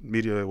know what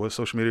media it was,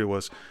 social media it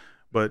was,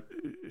 but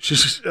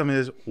she's. I mean,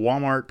 it's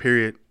Walmart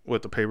period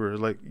with the paper.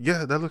 It's like,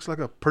 yeah, that looks like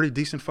a pretty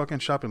decent fucking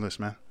shopping list,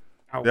 man.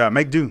 Yeah,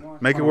 make do,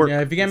 make it work.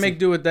 Yeah, if you can't make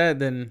do with that,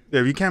 then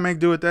if you can't make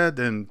do with that,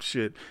 then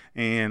shit.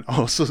 And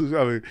also,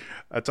 I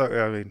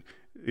mean,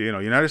 you know,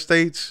 United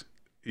States.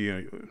 You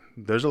know,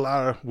 there's a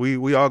lot of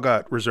we all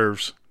got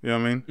reserves. You know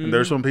what I mean? And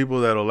there's some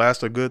people that'll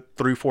last a good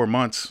 3-4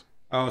 months.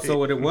 Oh, so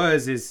what it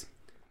was is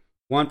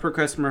 1 per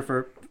customer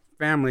for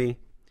family.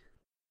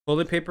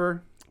 Toilet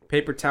paper,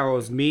 paper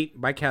towels, meat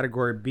by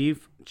category: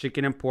 beef,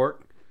 chicken, and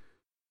pork,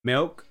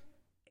 milk,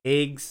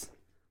 eggs,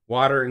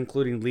 water,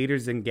 including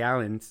liters and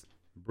gallons,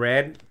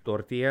 bread,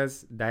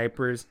 tortillas,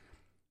 diapers,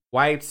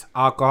 wipes,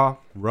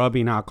 alcohol,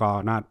 rubbing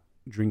alcohol, not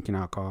drinking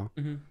alcohol.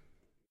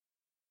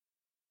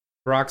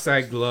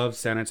 Peroxide, gloves,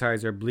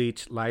 sanitizer,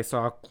 bleach,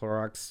 Lysol,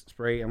 Clorox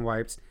spray and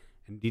wipes,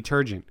 and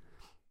detergent.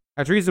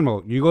 That's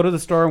reasonable. You go to the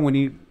store when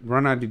you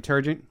run out of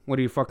detergent, what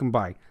do you fucking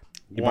buy?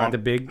 You buy the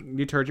big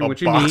detergent,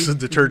 what you need. A box of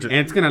detergent. And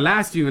it's going to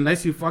last you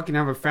unless you fucking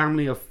have a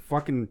family of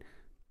fucking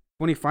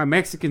 25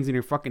 Mexicans in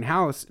your fucking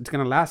house. It's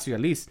going to last you at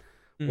least,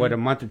 what, a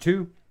month or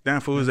 2? Damn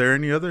fool, is there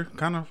any other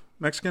kind of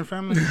Mexican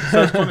family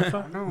besides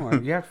 25? No,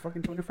 you have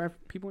fucking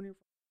 25 people in your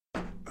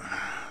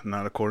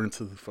Not according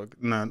to the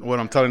not what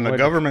I'm telling the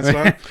government,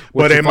 son.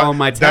 But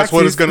that's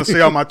what it's gonna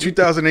say on my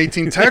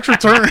 2018 tax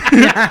return.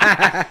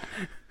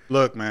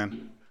 Look,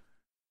 man,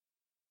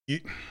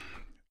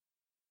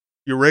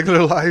 your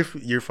regular life,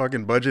 you're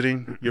fucking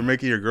budgeting, you're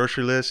making your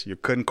grocery list, you're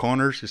cutting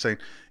corners, you're saying,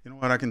 you know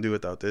what, I can do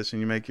without this, and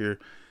you make your. As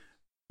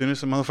soon as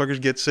some motherfuckers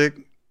get sick,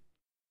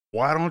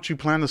 why don't you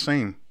plan the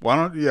same? Why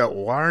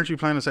aren't you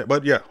planning the same?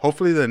 But yeah,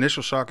 hopefully the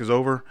initial shock is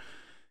over.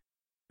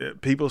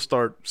 People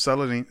start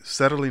settling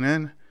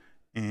in.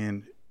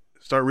 And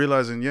start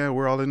realizing,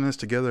 we're all in this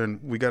together,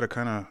 and we got to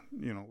kind of,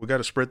 we got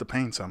to spread the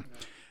pain some.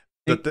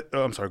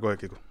 I'm sorry, go ahead,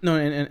 Kiko. No,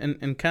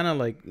 and kind of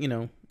like,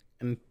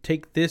 and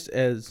take this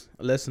as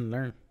a lesson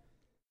learned.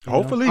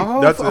 Hopefully,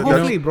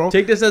 hopefully, bro.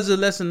 Take this as a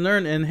lesson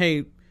learned, and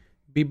hey,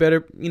 be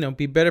better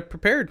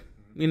prepared.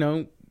 I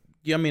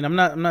mean, I'm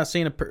not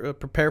saying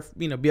prepare,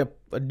 be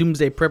a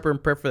doomsday prepper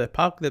and prep for the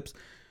apocalypse,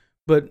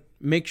 but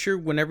make sure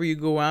whenever you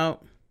go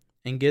out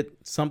and get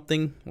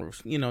something, or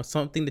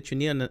something that you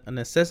need, a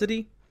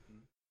necessity,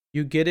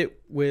 you get it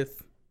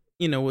with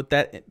with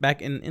that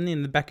back in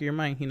the back of your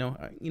mind.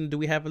 Do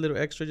we have a little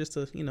extra just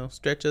to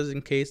stretch us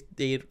in case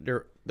they're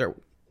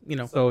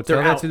So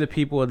tell that to the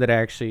people that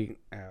actually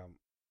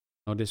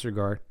no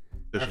disregard.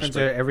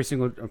 Every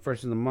single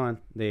first of the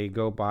month, they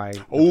go buy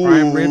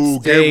prime rib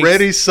steaks. Get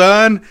ready,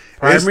 son.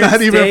 It's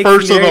not even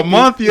first of the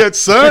month yet,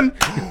 son.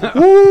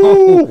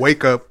 Woo!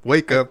 Wake up.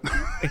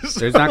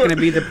 There's not going to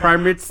be the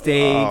prime rib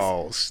steaks.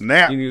 Oh,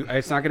 snap.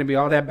 It's not going to be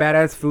all that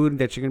badass food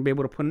that you're going to be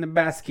able to put in the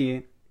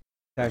basket.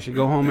 That you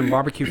go home and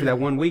barbecue for that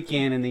one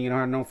weekend, and then you don't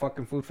have no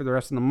fucking food for the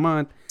rest of the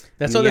month.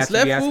 That's all that's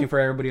left. You're asking for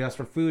everybody else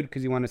for food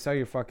because you want to sell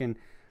your fucking...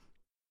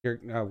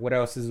 what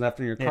else is left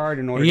in your card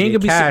in order you ain't to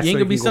get cash? You ain't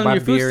gonna be selling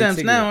your food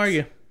stamps now, are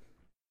you?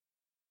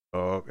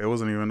 Oh, it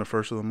wasn't even the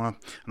first of the month.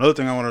 Another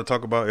thing I wanted to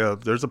talk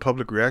about, there's a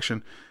public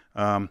reaction.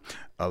 A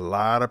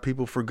lot of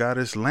people forgot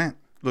it's Lent.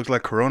 Looks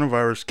like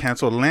coronavirus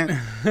canceled Lent.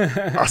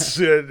 I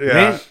said,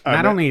 Lent,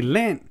 not only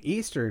Lent,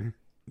 Easter.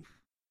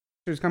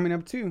 Easter's coming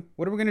up too.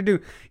 What are we gonna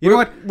do? You know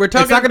what? We're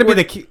talking. It's not gonna be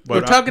the key.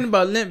 We're talking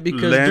about Lent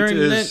because during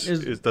Lent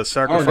is the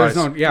sacrifice.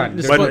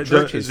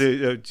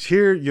 But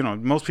here,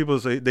 most people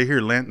they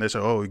hear Lent and they say,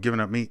 "Oh, you're giving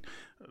up meat."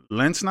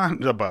 Lent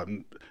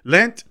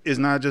is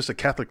not just a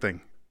Catholic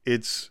thing.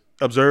 It's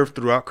observed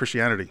throughout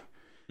Christianity.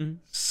 Mm-hmm.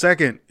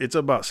 Second, it's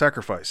about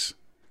sacrifice,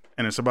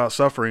 and it's about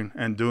suffering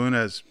and doing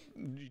as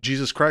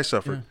Jesus Christ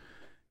suffered. Yeah.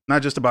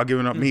 Not just about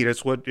giving up meat.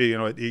 It's what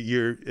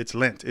it's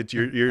Lent. It's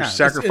you're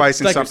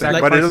sacrificing something,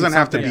 but it doesn't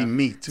have to be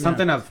meat.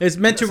 Something of it's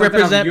meant to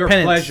represent your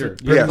penance. Pleasure.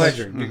 Your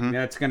pleasure. Mm-hmm.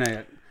 That's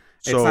gonna.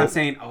 It's not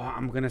saying, "Oh,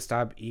 I'm gonna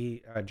stop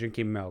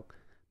drinking milk."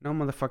 No,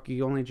 motherfucker,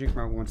 you only drink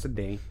milk once a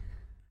day.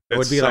 It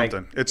would be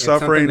something. It's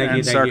suffering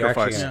and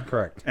sacrifice.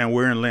 Correct. And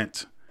we're in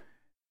Lent.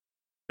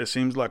 It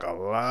seems like a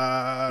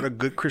lot of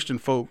good Christian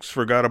folks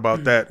forgot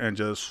about that and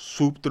just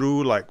swooped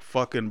through like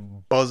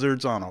fucking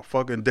buzzards on a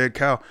fucking dead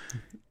cow.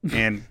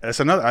 And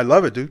that's another. I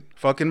love it, dude.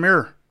 Fucking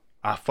mirror.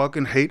 I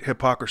fucking hate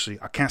hypocrisy.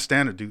 I can't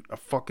stand it, dude. I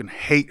fucking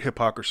hate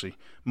hypocrisy.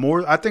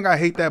 I think I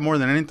hate that more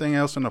than anything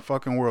else in the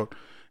fucking world.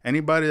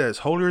 Anybody that's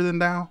holier than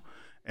thou,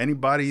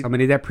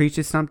 somebody that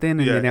preaches something and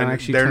they don't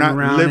actually they're turn not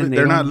around living. and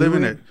They're not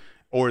living it,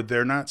 or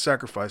they're not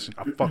sacrificing.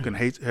 I fucking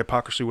hate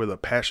hypocrisy with a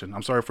passion.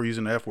 I'm sorry for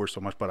using the F word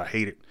so much, but I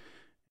hate it.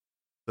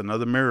 It's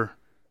another mirror.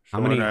 How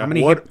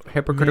many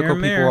hypocritical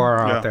people are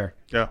out there?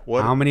 Yeah.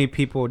 How many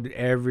people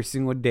every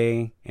single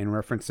day in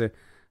reference to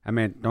I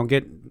mean, don't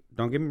get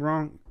me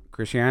wrong.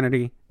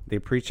 Christianity, they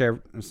preach.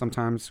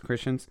 Sometimes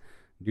Christians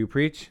do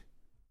preach,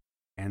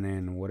 and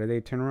then what do they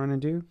turn around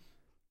and do?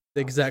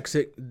 The exact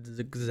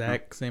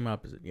same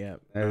opposite. Yeah.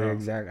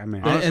 Exact. I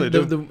mean,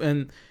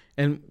 Honestly,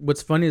 and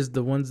what's funny is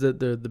the ones that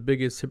the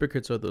biggest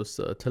hypocrites are those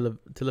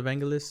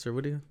televangelists or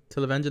what do you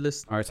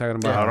televangelists? are you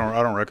talking I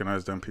about? don't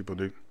recognize them people,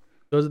 dude.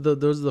 Those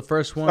are the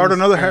first ones. Start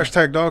another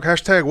hashtag, dog.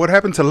 Hashtag what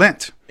happened to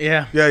Lent?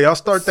 Yeah. Yeah, y'all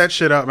start that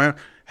shit out, man.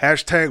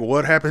 Hashtag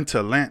what happened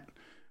to Lent?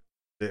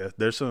 Yeah,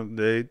 there's some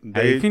they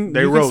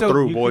roll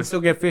through, You boy. can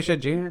still get fish at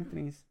J.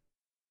 Anthony's.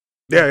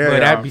 Yeah.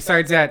 But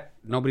besides that,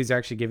 nobody's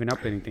actually giving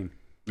up anything.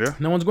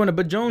 No one's going to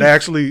Bud Jones. They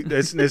actually,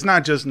 it's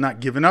not just not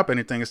giving up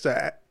anything. It's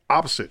the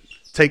opposite,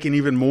 taking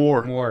even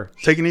more,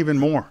 taking even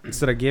more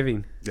Instead of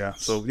giving. Yeah.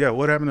 So yeah,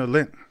 what happened to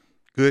Lent?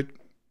 Good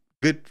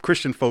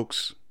Christian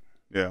folks.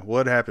 Yeah.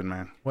 What happened,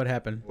 man? What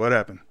happened?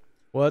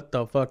 What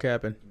the fuck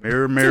happened?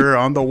 Mirror, mirror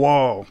on the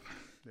wall.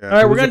 Yeah.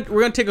 All right,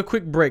 we're gonna take a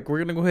quick break. We're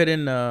gonna go ahead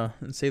and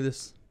save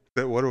this.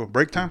 What?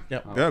 Break time?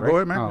 Yep. Yeah. break? Go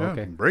ahead, man. Oh, Yeah,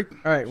 okay. break.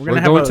 All right,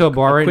 We're going to a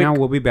bar right quick, now.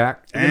 We'll be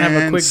back. We're gonna have a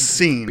And quick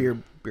scene. beer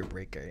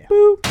break area.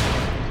 Boop.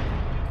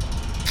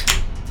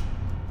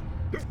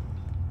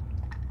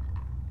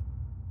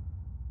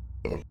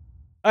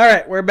 All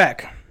right, we're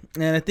back,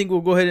 and I think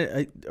we'll go ahead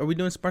and are we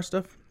doing smart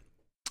stuff?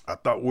 I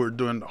thought we were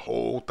doing the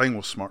whole thing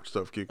with smart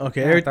stuff, Kiko.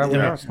 Okay, Yeah, I thought we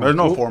were smart. There's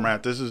no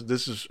format. This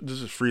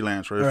is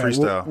freelance, right? All right,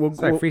 Freestyle.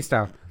 It's like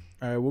freestyle.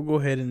 all right, we'll go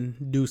ahead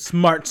and do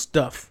smart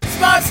stuff.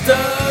 Smart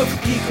stuff,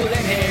 Kiko and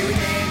Harry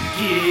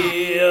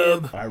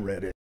and Gibb. I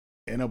read it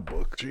in a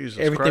book. Jesus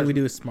Everything Christ. we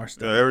do is smart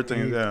stuff. Yeah,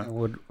 everything. Yeah. Are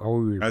we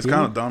That's repeating?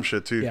 kind of dumb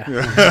shit too.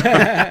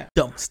 Yeah.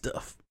 Dumb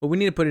stuff. But we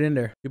need to put it in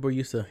there. People are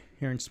used to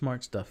hearing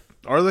smart stuff.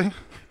 Are they?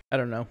 I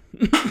don't know.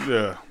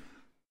 Yeah.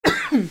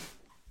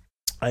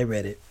 I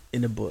read it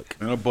in a book.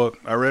 In a book.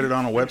 I read it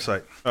on a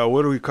website.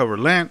 What do we cover?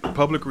 Lent,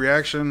 public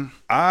reaction.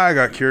 I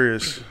got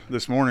curious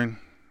this morning.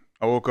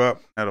 I woke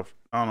up, I don't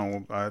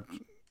know,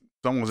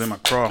 someone was in my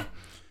craw.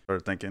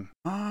 Started thinking,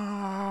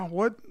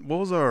 what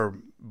was our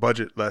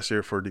budget last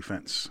year for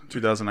defense?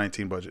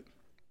 2019 budget.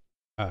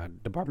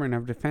 Department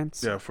of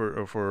Defense? Yeah,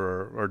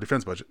 for our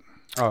defense budget.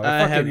 Oh, I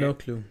have no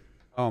clue.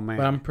 Oh, man.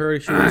 But I'm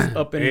pretty sure it's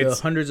up in the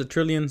It's- hundreds of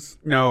trillions.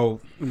 No,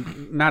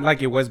 not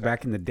like it was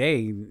back in the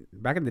day.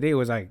 Back in the day, it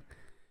was like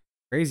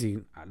crazy.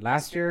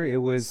 Last year, it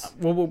was.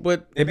 Well,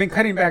 but They've been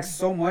cutting back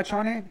so much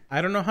on it.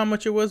 I don't know how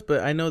much it was, but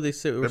I know they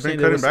said They've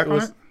been cutting back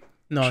on it?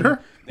 No, Sure.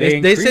 They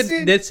increased said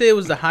it? they'd say it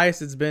was the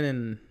highest it's been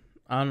in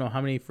I don't know how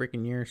many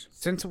freaking years.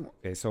 Since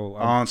okay, so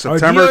On Our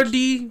September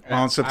DRD,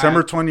 on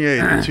September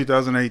 28th,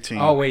 2018.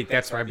 oh wait,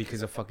 that's right,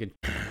 because of fucking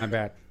my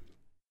bad.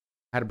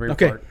 I had a brain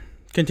Okay. fart.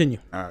 continue.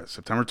 All right,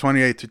 September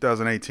 28th,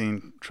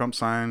 2018, Trump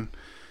signed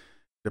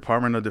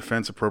Department of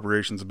Defense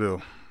Appropriations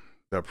Bill.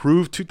 The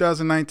approved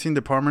 2019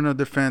 Department of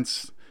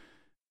Defense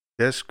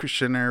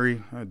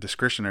discretionary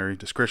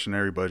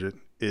budget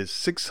is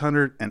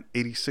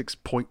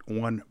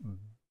 $686.1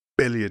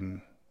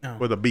 billion Oh.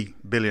 with a B,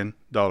 billion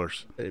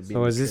dollars.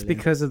 So is this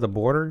because of the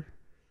border?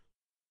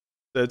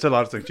 It's a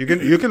lot of things. You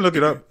can look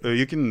it up.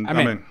 You can. I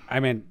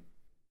mean,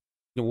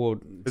 well,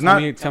 It's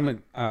tell not- me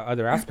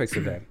other aspects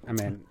of that. I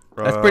mean,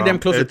 That's pretty damn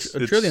close to it's-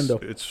 a trillion, though.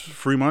 It's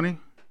free money,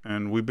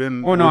 and we've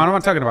been. oh no, I'm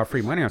not talking about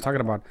free money. I'm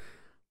talking about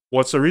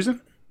What's the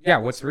reason? yeah.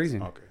 What's the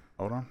reason? Okay,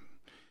 hold on.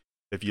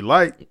 If you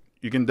like,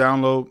 you can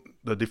download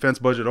the defense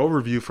budget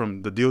overview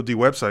from the DoD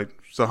website.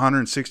 It's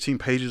 116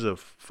 pages of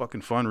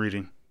fucking fun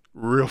reading,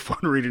 real fun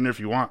reading if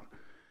you want.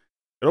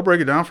 It'll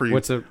break it down for you.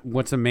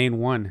 What's a main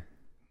one?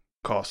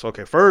 Cost?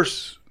 Okay,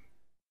 first,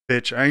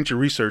 bitch, I ain't your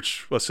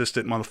research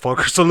assistant,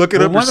 motherfucker. So look it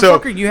Well, up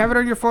yourself. motherfucker, you have it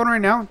on your phone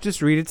right now.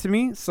 Just read it to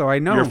me, so I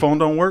know. Your phone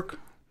don't work,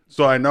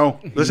 so I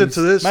know. Listen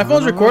to this. My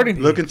phone's recording.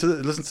 Listen to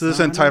this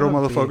Son entitled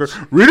of a motherfucker.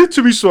 bitch. Read it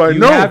to me so I You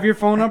know. have your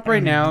phone up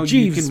right now. You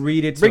Jeeves, can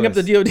read it. To bring up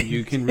us. the DoD.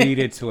 You can read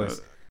it to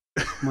us,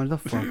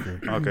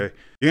 motherfucker. Okay,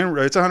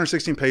 it's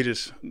 116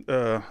 pages.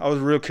 I was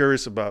real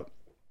curious about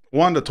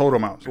the total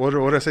amounts. What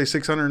did I say?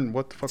 600.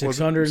 What the fuck was it?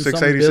 600 and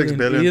 686 something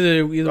billion. Either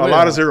A way,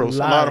 lot of zeros. A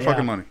lot of yeah.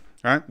 fucking money.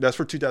 All right, that's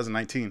for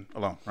 2019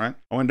 alone. Right.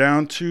 I went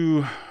down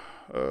to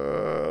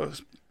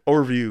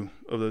overview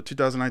of the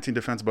 2019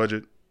 defense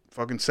budget.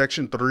 Fucking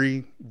section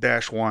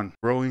 3-1.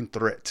 Growing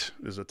threat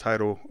is the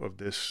title of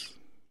this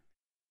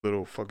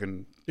little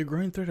fucking. The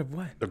growing threat of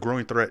what? The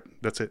growing threat.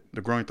 That's it.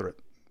 The growing threat.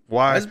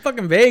 Why? That's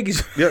fucking vague.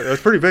 Yeah,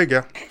 that's pretty vague,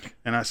 yeah.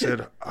 And I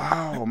said,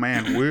 "Oh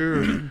man,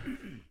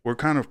 we're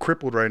kind of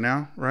crippled right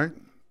now, right?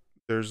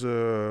 There's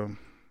you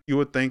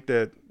would think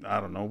that I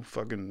don't know,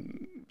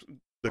 fucking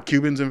the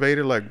Cubans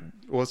invaded, like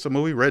what's the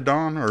movie, Red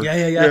Dawn, or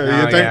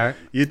Yeah.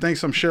 you think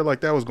some shit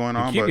like that was going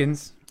on,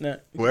 Cubans. Nah.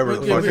 Whoever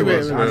the Wait, fuck wait, it wait,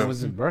 was, wait, yeah. wait. It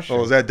was Russia. but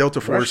was that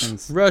Delta Force?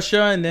 Russians.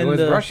 Russia, and then It was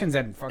the Russians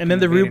that fucking and then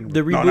the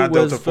invaded. reboot No, not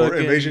was Delta Force.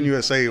 fucking Invasion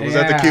USA. Was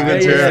Yeah, that the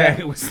Cubans? yeah, Yeah, yeah.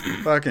 It was.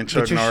 fucking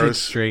Chuck Get your shit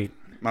Norris. straight.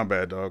 My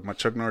bad, dog. My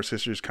Chuck Norris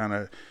history is kind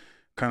of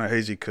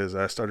hazy because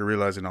I started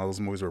realizing all those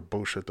movies were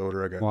bullshit. The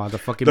older I got. Wow, the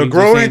fucking. The means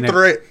you're saying growing that-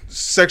 threat,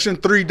 section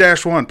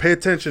 3-1. Pay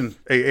attention,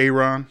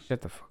 Ron.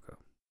 Shut the fuck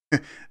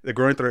up. The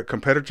growing threat,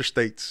 competitor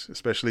states,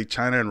 especially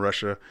China and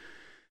Russia,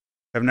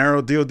 have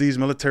narrowed DoD's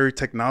military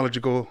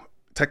technological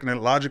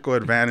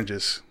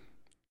advantages.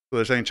 So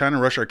they're saying China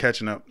and Russia are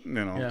catching up,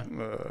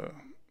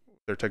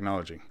 their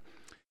technology.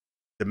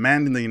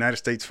 Demanding the United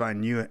States find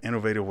new and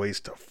innovative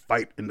ways to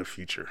fight in the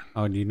future.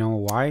 Oh, do you know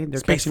why they're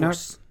Space catching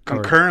Force. up?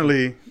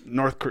 Concurrently,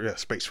 North Korea,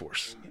 Space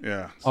Force.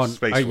 Yeah. Space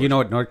Force. You know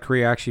what? North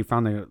Korea actually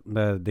found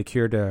the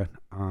cure to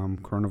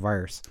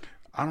coronavirus.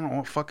 I don't know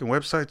what fucking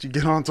website you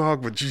get on,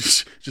 dog, but you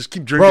just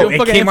keep Bro,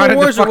 drinking. it came out of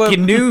the Infowars or what?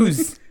 fucking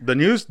news. The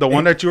news, the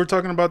one that you were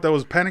talking about that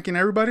was panicking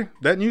everybody,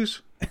 that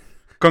news?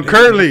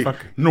 Concurrently,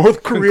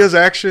 North Korea's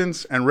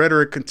actions and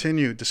rhetoric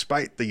continue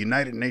despite the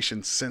United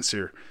Nations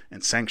censor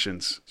and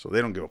sanctions. So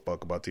they don't give a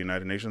fuck about the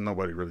United Nations.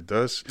 Nobody really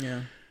does.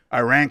 Yeah.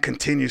 Iran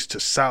continues to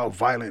sow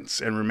violence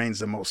and remains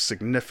the most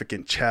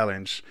significant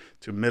challenge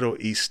to Middle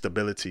East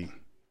stability.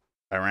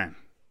 Iran.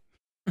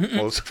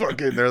 Most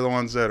fucking, they're the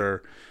ones that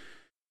are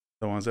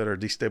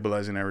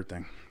destabilizing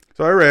everything.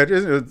 So I read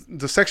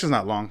the section's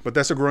not long, but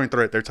that's a growing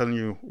threat. They're telling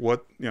you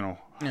what,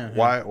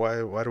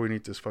 why do we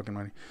need this fucking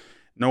money?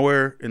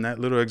 Nowhere in that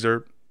little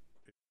excerpt,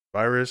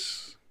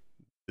 virus,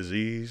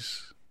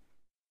 disease,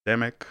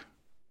 pandemic,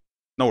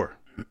 nowhere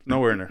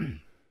in there.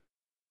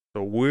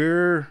 So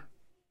we're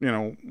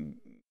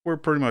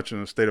pretty much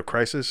in a state of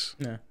crisis.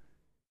 Yeah.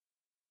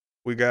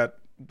 We got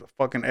the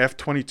fucking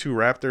F-22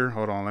 Raptor.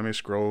 Hold on, let me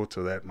scroll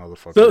to that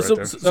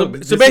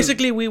motherfucker. So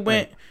basically, we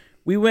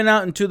went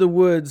out into the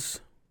woods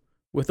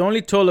with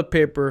only toilet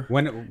paper,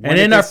 and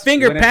then our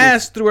finger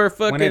passed through our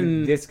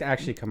fucking this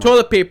actually come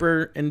toilet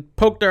paper and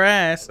poked our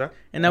ass, Yeah.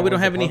 and now we When don't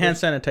was have it any hand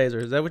published?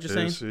 sanitizer. Is that what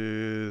you're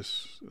saying?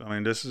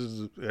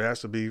 It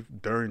has to be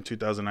during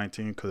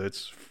 2019 because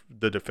it's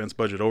the defense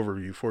budget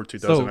overview for So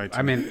 2019.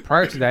 I mean,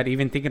 prior to that,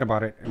 even thinking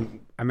about it,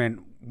 I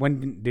mean,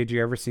 when did you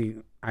ever see?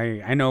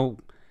 I know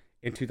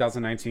in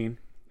 2019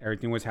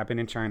 everything was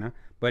happening in China,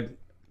 but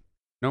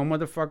no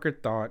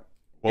motherfucker thought.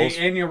 Well,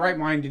 In your right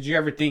mind, did you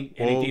ever think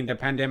anything? The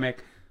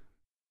pandemic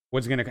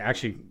was gonna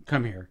actually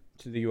come here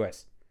to the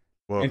U.S.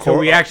 well, Until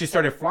we actually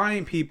started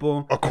flying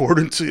people.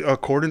 according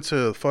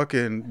to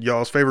fucking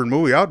y'all's favorite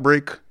movie,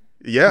 Outbreak.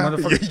 Yeah,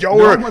 Motherfucker- y'all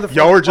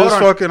no, were just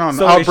hold on. fucking on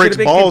So Outbreak's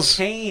balls.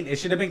 It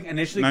should have been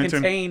initially 19.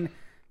 contained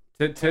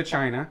to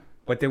China,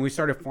 but then we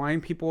started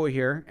flying people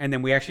here, and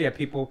then we actually had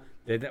people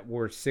that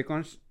were sick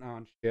on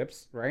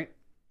ships, right?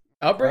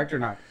 Correct or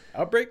not?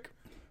 Outbreak.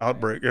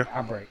 Outbreak, yeah.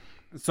 Outbreak.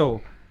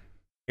 So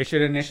it should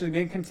have initially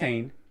been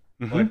contained,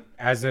 Mm-hmm.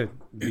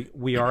 but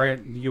we are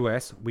in the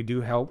U.S., we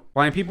do help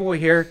flying people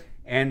here,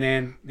 and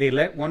then they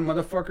let one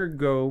motherfucker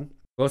go,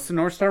 goes to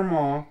North Star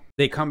Mall,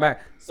 they come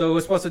back. So it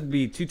was supposed to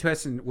be 2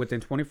 tests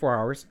within 24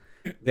 hours.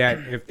 That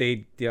if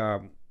they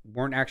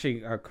weren't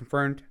actually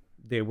confirmed,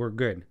 they were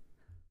good.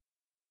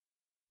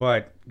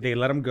 But they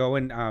let them go,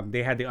 and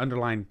they had the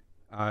underline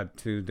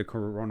to the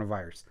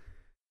coronavirus.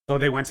 So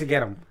they went to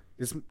get him.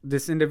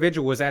 This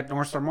individual was at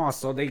North Star Mall,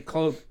 so they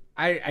closed.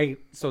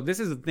 So this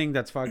is the thing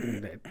that's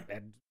fucking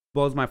that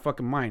blows my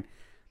fucking mind.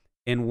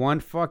 In one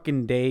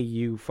fucking day,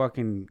 you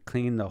fucking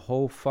clean the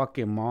whole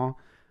fucking mall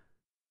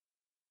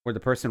where the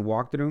person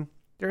walked through.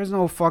 There's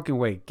no fucking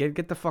way.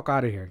 Get the fuck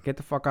out of here. Get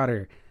the fuck out of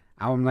here.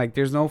 I'm like,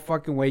 there's no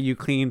fucking way you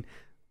clean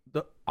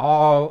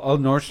all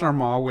of North Star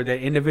Mall where that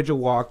individual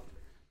walked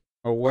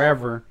or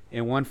wherever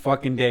in one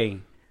fucking day.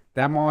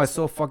 That mall is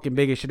so fucking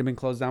big, it should have been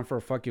closed down for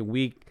a fucking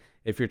week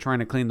if you're trying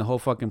to clean the whole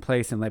fucking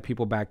place and let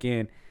people back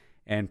in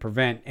and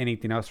prevent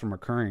anything else from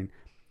occurring.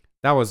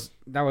 That was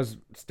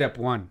step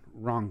one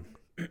wrong.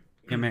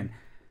 Amen.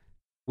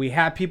 We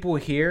had people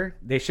here.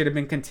 They should have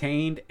been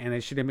contained, and they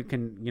should have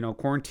been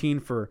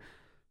quarantined for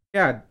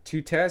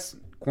 2 tests.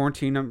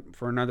 Quarantine them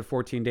for another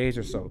 14 days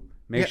or so.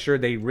 Make sure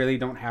they really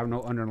don't have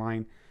no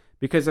underlying,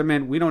 because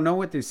we don't know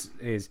what this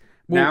is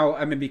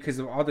now. Because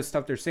of all the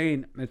stuff they're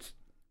saying,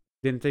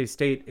 didn't they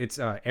state it's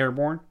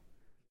airborne?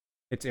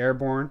 It's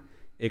airborne.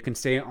 It can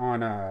stay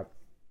on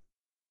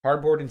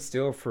cardboard and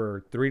steel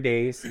for 3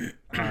 days. It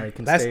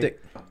can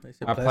Plastic.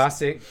 stay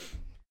plastic.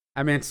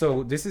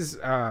 So this is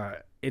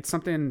it's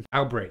something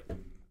outbreak.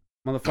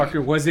 Motherfucker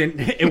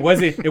it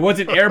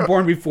wasn't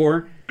airborne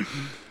before.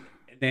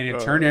 Then it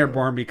turned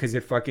airborne because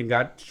it fucking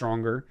got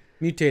stronger.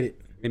 Mutated.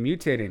 It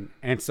mutated.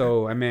 And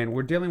so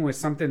we're dealing with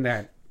something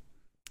that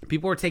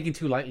people are taking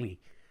too lightly.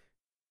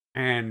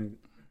 And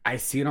I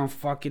see it on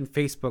fucking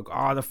Facebook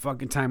all the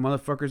fucking time.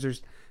 Motherfuckers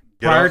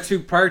are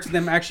prior to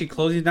them actually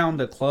closing down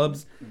the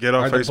clubs Get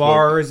off or the Facebook.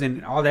 bars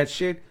and all that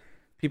shit.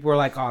 People are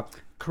like, "Oh,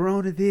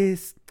 Corona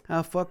this,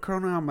 fuck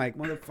Corona." I'm like,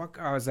 motherfucker.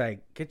 I was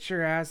like, get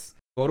your ass,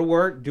 go to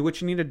work, do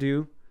what you need to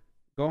do,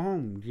 go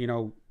home.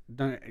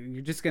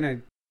 You're just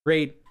gonna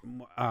create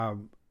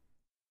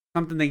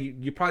something that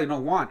you probably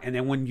don't want, and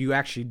then when you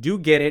actually do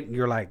get it,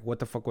 you're like, what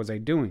the fuck was I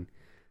doing?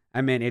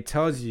 It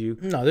tells you.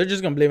 No, they're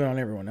just gonna blame it on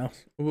everyone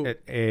else.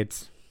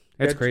 It's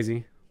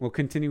crazy. We'll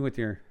continue with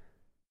your.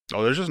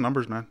 Oh, there's just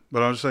numbers, man.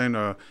 But I'm just saying,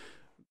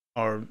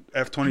 our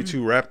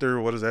F-22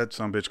 Raptor, what does that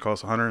some bitch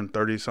cost?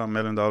 $130-something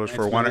million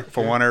for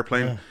one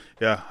airplane.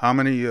 Yeah. How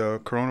many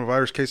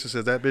coronavirus cases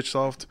has that bitch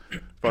solved?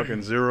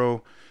 Fucking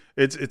zero.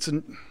 It's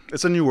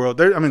a new world.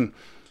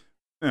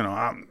 you know,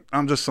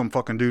 I'm just some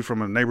fucking dude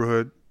from a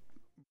neighborhood.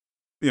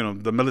 You know,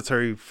 the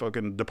military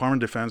fucking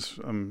Department of Defense.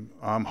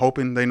 I'm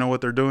hoping they know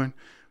what they're doing,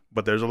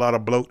 but there's a lot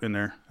of bloat in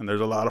there, and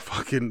there's a lot of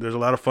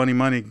funny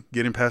money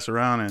getting passed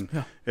around,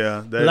 and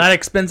a lot of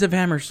expensive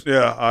hammers.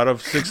 Yeah, out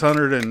of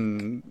 $600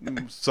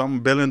 and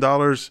some billion,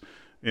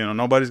 you know,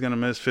 nobody's gonna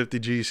miss 50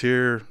 G's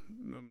here,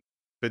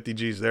 50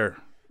 G's there.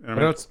 You know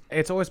what I mean? But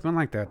it's always been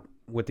like that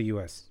with the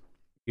U.S.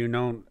 You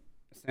know,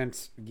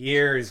 since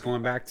years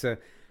going back to,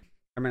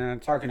 I mean, I'm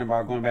talking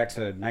about going back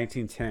to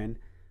 1910,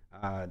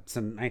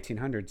 some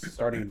 1900s.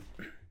 Starting,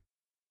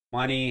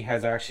 money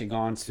has actually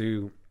gone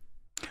to.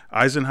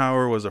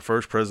 Eisenhower was the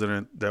first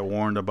president that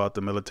warned about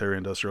the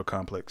military-industrial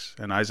complex,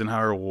 and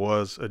Eisenhower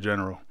was a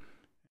general.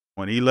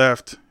 When he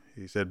left,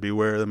 he said,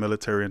 "Beware of the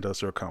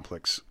military-industrial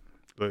complex."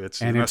 It's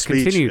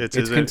continued. It's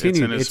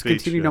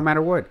continued yeah. no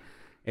matter what.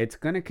 It's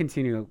gonna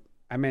continue.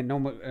 I mean,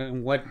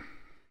 what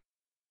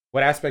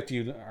aspect do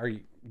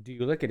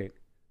you look at it?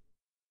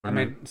 I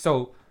mean,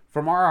 so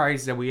from our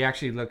eyes that we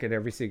actually look at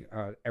every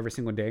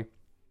single day,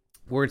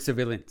 we're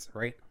civilians,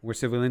 right? We're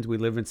civilians. We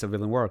live in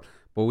civilian world,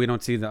 but we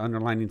don't see the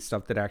underlying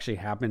stuff that actually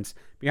happens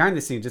behind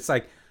the scenes. It's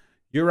like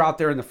you're out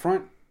there in the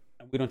front,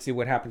 and we don't see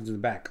what happens in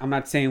the back. I'm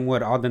not saying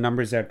what all the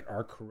numbers that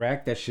are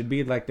correct that should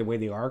be like the way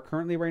they are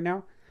currently right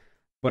now,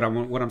 but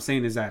what I'm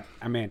saying is that,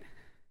 I mean,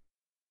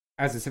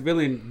 as a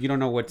civilian, you don't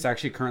know what's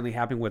actually currently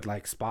happening with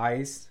like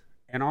spies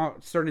and all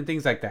certain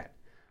things like that.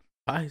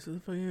 Spies?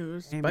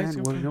 Hey,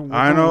 man,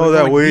 I know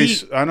that we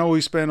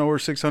spent over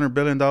 $600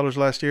 billion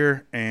last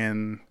year,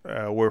 and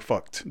we're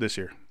fucked this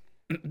year.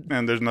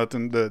 And there's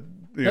nothing that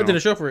nothing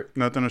to show for it.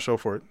 Nothing to show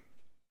for it.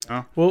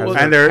 No? Well,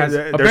 And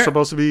there's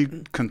supposed to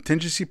be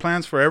contingency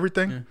plans for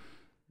everything. Yeah.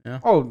 Yeah.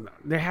 Oh,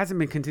 there hasn't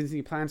been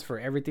contingency plans for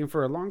everything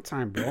for a long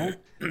time, bro.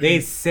 They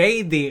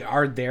say they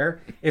are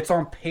there. It's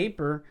on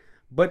paper,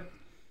 but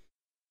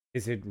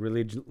is it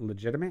really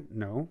legitimate?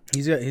 No.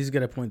 He's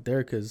got a point there,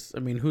 because I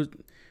mean,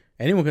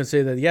 anyone can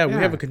say that. Yeah, we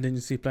have a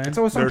contingency plan.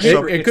 So it's on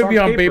paper. It could be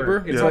on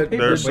paper. It's on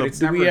paper, but it's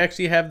do never. we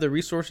actually have the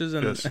resources?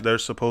 And Yes,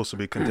 there's supposed to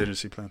be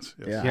contingency plans.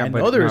 Yes. I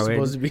know there's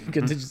supposed to be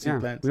contingency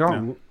plans. We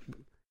all.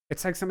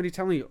 It's like somebody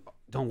telling you,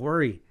 "Don't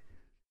worry.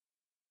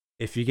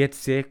 If you get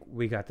sick,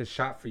 we got this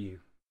shot for you.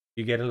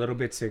 You get a little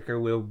bit sicker,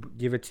 we'll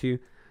give it to you,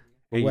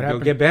 and you'll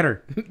get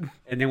better.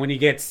 And then when you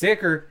get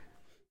sicker,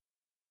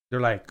 they're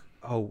like,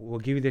 oh, we'll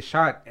give you this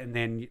shot. And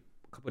then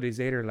a couple of days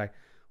later, like,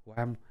 why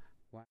am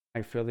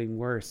I feeling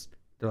worse?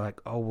 They're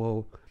like, oh,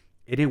 well,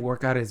 it didn't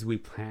work out as we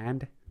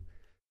planned,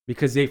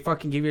 because they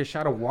fucking give you a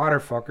shot of water,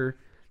 fucker.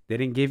 They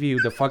didn't give you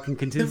the fucking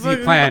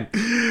contingency plan.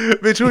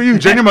 Bitch, who are you,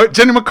 Jenny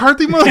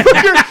McCarthy,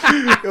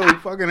 motherfucker? Yo,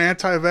 fucking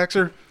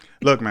anti-vaxxer.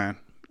 Look, man.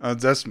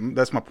 That's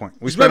my point.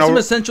 We spent some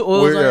essential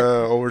oils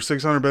over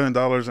 $600 billion,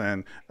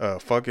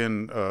 and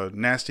fucking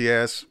nasty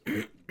ass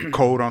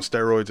code on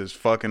steroids is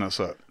fucking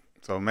us up.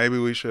 So maybe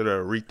we should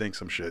rethink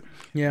some shit.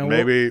 Yeah.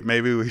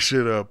 Maybe we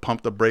should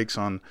pump the brakes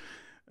on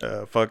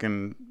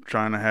fucking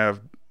trying to have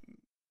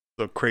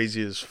the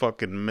craziest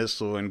fucking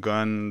missile and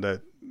gun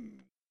that.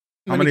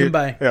 How many can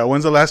buy? Yeah.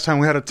 When's the last time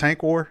we had a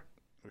tank war?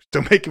 We're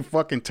still making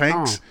fucking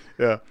tanks.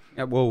 Oh. Yeah.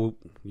 Yeah, well,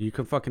 you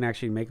can fucking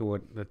actually make it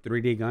with the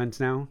 3D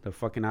guns now. They're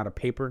fucking out of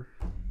paper.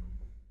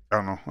 I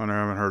don't know. I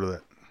haven't heard of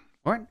that.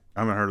 What? I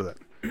haven't heard of that.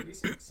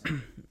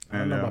 I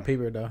don't know about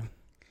paper, though.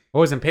 It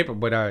wasn't paper,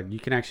 but you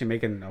can actually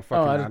make it a fucking.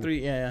 Oh, out of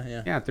 3D.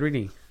 Yeah. Yeah,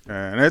 3D.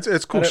 And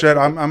it's cool shit.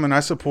 I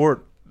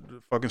support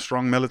the fucking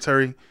strong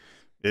military.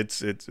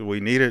 It's we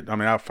need it. I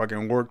mean, I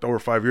fucking worked over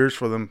 5 years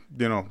for them.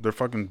 You know, they're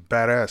fucking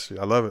badass.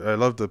 I love it. I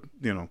love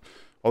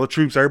all the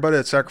troops, everybody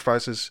that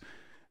sacrifices.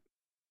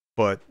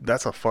 But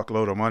that's a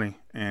fuckload of money,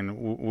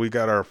 and we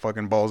got our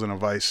fucking balls in a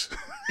vice.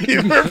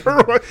 Yeah.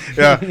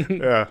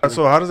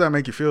 So how does that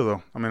make you feel,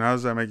 though? I mean, how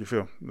does that make you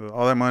feel?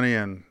 All that money,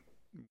 and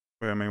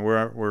I mean,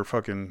 we're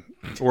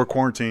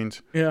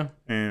quarantined. Yeah.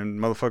 And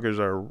motherfuckers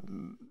are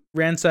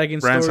ransacking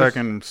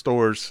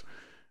stores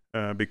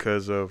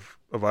because of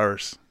a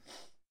virus,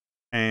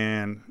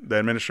 and the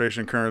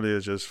administration currently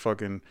is just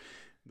fucking.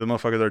 The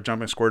motherfuckers are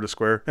jumping square to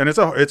square, and it's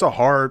a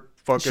hard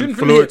fucking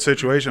fluid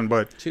situation.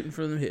 But shooting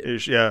from the hip,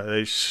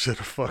 they should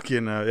have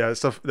fucking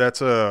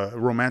that's a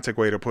romantic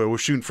way to put it. We're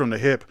shooting from the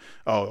hip.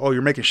 Oh,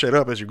 you're making shit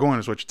up as you're going,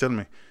 is what you're telling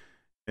me.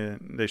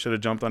 And they should have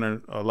jumped on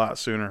it a lot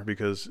sooner,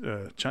 because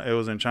it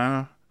was in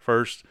China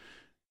first,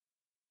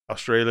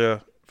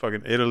 Australia,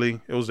 fucking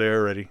Italy. It was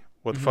there already.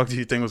 What the fuck do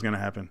you think was gonna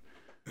happen?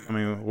 I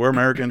mean, we're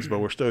Americans, but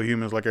we're still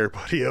humans like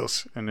everybody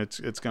else, and it's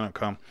gonna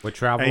come. With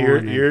travel,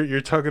 and you're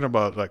talking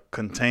about like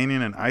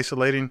containing and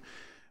isolating.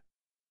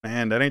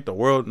 Man, that ain't the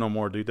world no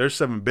more, dude. There's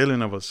 7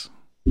 billion of us.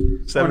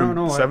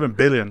 7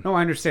 billion. No,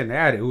 I understand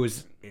that.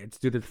 It's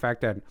due to the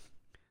fact that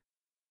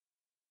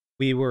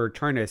we were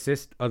trying to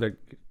assist other,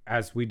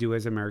 as we do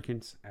as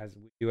Americans, as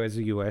we do as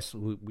the U.S.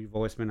 We've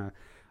always been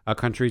a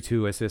country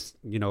to assist,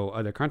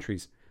 other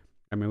countries.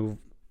 I mean,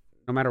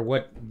 no matter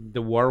what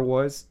the war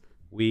was,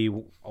 we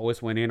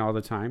always went in all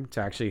the time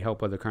to actually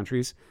help other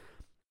countries.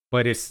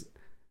 But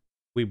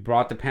we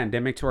brought the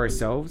pandemic to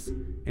ourselves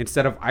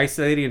instead of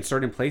isolating in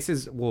certain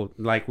places. Well,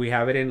 like we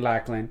have it in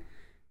Lackland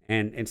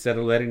And instead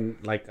of letting,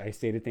 like I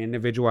stated, the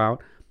individual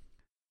out,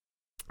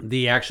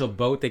 the actual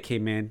boat that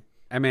came in,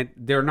 I mean,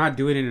 they're not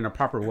doing it in a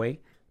proper way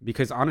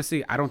because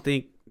honestly, I don't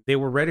think they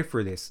were ready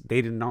for this.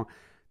 They didn't know.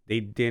 They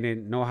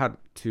didn't know how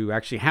to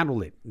actually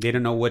handle it. They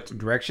didn't know what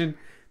direction.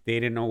 They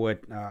didn't know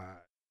what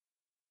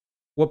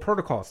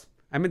protocols.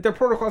 I mean, there are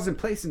protocols in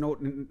place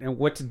and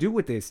what to do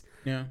with this.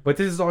 Yeah. But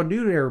this is all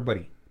new to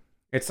everybody.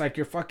 It's like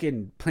you're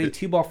fucking playing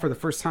T-ball for the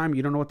first time.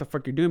 You don't know what the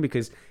fuck you're doing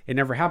because it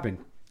never happened.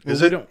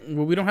 Is Well, it?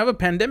 we don't have a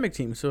pandemic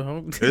team, so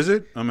how... Is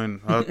it? I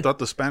mean, I thought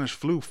the Spanish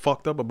flu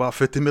fucked up about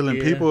 50 million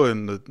Yeah. people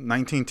in the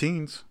 19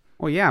 teens.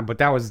 Well, yeah, but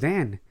that was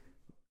then.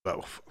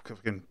 But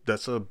fucking,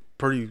 that's a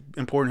pretty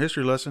important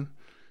history lesson.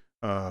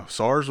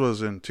 SARS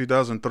was in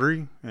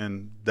 2003,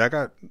 and that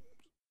got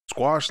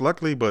squashed,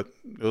 luckily. But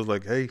it was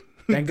like, hey,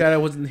 Thank God I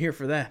wasn't here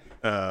for that.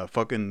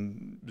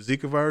 fucking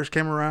Zika virus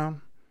came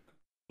around,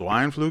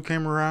 swine flu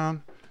came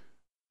around.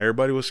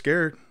 Everybody was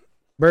scared.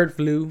 Bird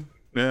flu,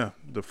 Yeah,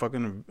 the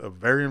fucking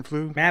avian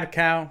flu, mad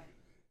cow.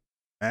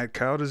 mad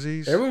cow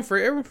disease. Everyone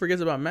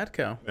forgets about mad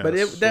cow, Yeah, but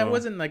that so-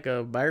 wasn't like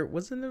a virus.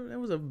 Wasn't it? It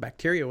was a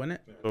bacteria, wasn't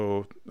it?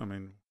 So I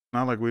mean,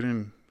 not like we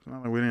didn't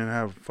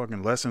have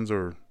fucking lessons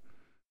or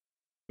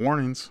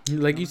warnings.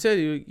 Like you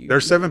said,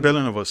 There's 7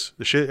 billion of us.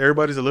 The shit,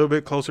 everybody's a little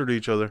bit closer to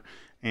each other,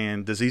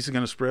 and disease is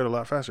gonna spread a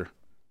lot faster.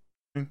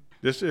 I mean,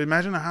 just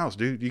imagine a house,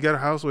 dude. You got a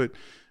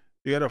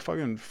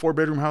fucking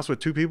 4-bedroom house with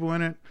 2 people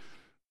in it.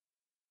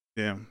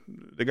 Yeah,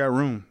 they got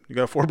room. You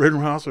got a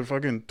 4-bedroom house with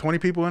fucking 20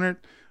 people in it.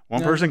 One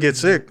Yeah. person gets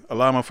sick. A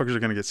lot of motherfuckers are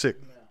gonna get sick.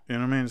 You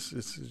know what I mean?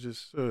 It's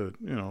just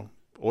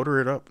order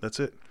it up. That's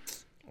it.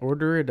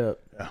 Order it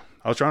up. Yeah,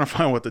 I was trying to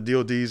find what the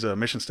DoD's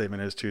mission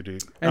statement is too,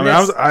 dude. And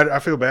I mean, I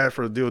feel bad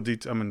for the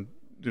DoD. I mean,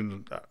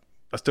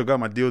 I still got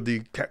my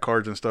DoD cat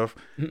cards and stuff.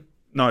 Mhm.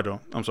 No, I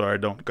don't. I'm sorry, I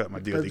don't got my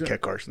DoD cat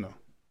cards. No,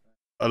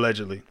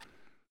 allegedly.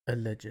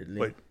 Allegedly.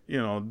 But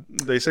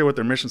they say what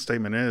their mission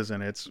statement is,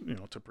 and it's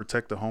to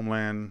protect the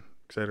homeland,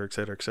 et cetera, et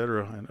cetera, et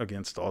cetera, and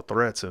against all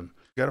threats. And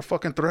we got a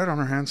fucking threat on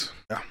our hands.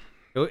 Yeah,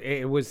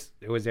 It was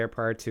there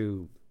prior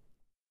to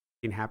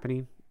it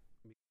happening.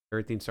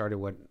 Everything started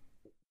what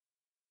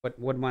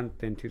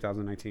month in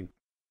 2019?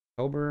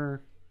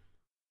 October.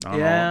 I don't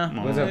Yeah.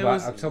 know. Was it It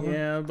about October?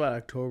 Yeah, about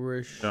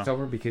October-ish. Yeah.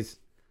 October, because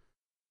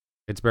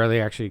it's barely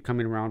actually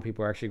coming around.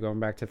 People are actually going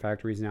back to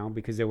factories now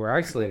because they were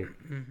isolated.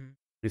 Mm-hmm.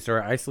 They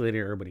started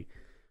isolating everybody,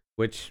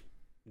 which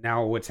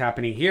now what's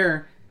happening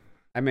here,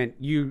 I mean,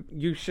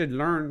 you should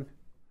learn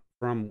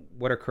from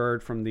what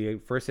occurred from the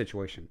first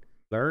situation.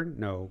 Learn?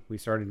 No, we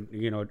started,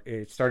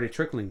 it started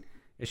trickling.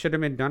 It should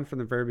have been done from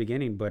the very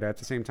beginning, but at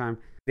the same time,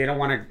 they don't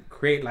want to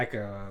create like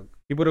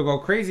people to go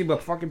crazy,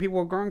 but fucking people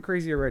are going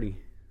crazy already.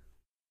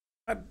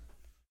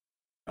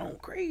 Oh,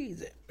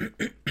 crazy.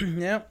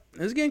 Yeah,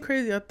 it's getting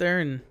crazy out there,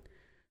 and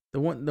the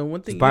one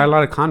thing Just buy a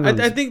lot of condoms.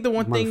 I think the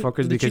one thing motherfuckers,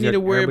 that you because need to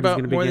worry everybody's about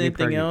gonna be more than getting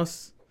anything pregnant.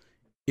 else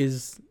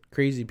is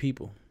crazy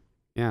people.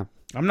 Yeah.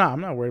 I'm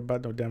not worried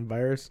about no damn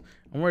virus.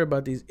 I'm worried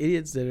about these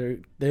idiots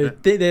that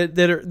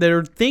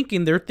are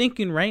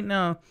thinking right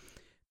now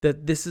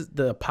that this is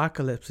the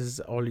apocalypse is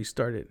already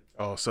started.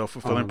 Oh,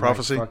 self-fulfilling like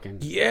prophecy. fucking-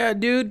 Yeah,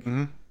 dude.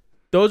 Mm-hmm.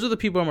 Those are the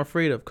people I'm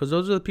afraid of, because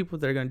those are the people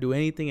that are gonna do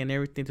anything and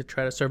everything to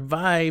try to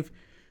survive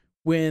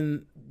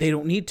when they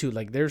don't need to.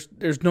 Like there's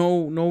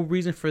no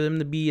reason for them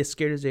to be as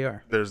scared as they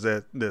are. There's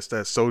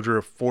that soldier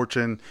of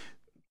fortune,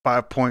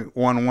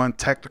 5.11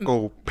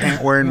 tactical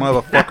pant wearing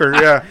motherfucker.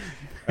 Yeah,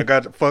 I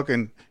got the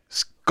fucking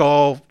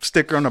skull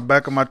sticker on the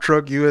back of my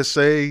truck,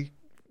 USA.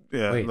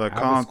 Yeah, Wait, like I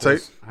have a take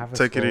skull- I have a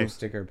take it skull easy.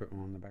 sticker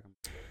on the back.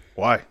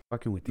 Why?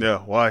 Fucking with you. Yeah,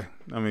 why?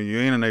 I mean, you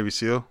ain't a Navy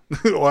SEAL.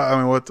 Why?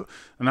 I mean,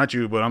 not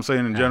you, but I'm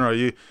saying in general,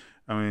 you.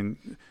 I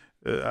mean,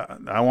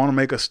 I want to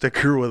make a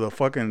sticker with a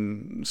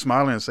fucking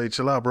smile and say,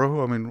 "Chill out,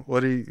 bro." I mean,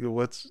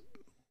 what's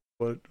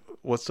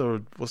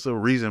the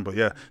reason? But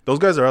yeah, those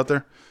guys are out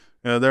there.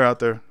 Yeah, they're out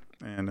there,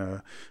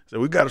 and so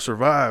we got to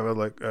survive. I was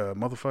like,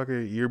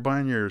 motherfucker, you're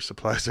buying your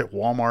supplies at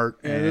Walmart.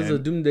 Yeah, it is a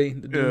doomsday.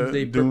 The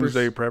doomsday preppers.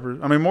 Doomsday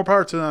preppers. I mean, more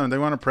power to them. They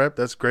want to prep.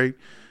 That's great.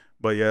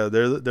 But yeah,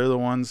 they're the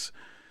ones.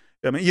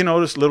 I mean, you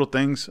notice little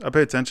things. I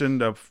pay attention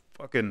to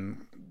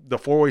fucking the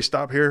 4-way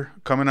stop here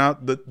coming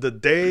out. The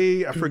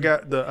day I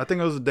forgot I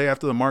think it was the day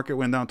after the market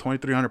went down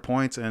 2,300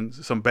 points and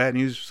some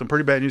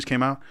pretty bad news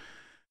came out.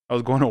 I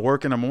was going to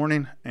work in the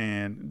morning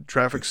and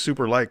traffic's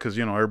super light because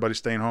everybody's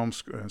staying home,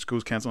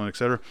 school's canceling,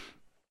 etc.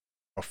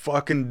 A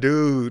fucking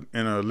dude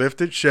in a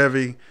lifted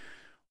Chevy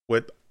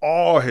with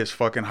all his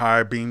fucking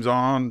high beams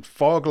on,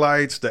 fog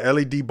lights, the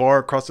LED bar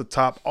across the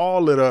top, all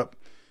lit up,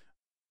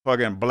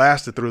 fucking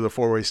blasted through the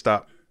 4-way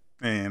stop.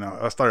 And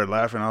I started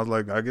laughing. I was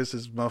like, I guess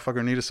this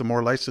motherfucker needed some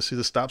more lights to see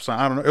the stop sign.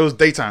 I don't know. It was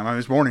daytime. I mean,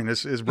 it's morning.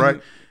 It's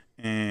bright.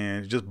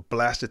 And just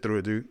blasted through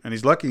it, dude. And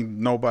he's lucky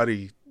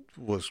nobody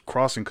was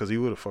crossing because he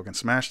would have fucking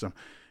smashed him.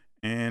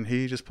 And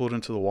he just pulled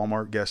into the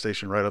Walmart gas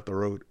station right up the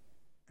road.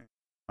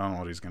 I don't know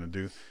what he's going to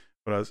do.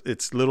 But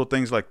it's little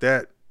things like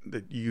that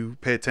you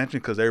pay attention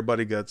because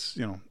everybody gets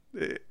an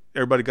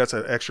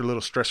extra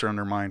little stressor on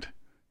their mind.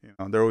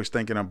 They're always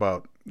thinking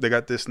about, they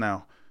got this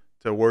now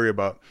to worry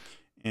about.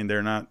 And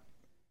they're not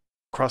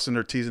crossing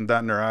their T's and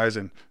dotting their I's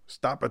and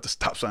stop at the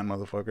stop sign,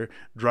 motherfucker.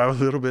 Drive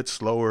a little bit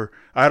slower.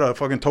 I had a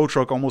fucking tow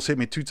truck almost hit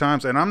me 2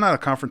 times, and I'm not a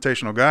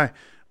confrontational guy,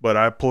 but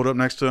I pulled up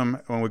next to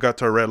him when we got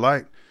to a red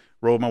light,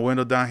 rolled my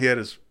window down. He had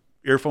his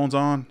earphones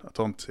on. I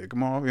told him to take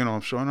them off. You know,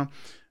 I'm showing him.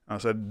 I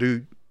said,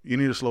 dude, you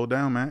need to slow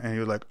down, man. And he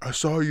was like, I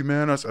saw you,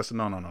 man. I said,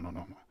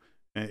 no.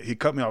 And he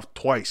cut me off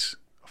twice.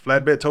 A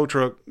flatbed tow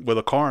truck with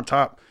a car on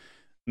top.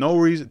 No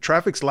reason.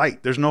 Traffic's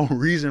light. There's no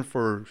reason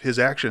for his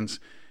actions.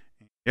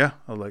 Yeah,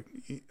 I was like,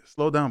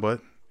 slow down, bud.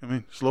 I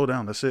mean, slow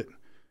down. That's it.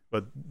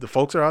 But the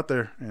folks are out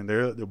there, and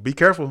they'll be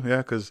careful. Yeah,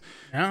 because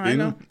I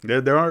know.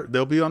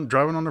 They'll be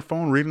driving on their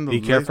phone, reading the Be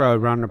careful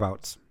of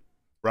roundabouts.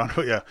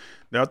 Yeah,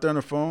 they're out there on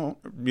the phone,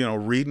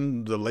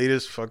 reading the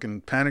latest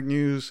fucking panic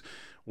news,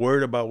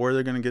 worried about where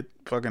they're gonna get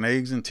fucking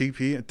eggs and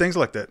TP and things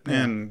like that.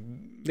 Yeah.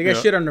 And they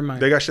got shit on their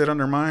mind. They got shit on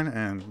their mind,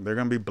 and they're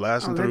gonna be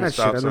blasting through the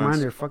stop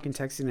signs. They're fucking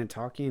texting and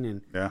talking,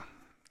 and yeah.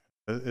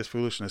 It's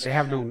foolishness. They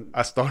have no.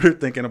 I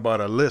started thinking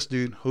about a list,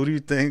 dude. Who do you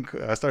think?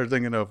 I started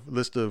thinking of a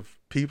list of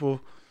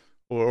people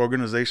or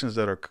organizations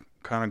that are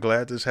kind of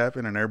glad this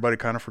happened, and everybody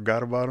kind of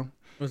forgot about them.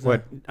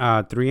 What?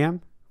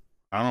 3M?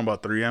 I don't know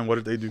about 3M. What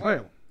did they do? What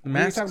are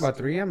you talking about?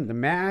 3M? The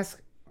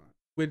mask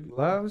with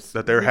gloves?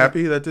 That they're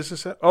happy that this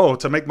is. Oh,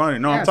 to make money.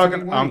 No, yeah,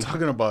 I'm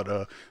talking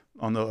about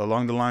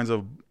along the lines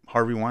of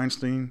Harvey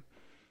Weinstein.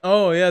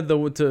 Oh yeah,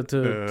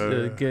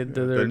 to get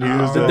the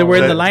news. They were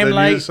in the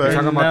limelight. You're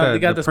talking about they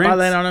got the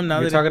spotlight on them. Now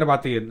you're talking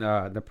about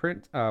the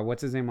Prince.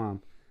 What's his name?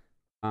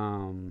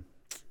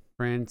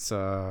 Prince.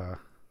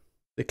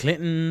 The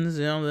Clintons,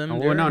 them.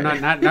 Oh no,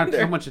 not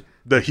so much.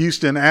 The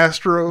Houston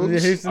Astros. The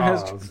Houston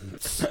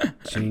Astros.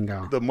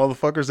 Jingo. The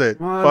motherfuckers that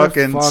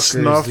fucking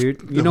snuffed.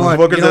 Dude. You know what?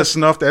 Motherfuckers that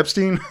snuffed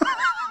Epstein.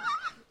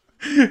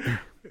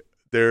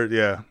 They're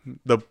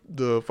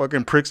the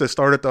fucking pricks that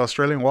started the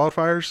Australian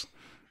wildfires.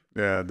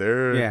 Yeah,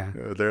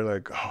 they're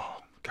like, oh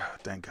God,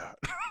 thank God.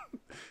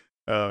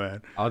 Oh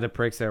man, all the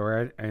pricks that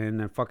were in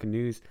the fucking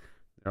news,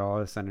 they're all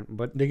of a sudden,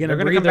 but they're gonna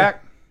come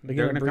back.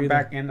 They're gonna come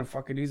back in the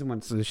fucking news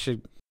once this shit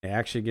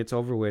actually gets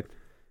over with.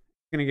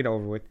 It's gonna get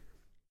over with.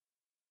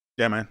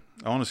 Yeah, man.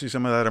 I want to see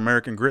some of that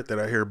American grit that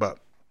I hear about.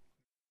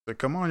 Like,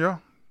 come on, y'all,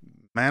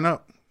 man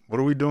up.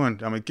 What are we doing?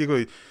 I mean,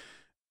 Kiko,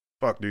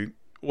 fuck, dude.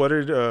 What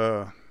did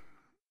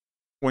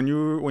when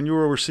you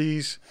were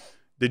overseas?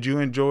 Did you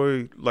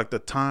enjoy like the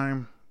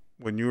time?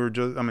 When you were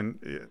just, I mean,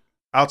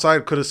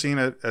 outside could have seen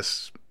it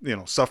as,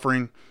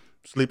 suffering,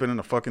 sleeping in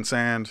the fucking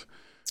sand.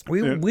 We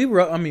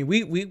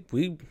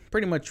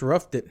pretty much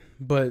roughed it,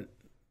 but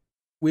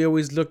we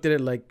always looked at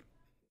it like,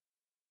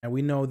 and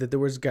we know that there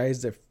was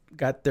guys that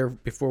got there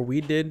before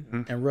we did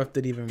and roughed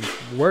it even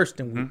worse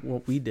than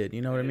what we did.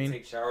 You know what I mean?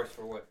 Take showers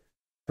for what?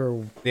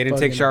 They didn't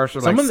take showers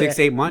for like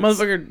 6-8 months.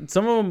 Motherfucker,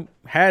 some of them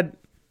had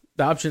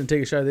the option to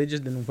take a shower. They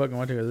just didn't fucking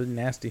want to because they're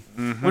nasty.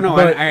 Mm-hmm. Well, no,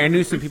 but I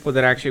knew some people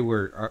that actually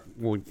were.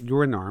 You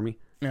were in the army.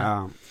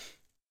 Yeah.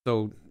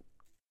 So,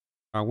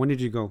 when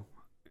did you go?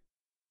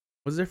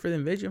 Was there for the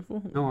invasion?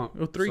 No,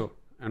 03. So,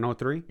 in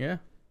 03? Yeah.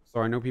 So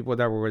I know people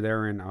that were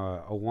there in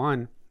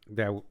 01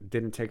 that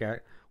didn't take.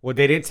 Well,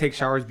 they didn't take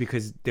showers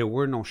because there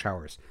were no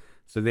showers.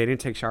 So they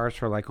didn't take showers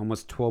for like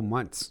almost 12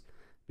 months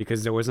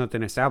because there was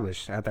nothing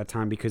established at that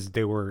time because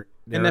they were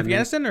in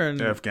Afghanistan or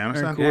in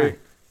Afghanistan. Or in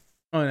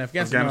Oh, in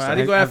Afghanistan. No, I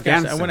didn't go to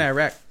Afghanistan. I went to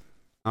Iraq.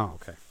 Oh,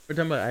 okay. We're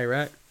talking about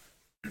Iraq.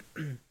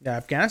 Yeah,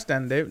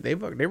 Afghanistan. They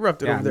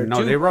roughed it over there too.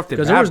 No, they roughed it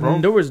because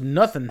there was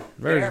nothing.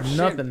 There was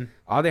nothing.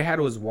 All they had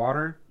was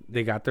water.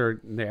 They got the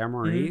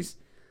MREs. Mm-hmm.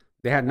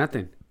 They had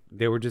nothing.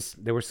 They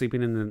were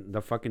sleeping in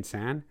the fucking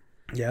sand.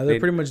 Yeah, they're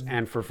pretty much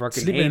and for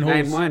fucking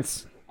 8-9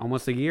 months,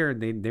 almost a year,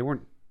 they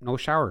weren't no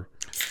shower.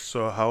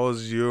 So how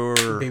was your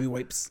baby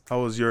wipes?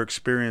 How was your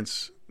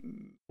experience?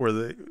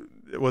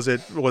 Was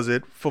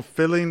it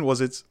fulfilling?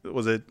 Was it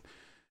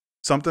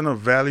something of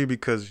value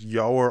because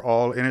y'all were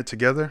all in it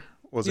together?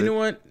 Know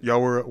what?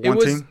 Y'all were one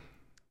team?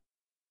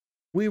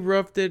 We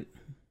roughed it.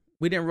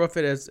 We didn't rough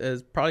it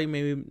as probably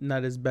maybe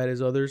not as bad as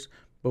others,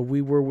 but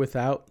we were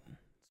without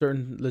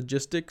certain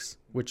logistics,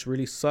 which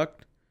really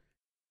sucked.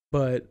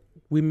 But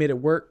we made it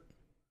work,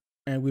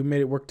 and we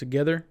made it work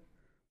together.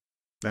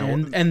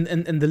 And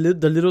the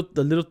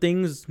little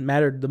things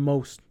mattered the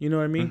most. You know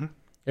what I mean? Mm-hmm.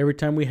 Every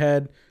time we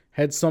had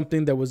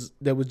something that was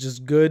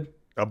just good.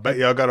 I bet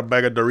y'all got a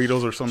bag of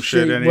Doritos or some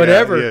shit. And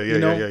whatever.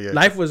 Yeah.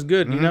 Life was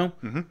good.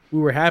 Mm-hmm.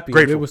 We were happy.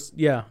 Grateful. It was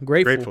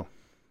grateful.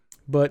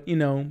 But you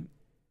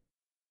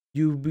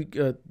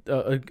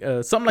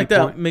something like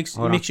that makes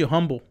you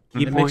humble.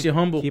 Makes you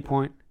humble. Key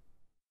point.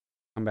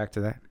 Come back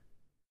to that.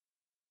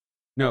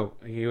 No,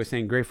 he was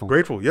saying grateful.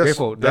 Grateful, yes.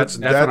 Grateful. That's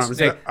what I'm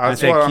saying. I'm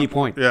saying key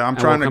point. Yeah, I'm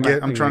trying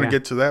to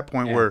get to that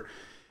point where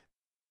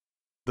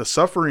the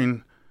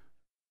suffering,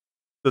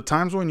 the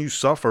times when you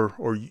suffer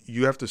or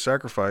you have to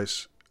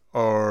sacrifice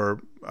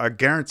are, I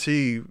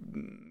guarantee,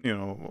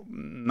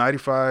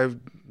 95,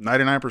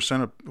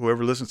 99% of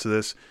whoever listens to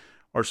this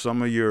are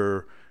some of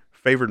your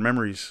favorite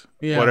memories.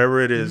 Yeah.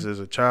 Whatever it is, as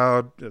a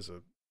child, as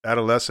an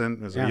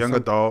adolescent, as a young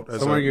adult.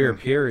 As some of your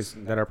peers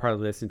that are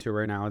probably listening to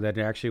right now that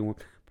actually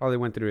probably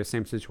went through the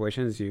same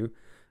situation as you,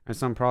 and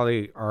some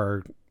probably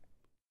are,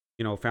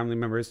 family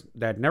members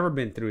that never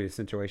been through this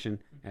situation,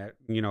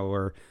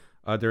 or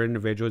other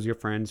individuals, your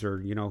friends, or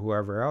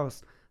whoever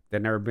else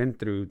that never been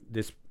through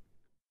this,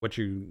 what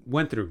you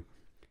went through,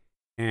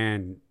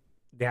 and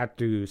they have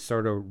to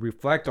sort of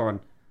reflect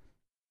on.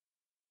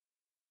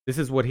 This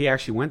is what he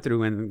actually went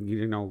through,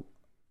 and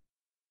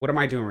what am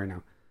I doing right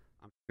now?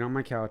 I'm sitting on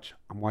my couch.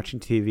 I'm watching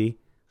TV.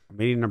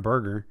 I'm eating a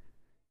burger.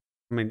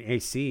 I'm in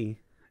AC.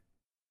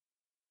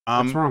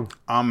 What's wrong?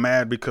 I'm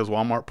mad because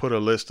Walmart put a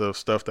list of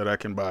stuff that I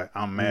can buy.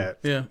 I'm mad.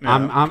 Yeah.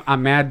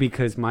 I'm mad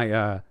because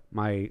my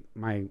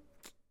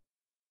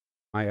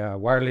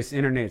wireless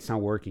internet's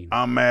not working.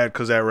 I'm mad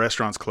because that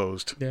restaurant's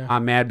closed. Yeah.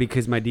 I'm mad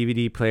because my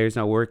DVD player's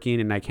not working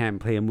and I can't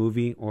play a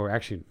movie or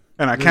action.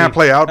 And I can't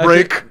play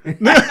Outbreak.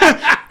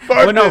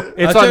 Well, no,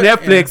 it's I'll on tell-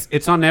 Netflix.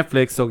 It's on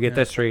Netflix, so get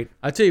that straight.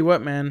 I tell you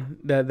what, man,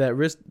 that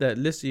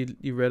list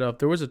you read off,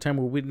 there was a time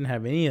where we didn't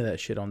have any of that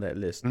shit on that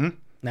list. Mhm.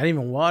 Not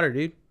even water,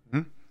 dude.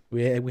 Mhm.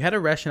 We had to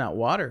ration out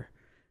water.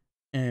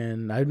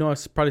 And I know I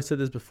probably said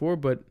this before,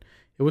 but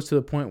it was to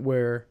the point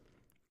where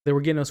they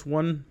were getting us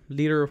 1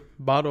 liter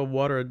bottle of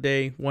water a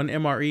day, 1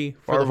 MRE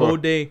for the Farva. whole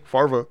day.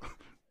 Farva.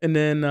 And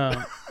then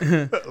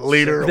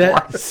Liter of that-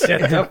 water.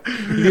 Shut up.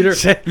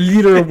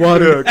 liter of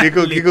water.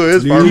 Kiko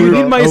is Do Farva. you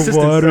need though. my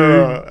assistance?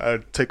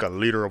 I'd take a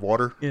liter of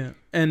water. Yeah,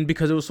 and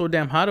because it was so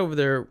damn hot over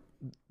there,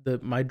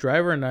 my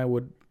driver and I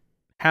would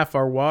half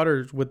our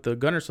water with the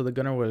gunner, so the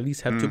gunner would at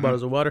least have 2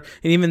 bottles of water.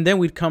 And even then,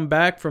 we'd come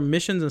back from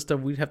missions and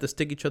stuff. We'd have to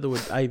stick each other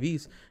with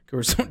IVs because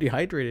we're so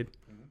dehydrated.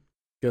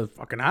 It was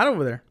fucking hot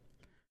over there.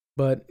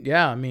 But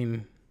yeah, I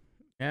mean,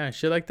 yeah,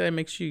 shit like that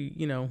makes you,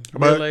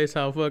 realize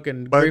how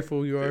fucking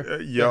grateful you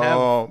are.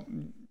 Y'all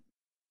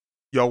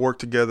worked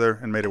together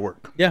and made it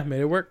work. Yeah,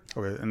 made it work.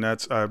 Okay, and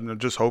I'm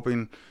just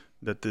hoping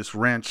that this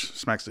wrench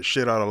smacks the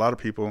shit out of a lot of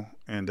people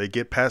and they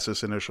get past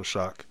this initial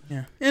shock.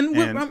 Yeah, and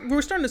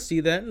we're starting to see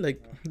that,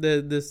 like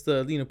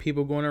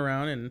people going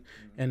around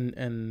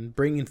and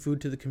bringing food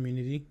to the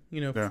community,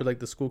 Yeah. for like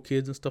the school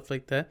kids and stuff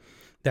like that.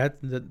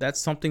 That's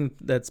something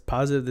that's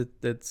positive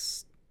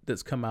that's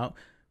come out.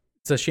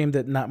 It's a shame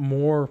that not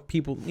more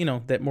people,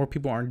 that more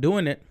people aren't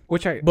doing it.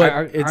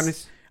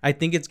 I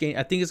think it's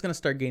gonna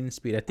start gaining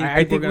speed.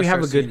 I think we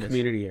have a good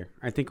community here.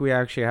 I think we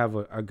actually have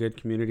a good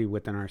community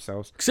within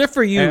ourselves. Except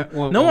for you.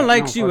 No one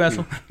likes you, fuck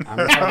asshole.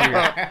 I'm telling you.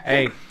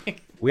 Hey,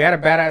 we had a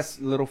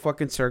badass little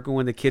fucking circle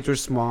when the kids were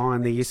small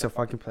and they used to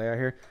fucking play out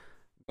here.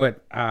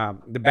 But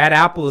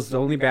the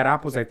only bad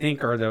apples I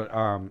think are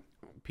the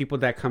people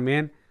that come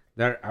in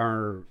that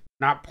are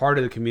not part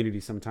of the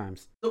community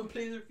sometimes. Don't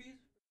play their fees.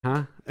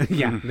 Huh?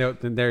 Yeah,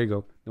 there you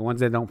go. The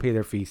ones that don't pay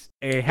their fees.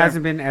 It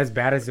hasn't been as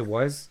bad as it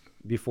was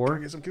before.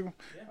 Get some people.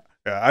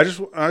 Yeah, I just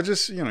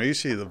you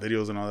see the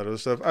videos and all that other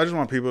stuff. I just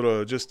want people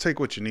to just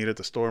take what you need at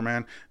the store,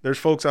 man. There's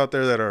folks out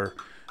there that are,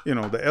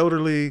 the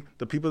elderly,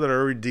 the people that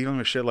are already dealing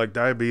with shit like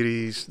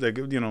diabetes. They,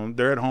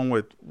 they're at home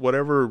with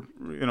whatever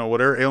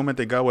ailment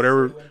they got,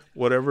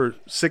 whatever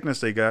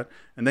sickness they got,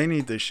 and they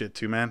need this shit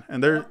too, man.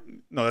 And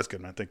no, that's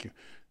good, man. Thank you.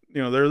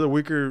 They're the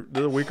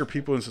weaker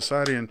people in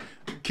society, and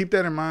keep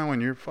that in mind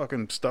when you're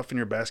fucking stuffing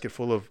your basket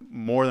full of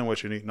more than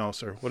what you need. No,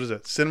 sir. What is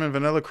that? Cinnamon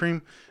vanilla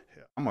cream?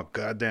 I'm a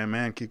goddamn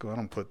man, Kiko. I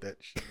don't put that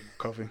shit in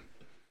coffee.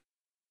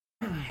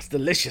 It's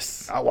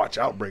delicious. I watch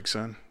Outbreak,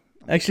 son.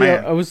 Actually,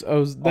 Man. I was.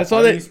 That's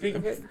all they.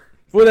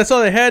 Well, that's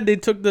all they had. They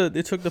took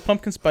the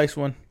pumpkin spice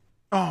one.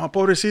 Oh,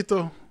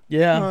 pobrecito.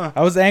 Yeah,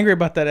 I was angry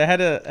about that. I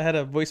had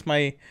to voice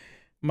my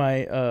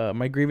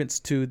grievance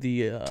to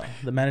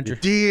the manager.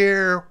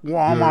 Dear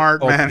Walmart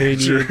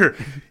manager,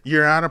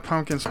 you're out of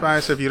pumpkin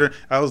spice.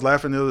 I was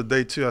laughing the other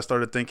day too. I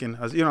started thinking,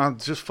 I'm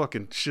just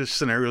fucking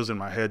scenarios in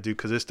my head, dude,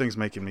 because this thing's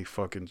making me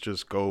fucking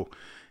just go.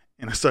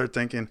 And I started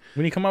thinking,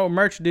 when you come out with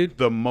merch, dude,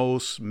 the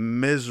most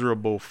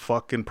miserable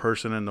fucking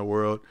person in the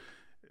world,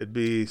 it'd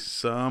be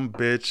some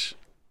bitch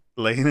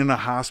laying in a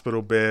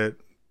hospital bed,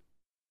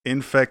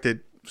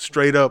 infected,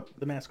 straight up,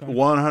 the mask on.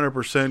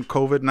 100%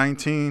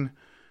 COVID-19.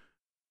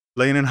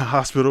 Laying in a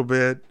hospital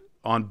bed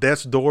on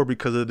death's door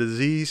because of the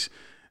disease,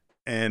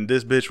 and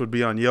this bitch would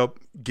be on Yelp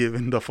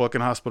giving the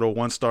fucking hospital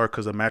 1 star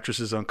because the mattress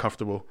is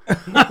uncomfortable.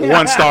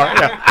 1 star,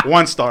 yeah,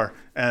 1 star,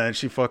 and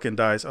she fucking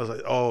dies. I was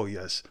like, oh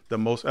yes, the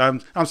most. I'm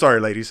sorry,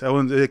 ladies.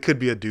 It could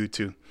be a dude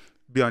too.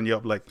 Be on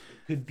Yelp like.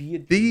 Could be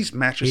These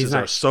mattresses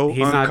are so he's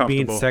uncomfortable.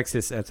 He's not being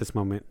sexist at this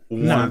moment. He's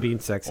One- not being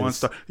sexist. 1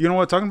 star. You know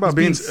what? Talking about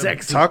being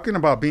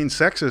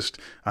sexist.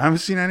 I haven't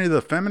seen any of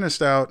the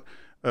feminists out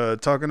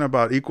talking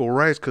about equal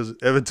rights because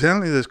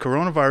evidently this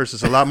coronavirus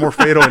is a lot more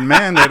fatal in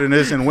men than it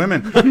is in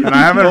women. And I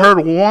haven't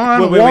heard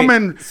one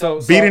woman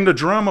beating the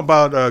drum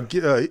about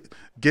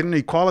getting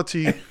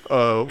equality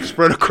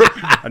spread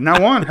across.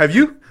 Not one. Have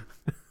you?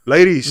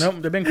 Ladies. Nope,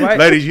 they've been quiet.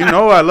 Ladies,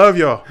 I love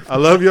y'all. I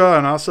love y'all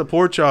and I'll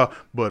support y'all.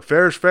 But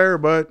fair is fair,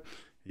 but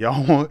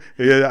y'all want,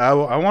 I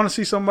want to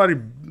see somebody,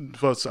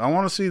 I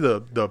want to see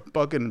the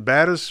fucking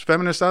baddest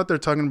feminists out there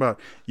talking about,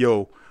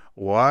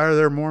 why are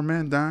there more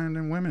men dying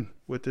than women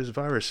with this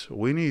virus?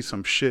 We need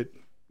some shit.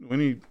 We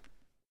need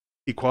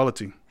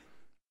equality.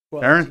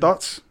 Aaron,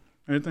 thoughts?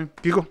 Anything?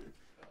 Kiko?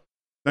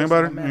 Think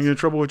about it. You get in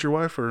trouble with your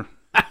wife or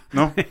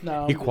no?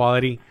 No,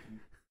 Equality.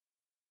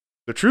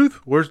 The truth?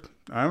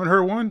 I haven't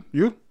heard one.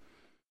 You?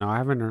 No, I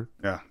haven't heard.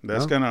 Yeah,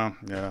 that's No.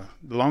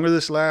 the longer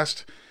this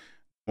lasts,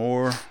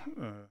 more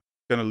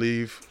gonna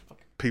leave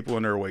people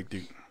in their wake,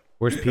 dude.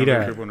 Where's Gonna PETA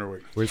leave at? people in their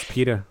wake. Where's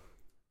PETA?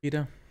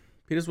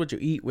 Peter's what you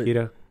eat with.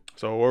 PETA.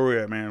 So where we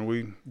at, man?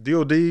 We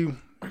DOD.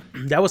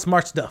 That was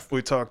smart stuff.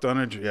 We talked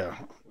uneducated. Yeah,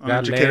 Got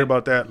uneducated Lent.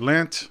 about that.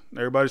 Lent.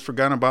 Everybody's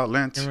forgotten about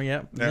Lent. Remember,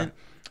 yeah. Yeah.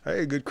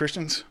 Hey, good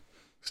Christians,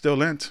 still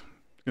Lent.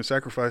 You can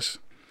sacrifice.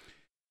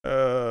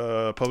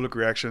 Public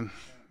reaction.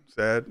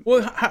 Sad.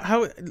 Well,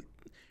 how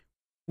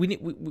we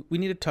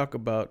need to talk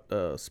about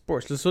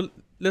sports. So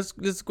let's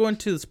go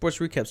into the sports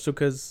recap. So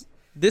because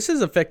this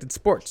has affected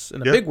sports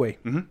in a Yeah. big way.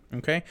 Mm-hmm.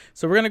 Okay,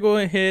 so we're gonna go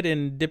ahead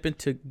and dip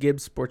into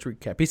Gibbs Sports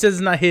Recap. He says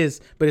it's not his,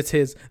 but it's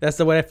his. That's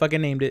the way I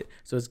fucking named it.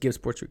 So it's Gibbs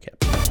Sports Recap.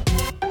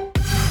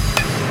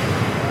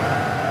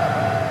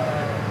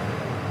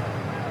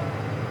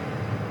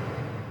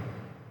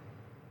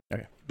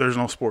 There's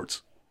no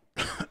sports.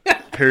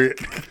 Period.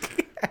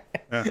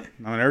 Yeah.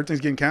 I mean, everything's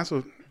getting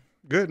canceled.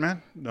 Good,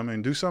 man. I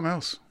mean, do something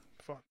else.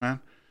 Fuck, man.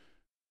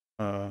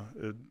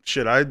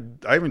 Shit, I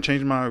even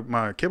changed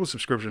my cable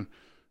subscription.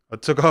 I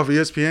took off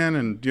ESPN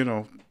and,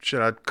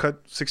 I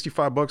cut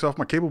 $65 off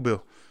my cable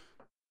bill.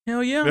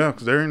 Hell yeah. Yeah,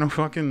 because there ain't no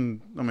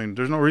fucking,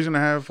 there's no reason to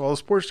have all the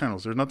sports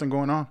channels. There's nothing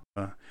going on.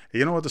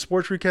 You know what the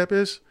sports recap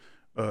is?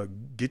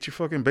 Get your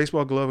fucking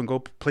baseball glove and go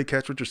play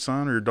catch with your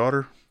son or your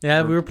daughter.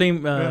 Yeah, we were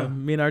playing. Yeah.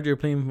 Me and RJ were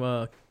playing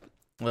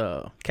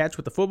catch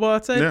with the football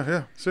outside. Yeah,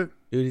 that's it.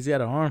 Dude, he's got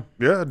an arm.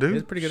 Yeah, dude.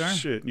 He's a pretty good arm.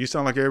 Shit, you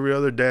sound like every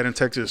other dad in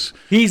Texas.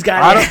 He's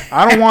got.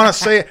 I don't want to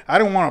say, I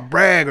don't want to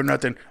brag or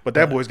nothing, but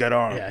that boy's got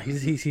arm. Yeah,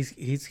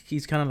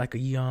 he's kind of like a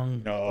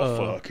young.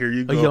 Fuck, here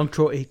you go. A young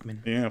Troy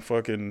Aikman. Yeah,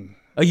 fucking.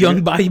 A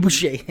young Bobby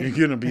Boucher. You're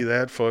gonna be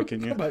that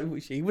fucking. Yeah, Bobby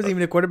Boucher. He wasn't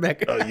even a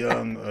quarterback. a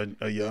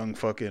young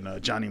fucking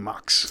Johnny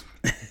Mox.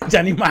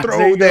 Johnny Mox. there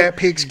Throw you go. that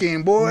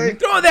pigskin, boy.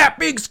 Throw that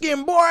big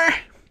skin, boy.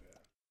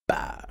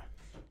 Bah.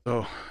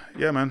 So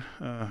yeah, man,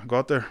 go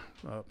out there,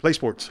 play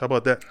sports. How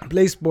about that?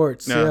 Play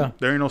sports. Yeah.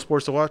 There ain't no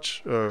sports to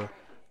watch.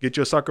 Get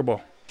you a soccer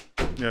ball.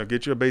 Yeah,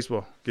 get you a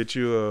baseball. Get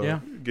you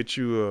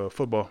a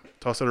football.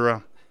 Toss it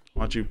around.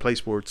 Why don't you play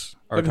sports?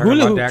 Are we Like talking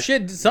hula about hoop. Dak?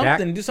 Shit,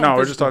 something. Do something. No,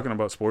 we're just physical. talking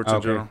about sports in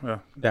Okay. general. Yeah.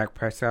 Dak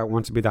Prescott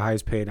wants to be the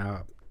highest paid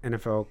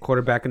NFL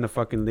quarterback in the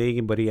fucking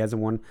league, but he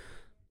hasn't won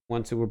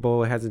one Super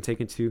Bowl. Hasn't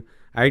taken two.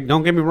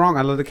 Don't get me wrong.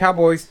 I love the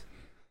Cowboys.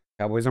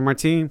 Cowboys are my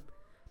team.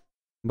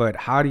 But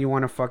how do you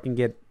want to fucking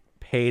get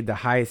paid the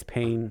highest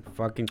paying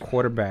fucking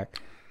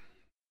quarterback?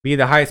 Be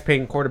the highest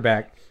paying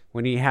quarterback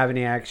when you haven't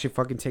actually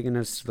fucking taken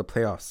us to the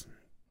playoffs.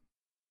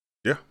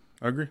 Yeah,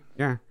 I agree.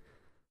 Yeah.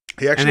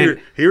 He actually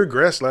he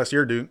regressed last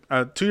year, dude.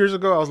 2 years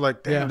ago, I was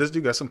like, damn, Yeah. this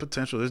dude got some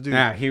potential. This dude,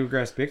 Yeah, he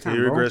regressed big time,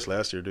 he bro. regressed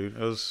last year, dude. It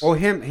was Oh,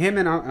 him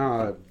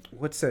and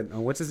what's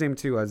his name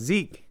too?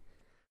 Zeke.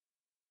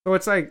 So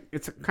it's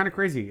kind of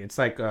crazy. It's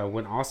like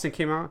when Austin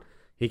came out,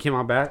 he came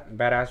out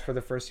badass for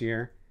the first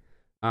year.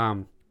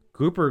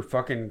 Cooper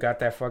fucking got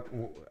that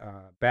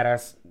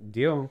badass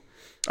deal.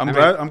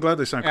 I'm glad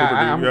they signed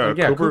Yeah, Cooper,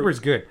 dude. Cooper's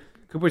good.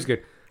 Cooper's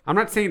good. I'm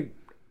not saying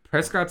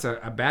Prescott's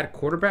a bad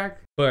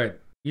quarterback,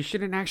 but you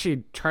shouldn't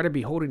actually try to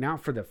be holding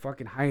out for the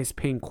fucking highest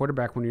paying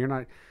quarterback when you're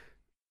not.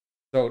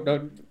 So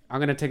no, I'm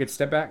gonna take a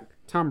step back.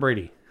 Tom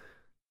Brady.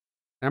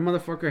 That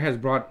motherfucker has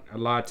brought a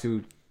lot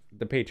to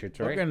the Patriots,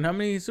 right? Fucking how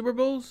many Super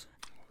Bowls?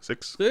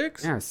 6.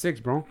 6? Yeah, 6,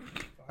 bro.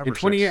 5 In or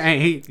 20 6. years,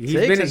 and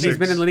he's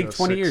been in the league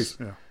 20 6. years.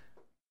 Yeah.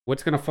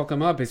 What's gonna fuck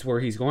him up is where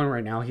he's going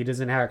right now. He's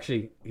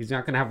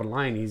not gonna have a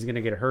line. He's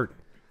gonna get hurt.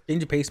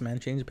 Change the pace, man.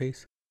 Change the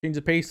pace. Change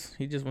the pace.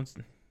 He just wants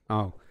to.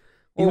 Oh.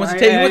 He wants to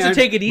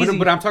take it easy.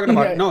 But I'm talking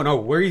about Yeah. no.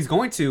 Where he's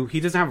going to, he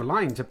doesn't have a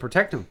line to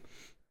protect him.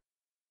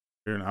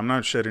 Dude, I'm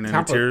not shedding any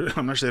Tampa. tears.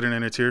 I'm not shedding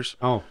any tears.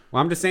 Oh,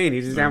 well, I'm just saying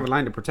he doesn't have a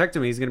line to protect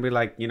him. He's gonna be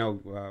like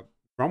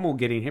Romo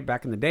getting hit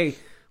back in the day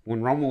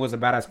when Romo was a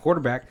badass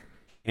quarterback,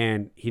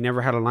 and he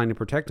never had a line to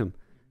protect him.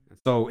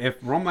 So if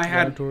Romo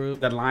had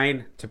the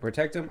line to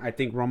protect him, I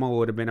think Romo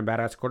would have been a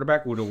badass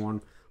quarterback. Would have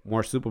won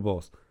more Super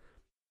Bowls.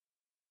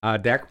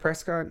 Dak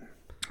Prescott,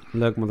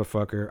 look,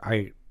 motherfucker,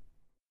 I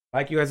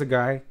like you as a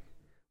guy.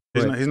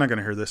 He's but- not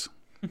gonna hear this.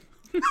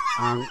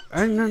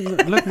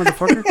 Look,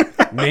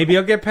 motherfucker. Maybe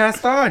I'll get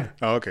passed on.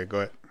 Oh, okay, go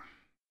ahead.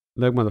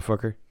 Look,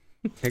 motherfucker.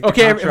 Take the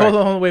Okay, contract. hold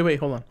on. Wait.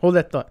 Hold on. Hold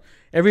that thought.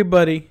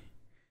 Everybody,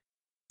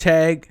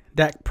 tag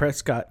Dak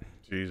Prescott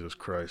Jesus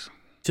Christ.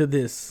 to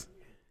this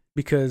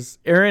because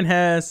Aaron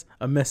has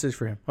a message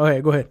for him.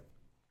 Okay, go ahead.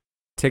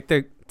 Take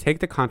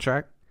the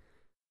contract.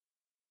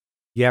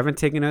 You haven't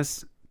taken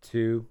us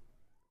to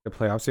the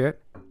playoffs yet.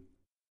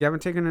 You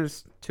haven't taken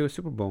us to a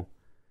Super Bowl.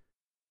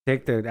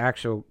 Take the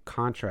actual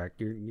contract.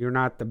 You're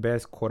not the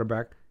best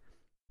quarterback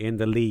in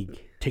the league.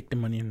 Take the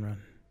money and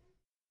run.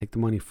 Take the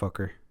money,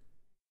 fucker.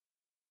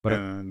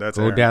 But That's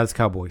go Aaron. Dallas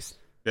Cowboys.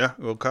 Yeah,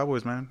 well,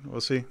 Cowboys, man.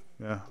 We'll see.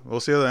 Yeah, we'll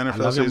see how the NFL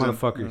love them season.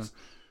 motherfuckers.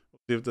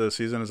 We'll see if the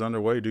season is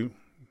underway, dude.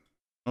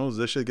 Oh,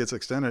 this shit gets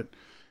extended.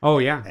 Oh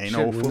yeah, Ain't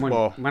no we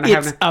football. might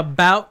have It's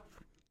about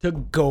to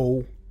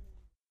go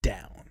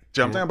down.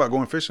 Gee, I'm thinking about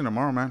going fishing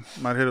tomorrow, man.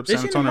 Might hit up San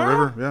Fishing Antonio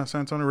tomorrow? River. Yeah,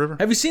 San Antonio River.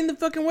 Have you seen the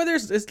fucking weather?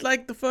 It's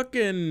like the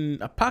fucking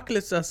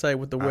apocalypse outside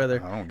with the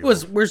weather. I don't It give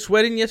was we're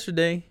sweating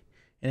yesterday,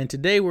 and then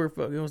today it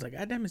was like,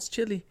 God damn, it's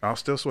chilly. I'll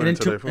still And sweat then,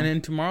 today. Fool. and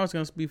then tomorrow's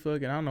gonna be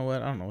fucking. I don't know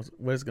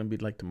what it's gonna be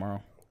like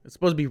tomorrow. It's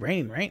supposed to be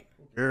rain, right?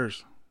 Who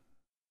cares?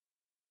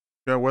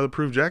 You got a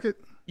weatherproof jacket?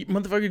 You,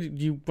 motherfucker,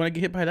 you want to get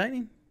hit by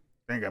lightning?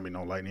 Ain't gonna be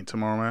no lightning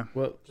tomorrow, man.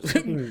 Well,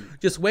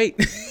 just wait.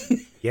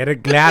 Get a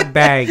glad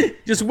bag.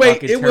 Just wait.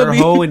 Fucking It tear will a be.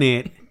 hole in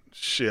it.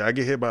 Shit, I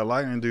get hit by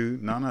lightning,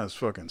 dude. Nana is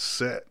fucking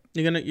set.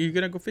 You're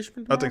gonna go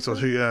fishing? I think so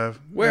too. Yeah.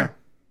 Where? Yeah.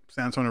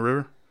 San Antonio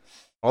River.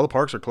 All the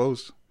parks are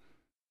closed.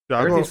 Yeah,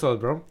 Everything's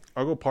closed, bro.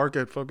 I'll go park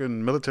at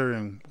fucking military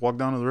and walk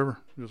down to the river.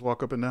 Just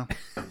walk up and down.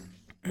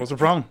 What's the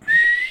problem?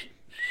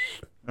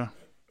 Yeah.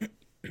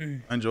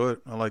 I enjoy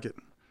it. I like it.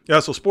 Yeah,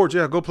 so sports,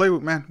 yeah, go play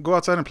with, man. Go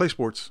outside and play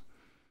sports.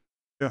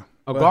 Oh,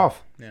 Well,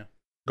 golf.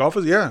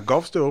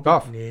 Golf's still open.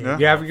 Golf. Yeah.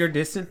 You have your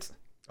distance?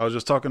 I was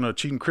just talking to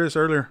Cheating Chris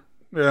earlier.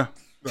 Yeah.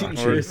 Cheating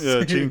Or- Chris.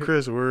 Yeah, Cheating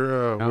Chris.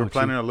 We're planning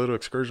Cheating. a little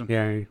excursion.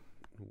 Yeah.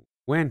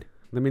 When?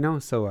 Let me know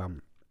so I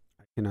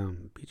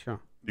can beat you.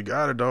 You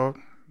got it, dog.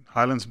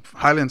 Highlands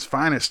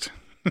finest.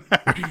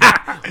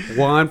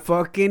 One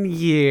fucking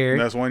year.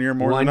 That's 1 year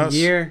more One than us.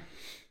 year.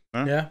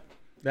 Yeah,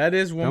 that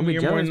is Don't one be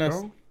year more jealous, than us.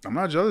 bro. I'm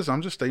not jealous.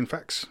 I'm just stating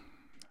facts.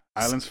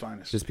 Highlands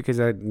finest. Just because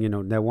that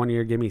 1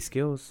 year gave me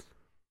skills.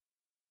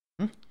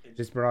 Hmm? It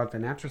just brought out the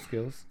natural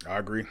skills. I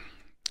agree.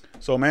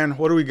 So, man,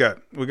 what do we got?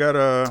 We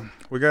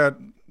got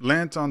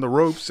Lent on the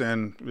ropes,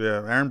 and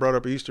yeah, Aaron brought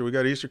up Easter. We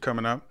got Easter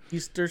coming up.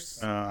 Easter's.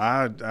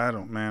 I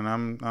don't, man.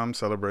 I'm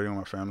celebrating with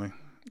my family.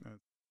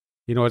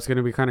 You know what's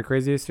gonna be kind of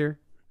crazy this year?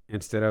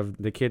 Instead of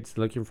the kids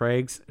looking for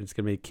eggs, it's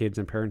gonna be kids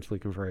and parents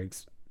looking for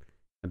eggs in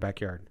the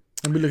backyard.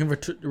 I'll be looking for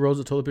rolls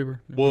of toilet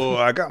paper. Well,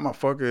 I got my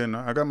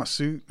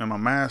suit and my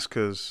mask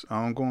because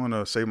I'm going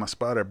to save my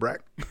spot at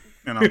Brack,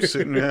 and I'm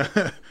sitting there.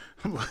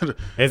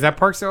 Is that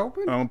park still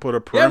open? I'm gonna put a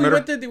Yeah, we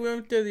perimeter.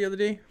 went there the other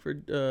day for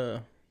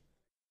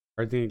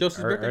Are they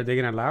Joseph's birthday? are they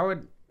gonna allow it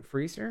for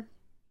Easter?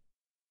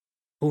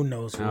 who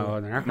knows? No,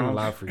 they're not gonna No.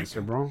 allow it for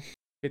Easter, bro.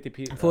 50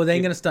 people. Fool, they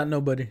ain't gonna stop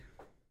nobody.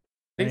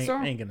 Think so?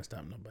 Ain't gonna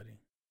stop nobody.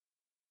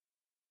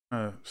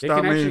 They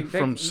Stop can me actually-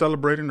 from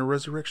celebrating the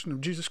resurrection of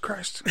Jesus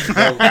Christ. So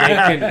they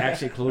can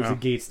actually close the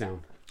gates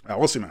down.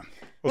 We'll see, man.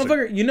 We'll see.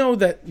 Motherfucker, you know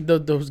that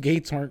those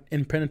gates aren't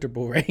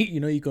impenetrable, right? You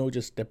know you go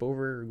just step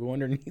over or go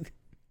underneath.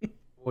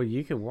 Well,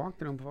 you can walk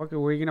to them. Fucker,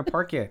 where are you gonna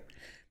park it?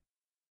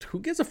 Who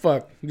gives a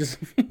fuck? Just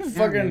maybe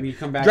fucking you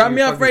come back drop and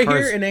me your off right fucking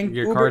here car's- and then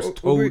your car's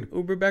towed.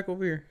 Uber back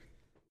over here.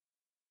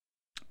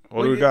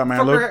 What do we got, man?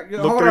 Fucker, Look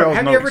hold through on. y'all's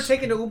Have you ever notes.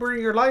 taken an Uber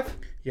in your life?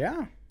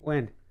 Yeah,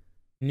 When?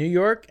 New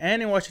York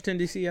and in Washington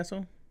D.C.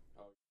 Also.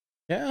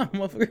 Yeah,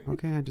 motherfucker.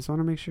 Okay, I just want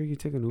to make sure you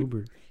take an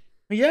Uber.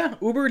 Yeah,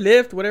 Uber,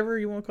 Lyft, whatever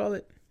you want to call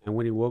it. And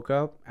when you woke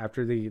up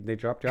after they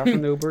dropped you off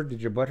in the Uber,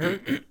 did your butt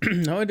hurt?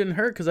 No, it didn't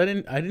hurt because I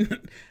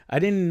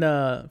didn't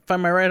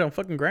find my ride on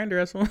fucking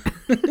Grindr. Asshole.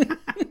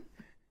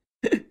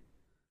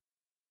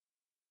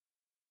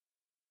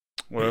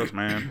 What else,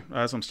 man?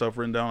 I had some stuff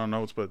written down on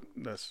notes, but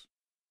that's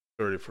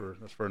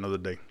for another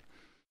day.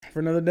 For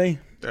another day.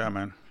 Yeah,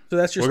 man. So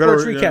that's your We gotta-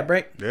 sports recap,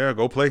 right? Yeah,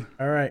 go play.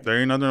 All right. There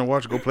ain't nothing to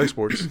watch. Go play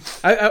sports.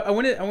 I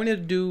wanted to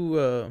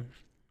do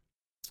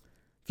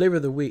flavor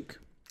of the week.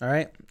 All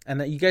right,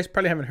 and you guys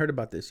probably haven't heard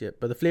about this yet,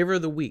 but the flavor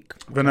of the week.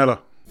 Vanilla.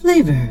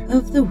 Flavor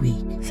of the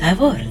week.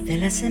 Sabor de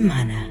la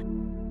semana.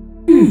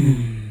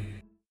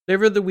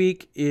 Flavor of the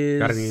week is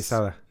Carne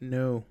asada.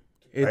 no.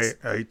 It's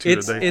I ate two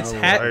it's today. it's I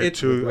hat. ate It's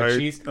two. What, I ate,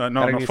 cheese? no,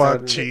 Carne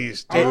fuck asada?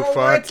 cheese. Oh, Dude, what?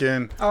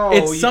 fucking. Oh,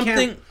 it's you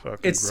something. Fucking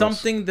It's gross.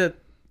 something that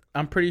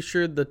I'm pretty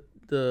sure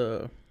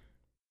the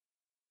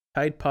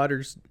Tide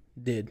Potters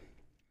did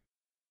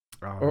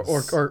Can't.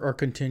 or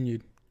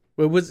continued.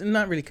 Well, it was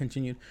not really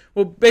continued.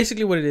 Well,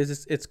 basically what it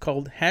is it's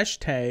called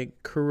hashtag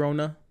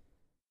Corona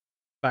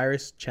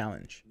Virus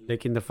Challenge.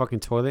 licking the fucking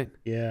toilet.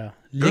 Yeah,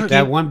 Good. licking,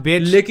 That one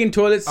bitch. licking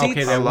toilet seats.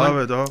 Okay, I that love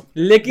one- it, dog.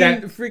 Licking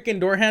That- freaking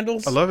door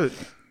handles. I love it.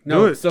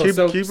 No, Do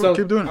it.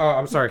 Keep doing it. Oh,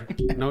 I'm sorry.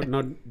 No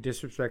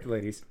disrespect,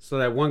 ladies. So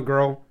that one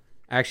girl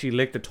actually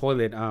licked the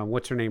toilet.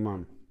 What's her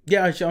name?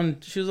 Yeah, she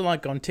was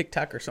like on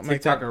TikTok or something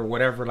TikTok like that. or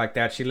whatever like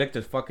that. She licked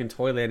the fucking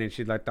toilet and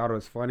she like thought it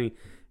was funny,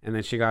 and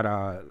then she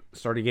got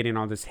started getting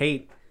all this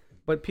hate.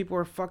 But people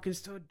are fucking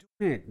still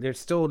doing it. They're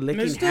still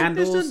licking They're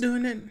handles. still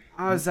doing it.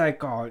 I was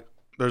like, oh,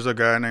 There's a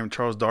guy named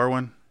Charles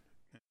Darwin.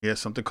 He has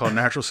something called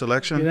natural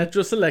selection, Yeah,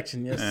 natural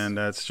selection. Yes. and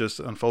that's just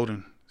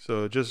unfolding.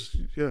 So just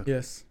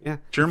yes. yeah.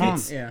 cheer him on.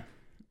 It's- Yeah.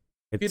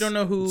 If it's you don't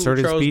know who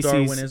certain Charles species-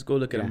 Darwin is, go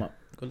look him yeah. up.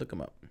 Go look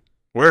him up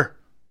Where?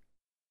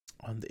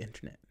 on the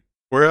internet.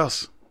 Where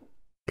else?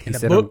 In a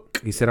said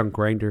book. he said on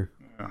Grinder.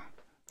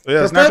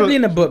 Yeah, it's Preferably natural.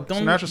 in a book. It's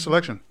Don't natural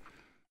selection.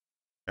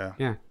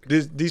 Yeah.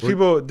 These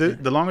people,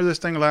 the longer this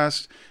thing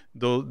lasts,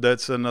 though,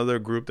 that's another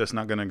group that's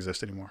not gonna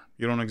exist anymore.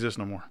 You don't exist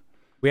no more.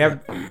 We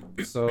have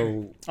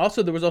so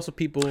Also, there was also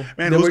people.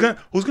 Man, that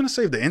who's gonna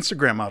save the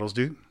Instagram models,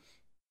 dude?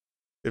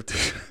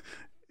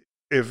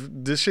 If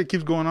this shit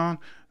keeps going on,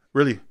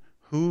 really,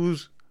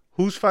 who's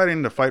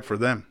fighting the fight for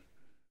them?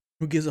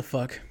 Who gives a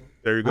fuck?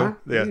 There you go. Huh?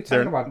 What are Yeah, you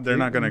talking about, they're dude?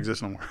 not gonna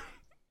exist no more.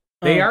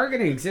 They are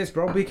gonna exist,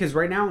 bro, because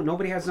right now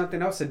nobody has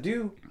nothing else to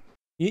do.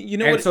 You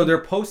know And what? so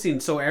they're posting.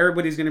 So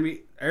everybody's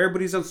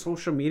on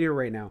social media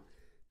right now.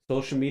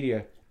 Social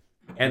media,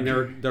 and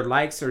their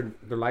likes are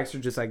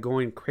just like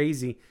going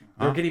crazy.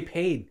 They're getting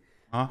paid.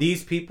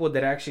 These people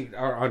that actually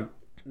are on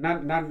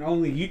not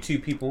only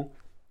YouTube people,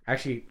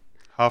 actually.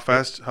 How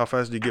fast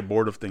do you get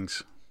bored of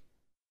things?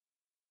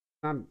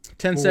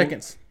 10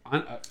 seconds.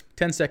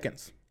 10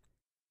 seconds.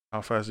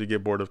 How fast do you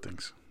get bored of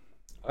things?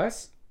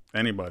 Us?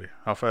 Anybody?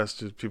 How fast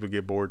do people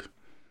get bored?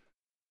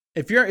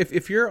 If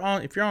you're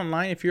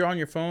online, if you're on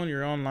your phone,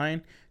 you're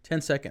online. 10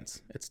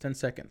 seconds. It's 10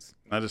 seconds.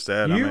 Not just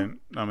that. You?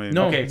 I mean.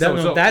 No, Okay,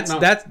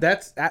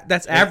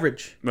 that's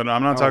average. But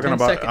I'm not talking 10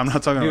 about. seconds. I'm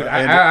not talking Dude,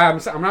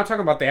 about. I'm not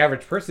talking about the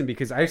average person,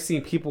 because I've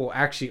seen people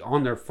actually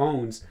on their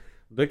phones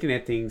looking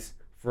at things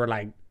for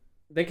like,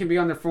 they can be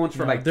on their phones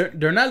for like.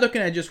 They're not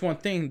looking at just one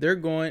thing. They're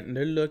going and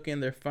they're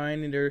looking. They're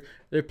finding.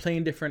 They're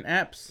playing different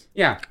apps.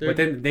 Yeah, but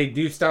then they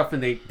do stuff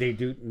and they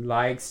do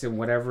likes and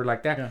whatever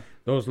like that. Yeah.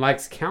 Those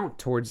likes count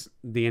towards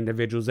the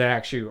individuals that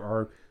actually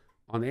are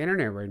on the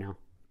internet right now.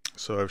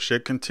 So if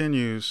shit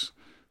continues,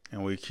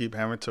 and we keep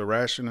having to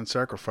ration and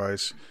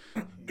sacrifice,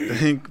 I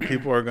think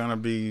people are gonna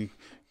be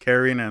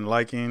carrying and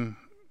liking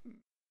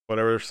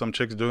whatever some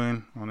chick's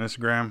doing on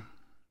Instagram.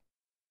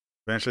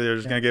 Eventually, they're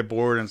just gonna get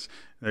bored and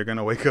they're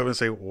gonna wake up and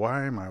say,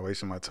 "Why am I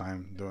wasting my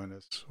time doing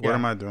this? What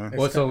am I doing?"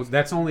 Well, so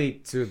that's only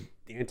to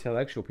the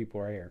intellectual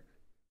people right here.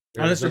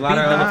 Unless There's they're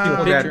beating off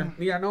to a picture.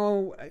 Yeah,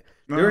 no.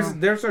 No.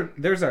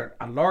 There's a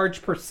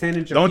large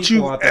percentage of Don't people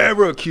you out there.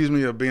 ever accuse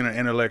me of being an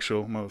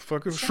intellectual,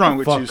 motherfucker? What's wrong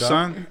with you, fuck up.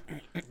 son?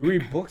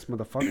 Read books,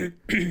 motherfucker.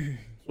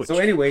 So,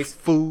 anyways,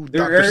 Food,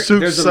 there Dr. Seuss,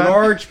 there's a son.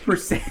 large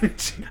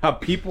percentage of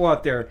people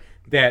out there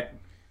that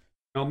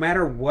no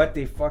matter what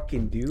they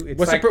fucking do, it's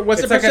What's like the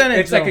it's like percentage,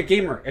 it's like though? a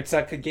gamer. It's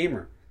like a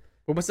gamer.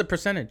 But what's the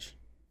percentage?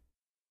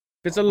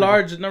 If it's a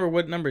large number,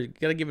 what number? You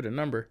gotta give it a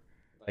number.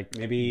 Like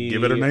maybe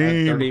Give it a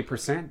name.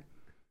 38%.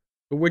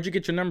 But where'd you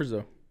get your numbers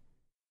though?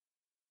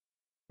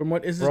 From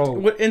what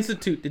Bro.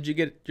 institute did you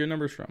get your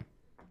numbers from?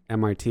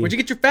 MIT. Where'd you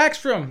get your facts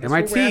from? That's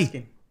what we're MIT.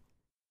 asking.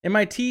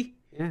 MIT.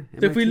 Yeah.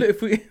 So if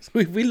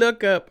MIT. we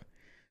look up,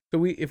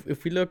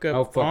 if we look up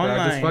Oh fuck! I'm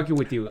just online, fucking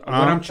with you. What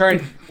I'm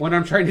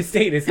trying to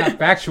state is not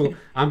factual.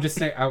 I'm just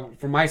saying,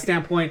 from my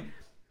standpoint,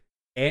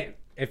 and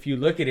if you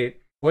look at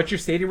it, what you're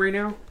stating right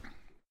now,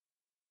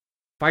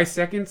 5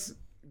 seconds.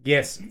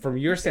 Yes, from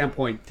your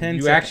standpoint, 10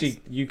 you seconds.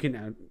 actually you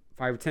can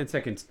 5 or 10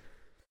 seconds.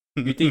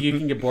 You think you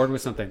can get bored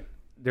with something?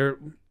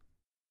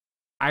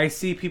 I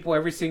see people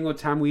every single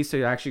time we used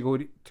to actually go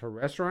to a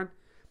restaurant,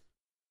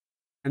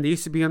 and they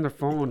used to be on their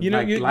phone,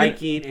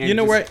 liking. And you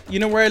know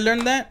where I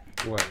learned that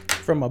what?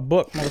 from a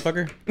book,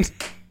 motherfucker.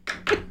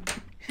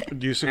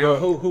 You used to And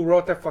go. who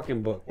wrote that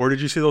fucking book? Where did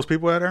you see those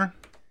people at, Aaron?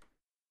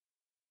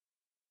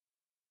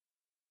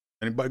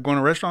 Anybody going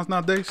to restaurants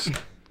nowadays?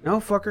 No,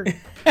 fucker.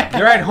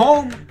 They're at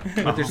home.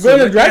 But they're Go still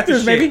to looking at the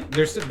drive-thrus, shit.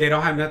 maybe. They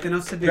don't have nothing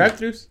else to do.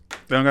 Drive-thrus.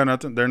 They don't got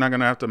nothing. They're not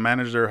gonna have to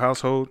manage their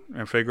household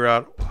and figure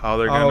out how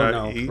they're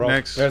gonna eat bro.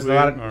 next. There's week,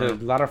 a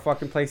lot of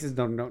fucking places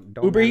don't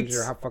Uber manage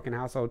Eats. their fucking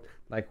household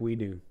like we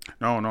do.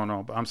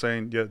 No. But I'm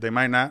saying, yeah, they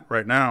might not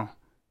right now,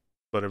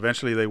 but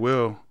eventually they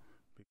will,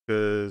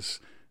 because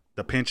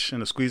the pinch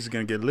and the squeeze is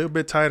gonna get a little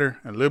bit tighter,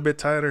 and a little bit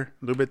tighter,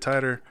 a little bit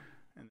tighter,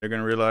 and they're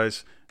gonna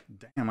realize,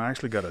 damn, I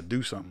actually gotta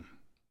do something.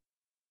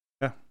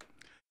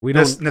 We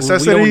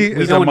Necessity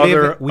is the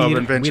mother of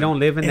invention. We don't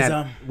live in Is,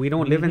 that. We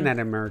don't live in that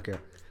America.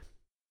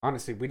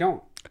 Honestly, we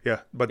don't.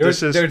 Yeah, but There's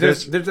this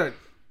a.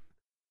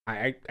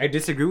 I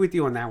disagree with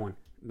you on that one.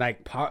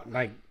 Like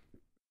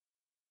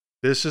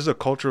this is a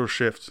cultural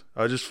shift.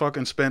 I just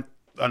fucking spent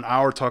an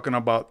hour talking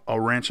about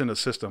a wrench in the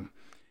system.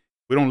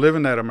 We don't live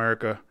in that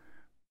America,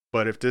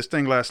 but if this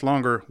thing lasts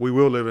longer, we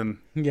will live in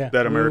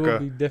that America.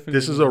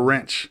 This is a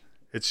wrench.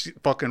 It's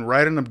fucking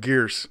right in the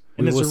gears,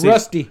 and We will it's see.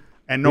 rusty.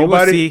 and we will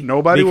nobody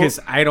see, because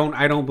will.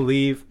 I don't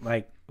believe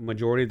like a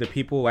majority of the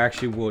people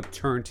actually will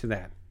turn to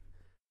that.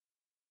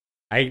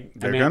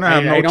 They're gonna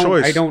have no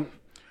choice. I don't.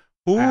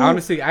 Who?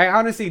 I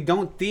honestly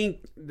don't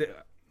think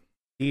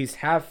these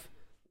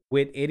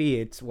half-wit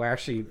idiots will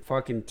actually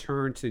fucking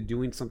turn to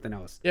doing something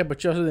else. Yeah,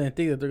 but you also didn't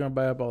think that they're gonna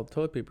buy up all the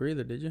toilet paper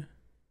either, did you?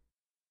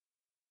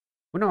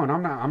 Well, no,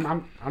 and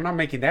I'm not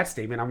making that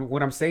statement.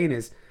 What I'm saying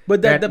is,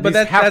 But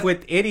these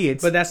half-wit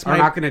idiots but that's are my-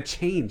 not going to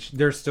change.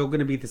 They're still going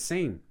to be the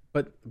same.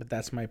 But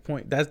that's my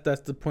point.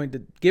 That's the point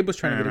that Gabe was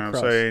trying to And get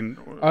I'm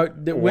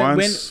across.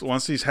 saying,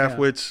 once these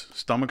half-wits'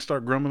 stomachs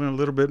start grumbling a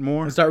little bit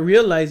more, And start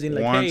realizing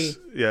like, hey,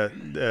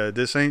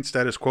 this ain't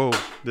status quo.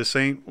 This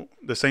ain't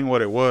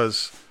what it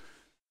was.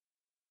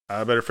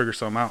 I better figure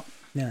something out.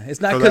 yeah,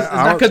 it's not So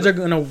because that they're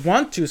gonna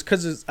want to. It's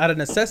because it's out of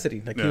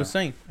necessity, like Yeah. he was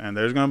saying. And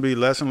there's gonna be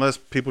less and less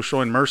people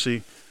showing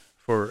mercy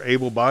for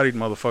able-bodied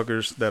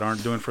motherfuckers that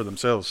aren't doing for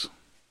themselves.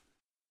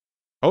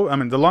 Oh, I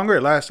mean, the longer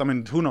it lasts, I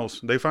mean, who knows?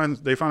 They find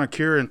a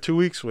cure in 2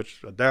 weeks, which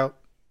I doubt.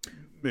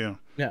 Yeah.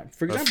 Yeah,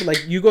 for example,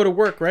 like you go to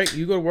work, right?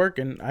 You go to work,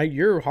 and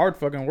you're a hard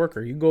fucking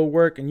worker. You go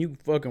work and you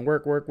fucking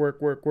work.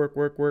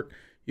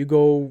 You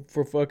go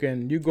for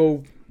fucking. You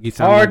go You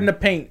sound hard in like,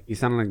 the paint. you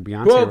sound like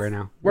Beyonce Go right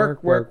now.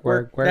 work.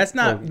 That's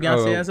not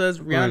Beyonce. That's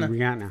Rihanna.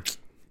 Rihanna.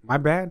 My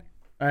bad.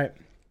 All right,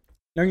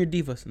 learn your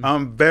divas.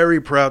 I'm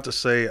very proud to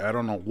say I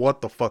don't know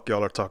what the fuck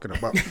y'all are talking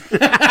about.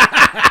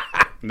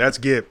 And that's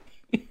Gib.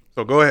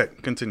 So go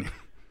ahead, continue.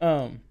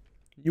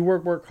 You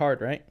work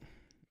hard, right?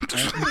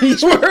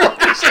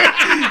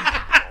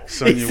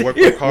 Son, you work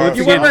hard.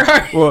 You work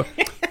hard. Well,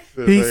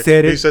 he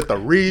said it. He said the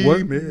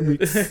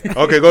remix.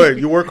 Okay, go ahead.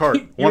 You work hard.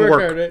 You One work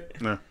work. hard, right?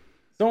 Yeah.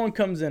 Someone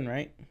comes in,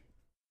 right?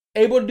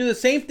 Able to do the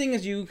same thing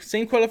as you,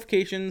 same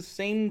qualifications,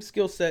 same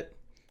skill set,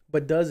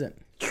 but doesn't.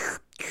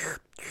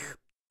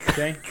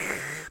 Okay?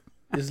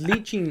 Just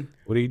leeching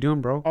What are you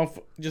doing, bro? off.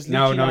 Just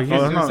No, leeching no, off. he's No,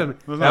 doing no, something.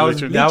 no, That was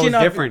leeching. that was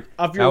Leeching different.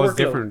 off your That was workload.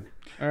 different.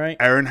 All right?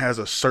 Aaron has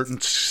a certain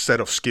set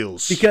of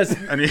skills. Because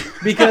And he,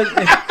 because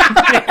watch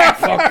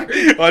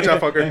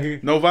out,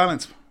 fucker. No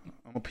violence.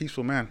 I'm a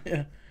peaceful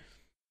man.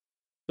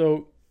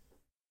 so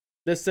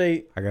let's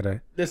say I got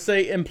a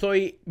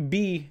employee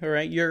B, all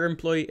right? You're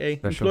employee A.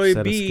 special Employee set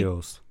of B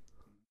skills.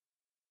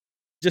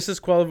 just as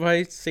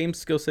qualified, same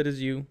skill set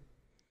as you,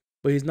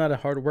 but he's not a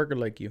hard worker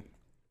like you.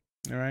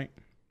 All right?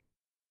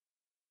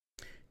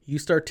 You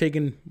start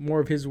taking more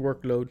of his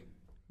workload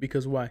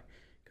because why?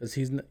 Because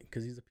he's a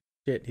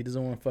shit. He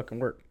doesn't want to fucking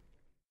work.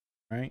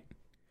 All right?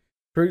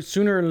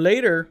 Sooner or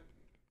later,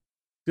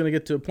 he's gonna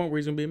get to a point where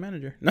he's gonna be a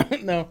manager.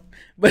 No,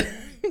 but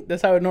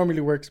that's how it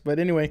normally works. But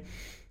anyway,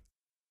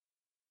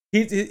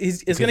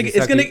 it's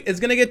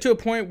gonna get to a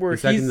point where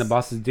He's sucking the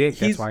boss's dick.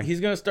 That's why. he's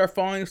gonna start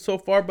falling so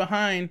far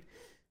behind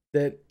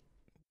that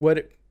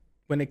when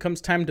it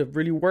comes time to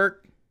really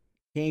work,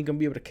 he ain't gonna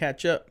be able to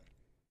catch up.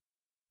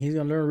 He's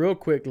gonna learn real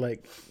quick.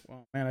 Like,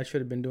 well, man, I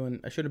should have been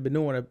doing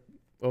what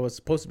I was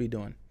supposed to be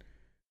doing.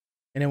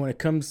 And then when it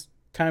comes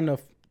time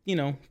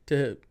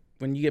to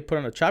when you get put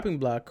on a chopping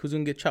block, who's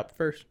gonna get chopped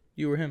first?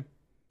 You or him?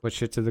 Put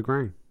shit to the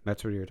grind.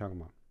 That's what you're talking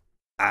about.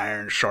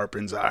 Iron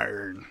sharpens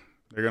iron.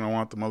 They're going to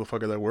want the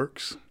motherfucker that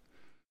works.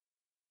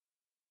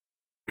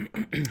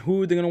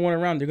 Who are they gonna want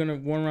around? They're gonna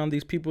want around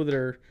these people that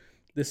are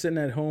sitting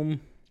at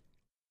home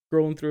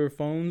scrolling through their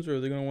phones, or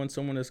they're gonna want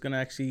someone that's gonna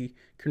actually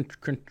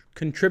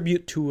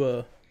contribute to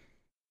a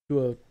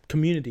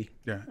community.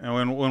 Yeah,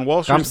 and when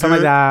Wall Street's Come good,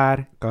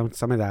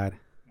 some of that.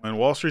 when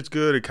Wall Street's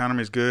good,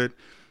 economy's good,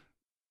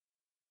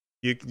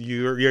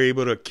 you're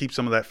able to keep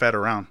some of that fat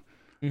around.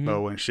 Mhm.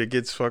 But when shit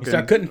gets fucking,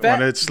 start cutting fat?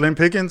 when it's slim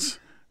pickings,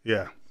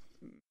 yeah,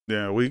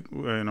 weak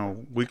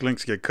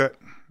links get cut.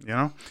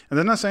 And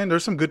they're not saying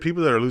there's some good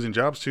people that are losing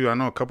jobs too. I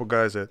know a couple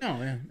guys that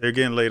they're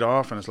getting laid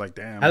off, and it's like,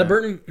 damn.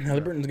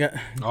 Halliburton's got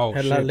had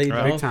a lot of laid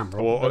big off. time,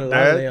 bro. Well, But a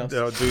lot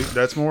of dude,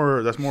 that's more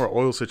an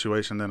oil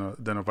situation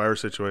than a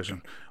virus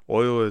situation.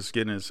 Oil is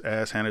getting its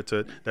ass handed to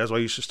it. That's why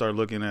you should start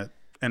looking at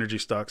energy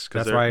stocks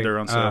because That's why they're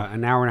on sale.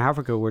 an hour and a half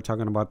ago we are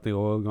talking about the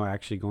oil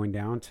actually going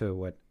down to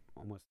what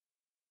almost.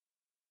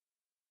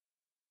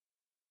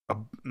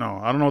 No,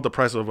 I don't know what the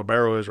price of a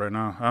barrel is right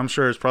now. I'm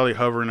sure it's probably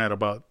hovering at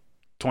about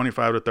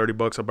 $25 to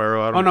 $30 a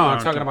barrel. I'm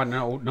talking about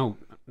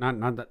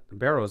not the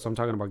barrels. I'm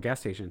talking about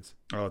gas stations.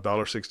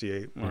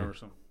 $1.68, whatever.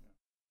 So.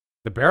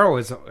 The barrel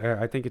is,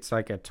 I think it's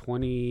like at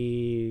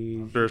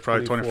 20. There's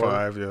probably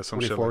 25, yeah, some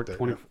shit like that.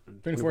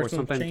 24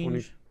 something. change.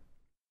 20.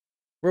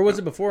 Where was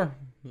it before?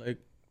 Like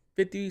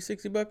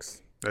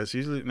 $50-$60? That's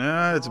usually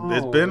it's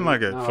been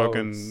like a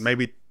fucking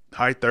maybe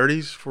high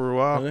 30s for a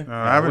while. Really?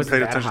 I haven't wasn't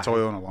paid that attention to high.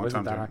 oil in a long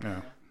Wasn't time. that Too. high.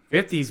 Yeah.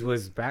 50s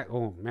was back.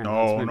 Oh man,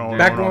 No.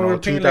 Back when we were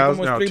paying like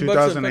almost $3 a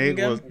 2008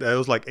 gallon?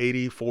 was like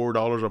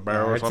 $84 a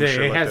barrel or I'd some say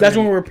shit it like has- that. That's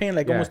when we were paying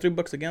like Yeah. almost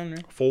 $3 a gallon,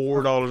 right?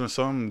 $4 and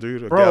something,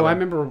 dude. Bro, gallon. I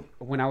remember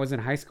when I was in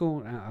high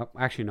school.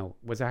 Actually, no.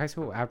 Was it high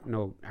school?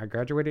 No, I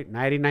graduated.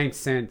 99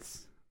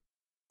 cents.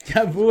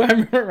 Yeah, boo, I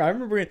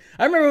remember when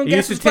It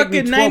gas used to was take me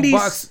fucking 12 90s.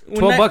 bucks.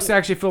 12 bucks to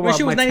actually fill when up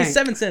shit my was tank.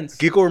 97 cents.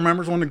 Geeko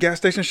remembers when the gas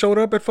station showed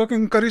up at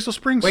fucking Carrizo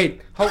Springs.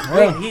 Wait,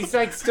 he's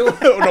like still.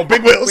 Oh, no,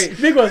 Big Wheels.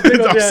 Wait, Big ones, I'm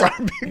yeah.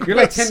 sorry, Big You're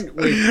like Wheels. 10.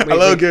 Wait, I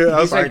love good. I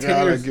was he's like, 10 yeah,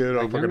 I years get it. I'm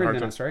like fucking younger hard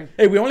than time. us, right?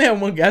 Hey, we only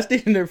have one gas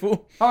station there,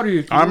 fool. How old are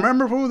you? I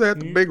remember who that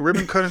big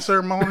ribbon cutting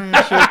ceremony and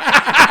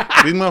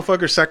shit. These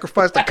motherfuckers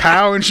sacrificed a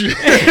cow and shit.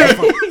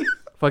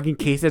 Fucking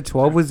Case at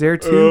 12 was there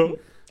too.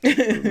 Nice,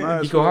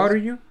 Nico, how old are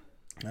you?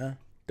 Uh,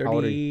 How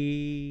old are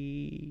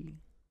 38.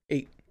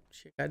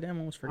 Shit, goddamn, I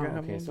almost forgot how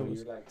old I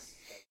was.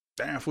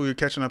 Damn, fool, you're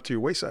catching up to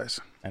your waist size.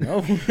 I know.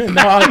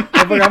 No,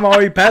 I'm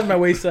already past my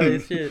waist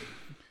size. Shit.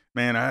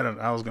 Man,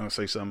 I was gonna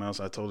say something else.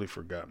 I totally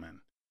forgot, man.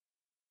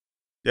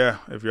 Yeah,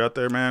 if you're out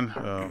there, man,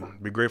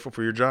 be grateful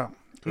for your job.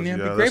 'Cause, Yeah,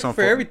 be there's grateful some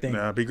for everything.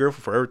 Yeah, be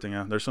grateful for everything.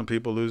 Yeah, there's some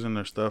people losing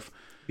their stuff.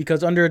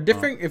 Because under a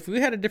different, if we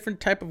had a different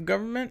type of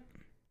government,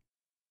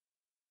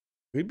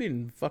 we'd be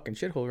in fucking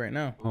shithole right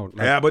now. Oh, like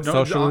Yeah, but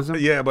socialism.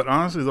 yeah, but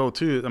honestly though,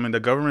 too, I mean, the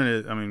government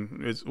is. I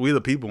mean, it's we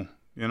the people.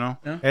 You know,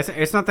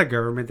 It's not the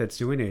government that's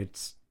doing it.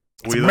 It's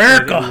we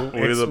America.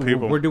 We the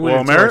people. We're doing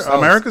well, it to ourselves.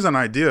 America's an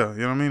idea. You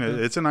know what I mean?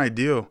 It's an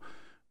ideal,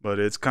 but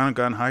it's kind of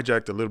gotten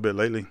hijacked a little bit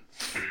lately.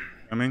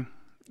 I mean,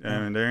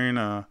 and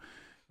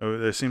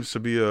there seems to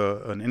be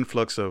an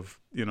influx of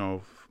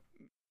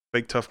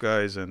fake tough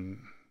guys and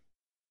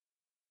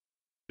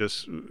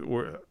just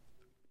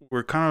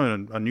we're kind of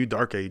in a new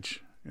dark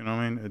age. You know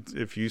what I mean?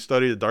 If you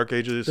study the Dark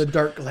Ages, The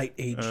Dark Light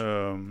Age.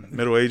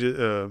 Middle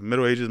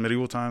Ages,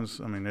 medieval times.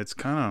 I mean, it's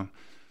kind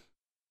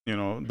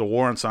of, the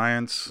war on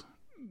science,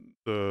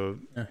 the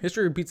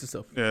History repeats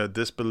itself.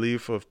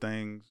 disbelief of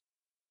things.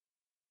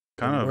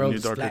 Kind The of world new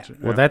is dark flat. age.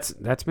 Well,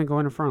 that's been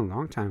going on for a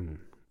long time.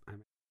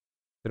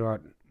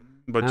 Throughout,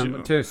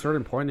 but to a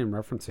certain point in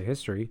reference to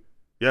history.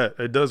 yeah,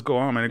 it does go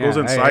on, man. It goes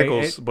in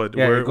cycles, but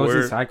it goes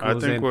in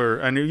cycles. I think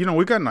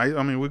we got nice.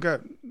 I mean, we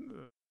got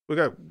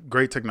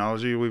great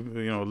technology. We've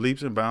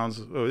leaps and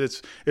bounds.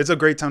 It's a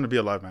great time to be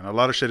alive, man. A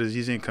lot of shit is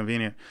easy and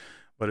convenient,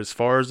 but as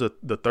far as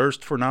the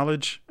thirst for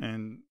knowledge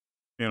and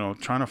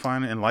trying to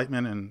find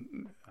enlightenment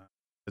and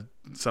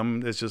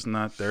it's just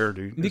not there,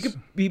 dude.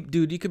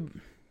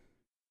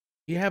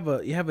 You have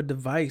a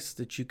device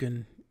that you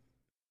can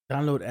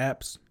download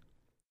apps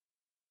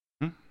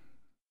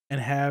and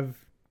have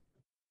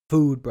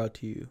food brought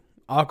to you,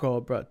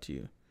 alcohol brought to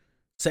you,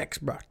 sex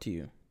brought to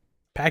you,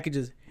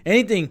 packages,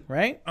 anything,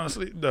 right?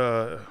 Honestly,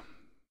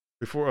 before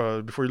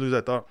you lose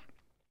that thought,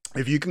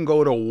 if you can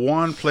go to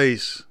one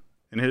place,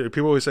 and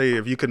people always say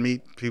if you could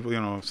meet people,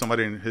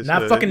 somebody in history,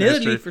 Not fucking in Italy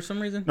history. for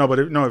some reason. No, but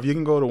if you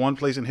can go to one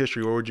place in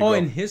history, where would you go? Oh,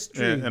 in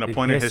history. In a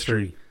point in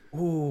history.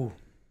 Ooh.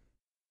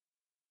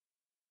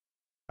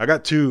 I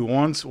got two.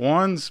 One's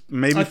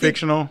maybe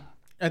fictional.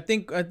 I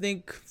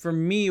think for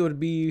me it would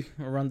be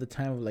around the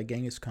time of like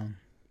Genghis Khan.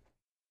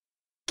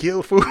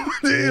 Kill food.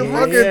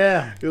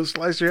 Yeah. He'll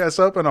slice your ass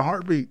up in a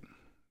heartbeat.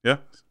 Yeah.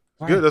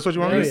 Wow. Good. That's what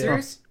you want Are me you to do?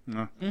 serious?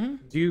 No. Mm-hmm.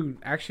 Do you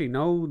actually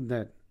know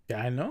that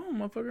Yeah, I know,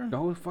 motherfucker. the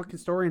whole fucking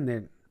story and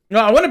that? No,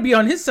 I want to be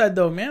on his side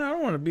though, man. I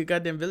don't want to be a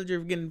goddamn villager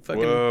getting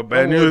fucking. Well,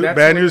 bad well, news, that's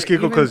bad what news, Kiko,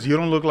 even- because you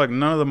don't look like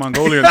none of the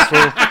Mongolians. So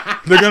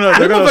they're gonna,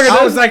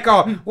 I was like,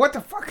 oh, what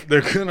the fuck?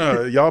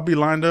 y'all be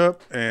lined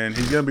up, and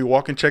he's gonna be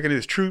walking, checking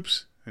his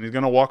troops, and he's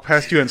gonna walk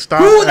past you and stop.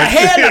 Who the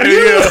hell are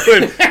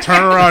you? and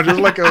turn around just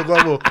like a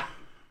level.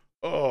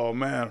 Oh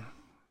man.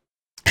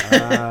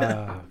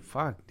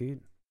 Fuck, dude.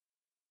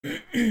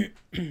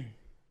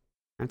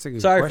 That's a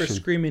good Sorry question. for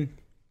screaming.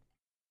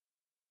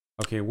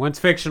 Okay, one's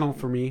fictional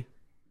for me.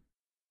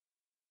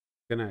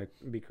 Gonna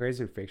be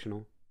crazy and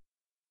fictional.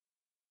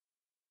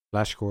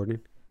 Flash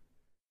Gordon.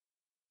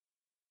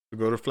 To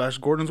go to Flash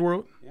Gordon's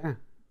world. Yeah.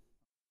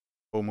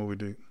 Whole movie,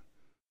 dude.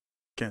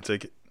 Can't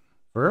take it.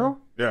 For real?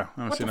 Yeah, I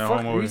haven't What seen the that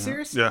fuck? whole Are movie. you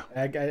serious? Yeah.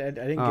 I didn't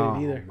get Oh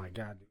it either. my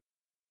god. Dude.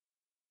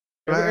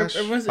 Flash.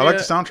 Everyone's- I like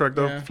the yeah, soundtrack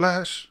though. yeah.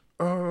 Flash.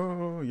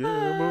 Oh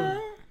yeah,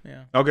 boy.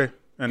 Yeah. Okay,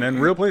 and then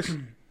real place.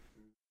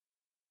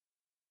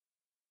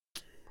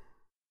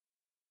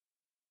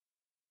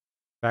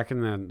 Back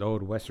in the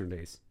old Western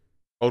days.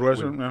 Old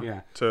Western. When- Yeah.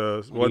 yeah.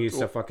 To When what? you used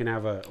to fucking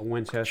have a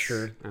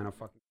Winchester and a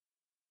fucking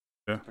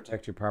Yeah.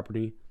 protect your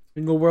property. You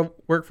can go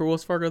work for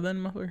Wells Fargo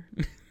then, motherfucker.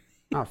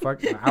 Oh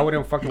fuck! I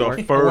wouldn't fucking The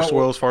work. first Whoa,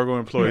 whoa, Wells Fargo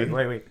employee.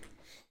 Wait.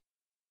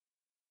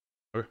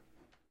 Okay.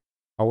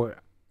 I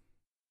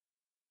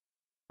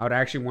would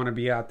actually want to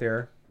be out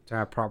there to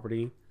have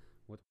property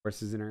with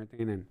horses and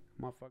everything, and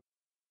motherfucker.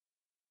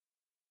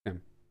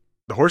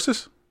 The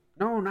horses?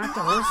 No, not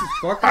the horses.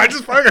 Fuck. I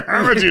just fucking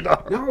heard you,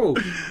 dog.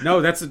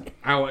 No, that's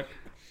I would.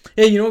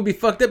 Hey, you know what'd be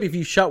fucked up if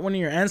you shot one of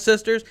your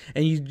ancestors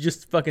and you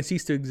just fucking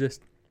cease to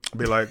exist.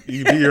 Be like,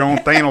 you be your own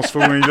Thanos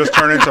fool and you just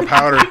turn into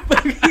powder.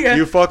 Yeah.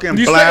 You fucking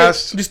You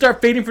blast. you start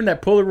fading from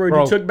that Polaroid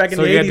Bro, you took back in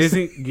so the you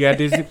 80s. got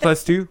Disney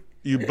Plus too.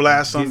 You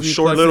blast some Disney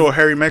short Plus little is-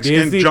 hairy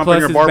Mexican Disney jumping Plus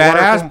your is barbed wire.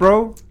 badass, fool.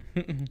 bro.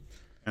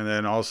 And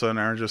then all of a sudden,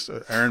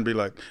 Aaron be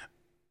like,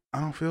 I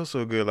don't feel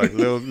so good. Like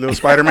little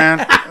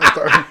Spider-Man.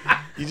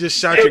 You just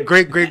shot your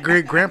great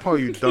grandpa,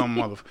 you dumb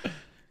motherfucker.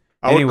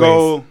 I would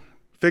go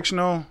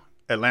fictional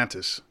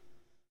Atlantis.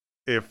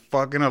 If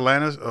fucking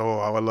Atlantis, oh,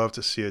 I would love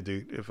to see it,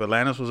 dude. If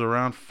Atlantis was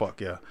around,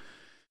 fuck yeah.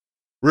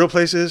 Real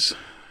places,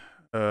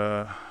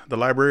 the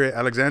Library at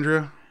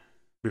Alexandria,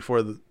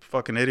 before the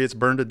fucking idiots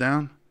burned it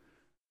down.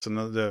 It's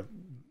another.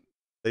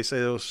 They say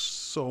there was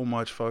so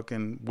much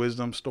fucking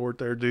wisdom stored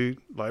there, dude.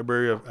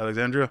 Library of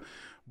Alexandria.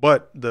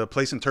 But the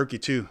place in Turkey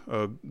too,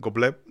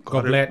 Goblet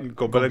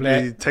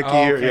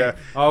Teki, yeah.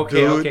 Okay,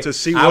 Dude, okay. to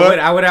see I what- would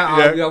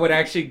yeah. I would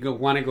actually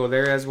want to go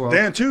there as well.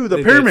 Then too, the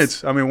It's-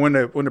 pyramids. I mean, when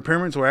the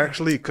pyramids were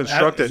actually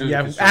constructed.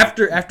 Yeah,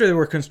 after they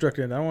were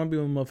constructed. I don't want to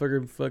be a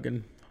motherfucker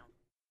fucking.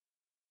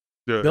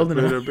 Yeah, building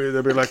them.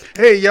 they'll be like,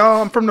 hey,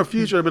 y'all, I'm from the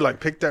future. They'll be like,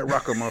 pick that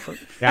rock up, motherfucker.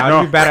 Yeah, No.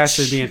 it'd be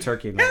badass to be in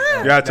Turkey.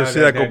 Man. Yeah, to see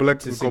that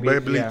Goblet yeah.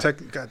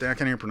 Teki. God damn, I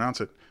can't even pronounce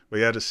it. But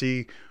yeah, to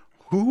see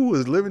who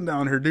was living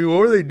down here, dude. What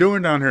were they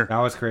doing down here? That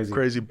was crazy.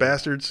 Crazy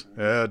bastards.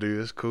 Yeah, dude,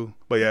 it's cool.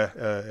 But yeah,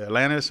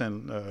 Atlantis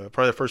and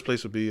probably the first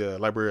place would be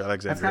Library of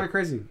That's kind Alexandria. of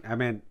crazy. I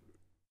mean,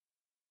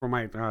 for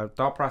my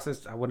thought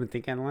process, I wouldn't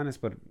think Atlantis,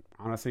 but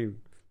honestly,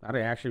 that'd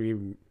actually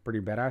be pretty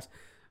badass.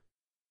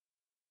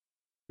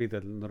 Be the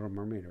Little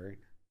Mermaid, right?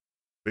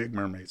 Big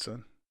Mermaid,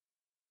 son.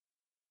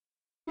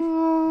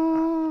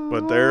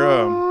 But they're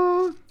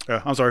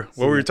I'm sorry.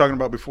 What were you talking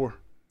about before?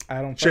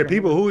 I don't. Shit, fucking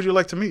people. know. Who would you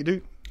like to meet,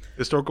 dude?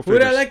 Historical Who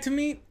would figures. I like to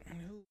meet?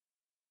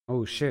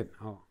 Oh shit!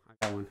 Oh, I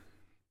got one.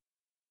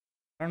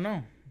 I don't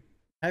know.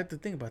 I have to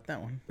think about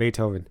that one.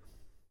 Beethoven.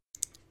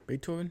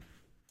 Beethoven.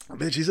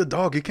 Bitch, he's a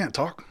dog. He can't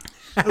talk.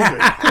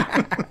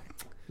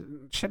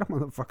 Shut up,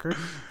 motherfucker.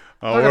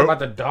 We're about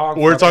the dog.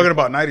 we're talking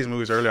about 90s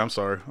movies earlier. I'm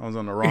sorry. I was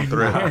on the wrong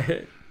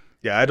thread.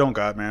 Yeah, I don't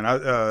got, man.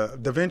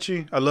 Da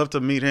Vinci, I'd love to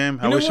meet him.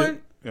 You know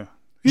what? Yeah.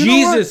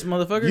 Jesus,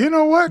 motherfucker. You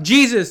know what?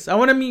 Jesus. I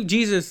want to meet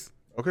Jesus.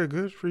 Okay,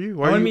 good for you.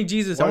 I want to meet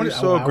Jesus. Why are you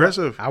so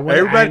aggressive? I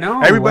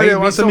know. Everybody Why that you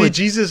wants be to so- meet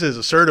Jesus is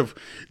assertive.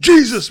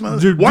 Jesus, man.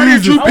 Dude, Why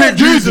didn't you I wanna pick meet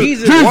Jesus?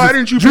 Jesus. Why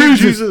didn't you pick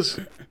Jesus?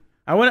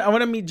 I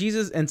want to meet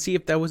Jesus and see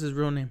if that was his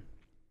real name.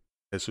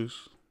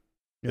 Jesus.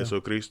 Yeah.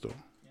 Jesucristo.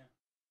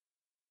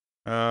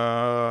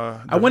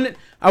 I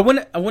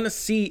want to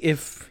see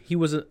if he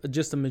was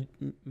just a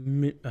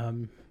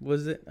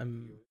was it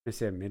I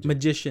said midget.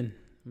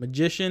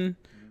 magician?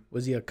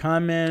 Was he a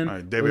con man? All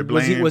right, David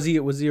was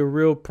Blaine. he a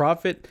real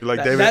prophet? You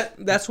like David?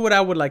 That's what I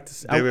would like to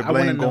see. David I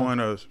wanna Blaine know. going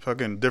to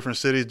fucking different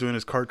cities doing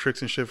his card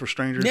tricks and shit for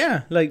strangers.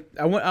 Yeah, like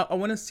I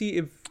want to see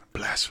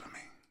Blasphemy.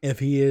 if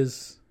he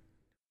is.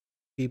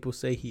 People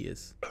say he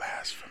is.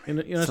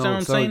 Blasphemy. You understand what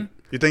I'm saying?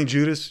 You think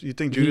Judas? You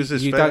think Judas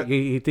is you fat?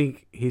 you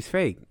think he's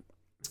fake?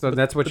 So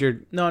that's what you're.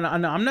 No,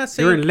 I'm not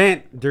saying.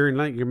 During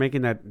Lent, you're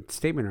making that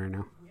statement right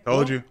now.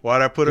 Told you.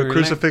 Why'd I put a During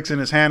crucifix in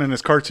his hand in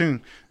his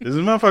cartoon? This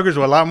motherfucker's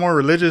a lot more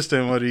religious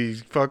than what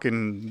he's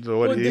fucking.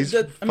 Well, He's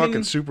I fucking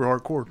mean, super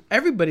hardcore.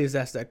 Everybody has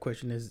asked that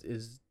question: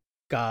 Is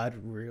God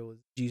real? Is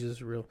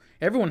Jesus real?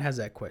 Everyone has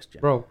that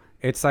question, Bro,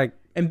 it's like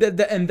and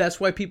and that's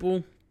why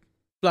people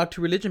flock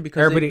to religion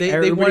because everybody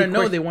they want to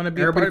know, they want to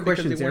be a part everybody of it because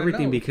questions they wanna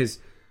everything know. because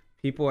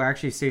people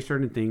actually say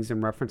certain things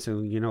in reference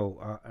to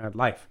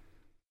life.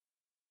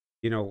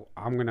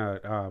 I'm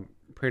gonna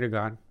pray to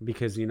God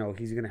because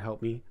He's gonna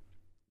help me.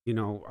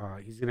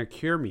 He's gonna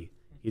cure me.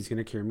 He's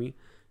gonna cure me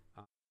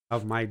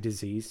of my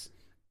disease.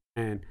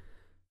 And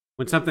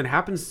when something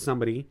happens to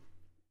somebody,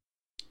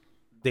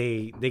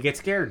 they get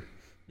scared.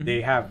 Mhm.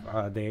 They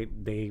have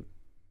they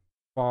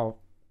fall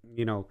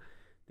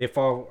they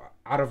fall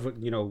out of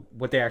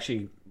what they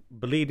actually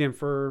believed in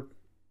for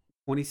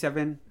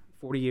 27,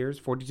 40 years,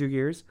 42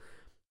 years.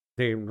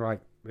 They're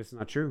like, it's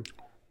not true.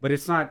 But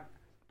it's not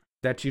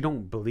that you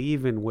don't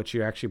believe in what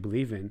you actually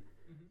believe in.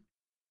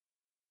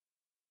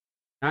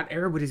 Not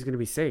everybody's going to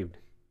be saved.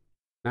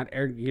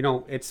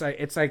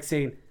 It's like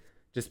saying,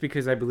 just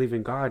because I believe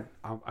in God,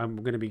 I'm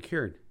going to be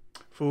cured.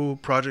 Fool,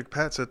 Project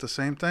Pat said the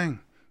same thing.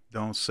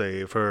 Don't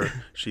save her.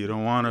 She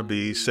don't want to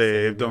be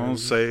saved. Don't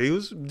say. He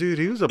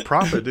was a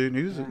prophet, dude.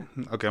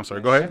 Okay, I'm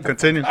sorry. Go ahead.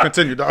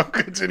 Continue, dog.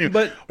 Continue.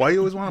 But why you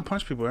always want to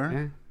punch people,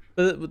 Aaron?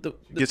 Yeah.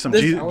 but Get some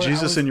this,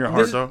 Jesus in your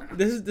heart, dog.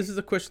 This is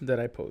a question that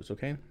I pose.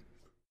 Okay,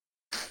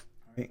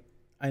 right.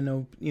 I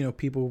know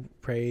people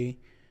pray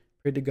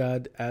to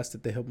God, ask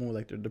that they help them with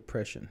like their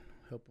depression,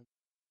 help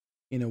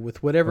them,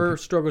 with whatever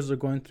struggles they're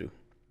going through.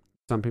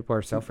 Some people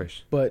are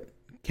selfish. But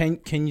can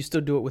you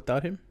still do it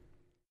without Him?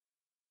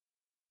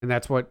 And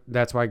that's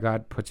why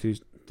God puts you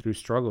through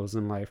struggles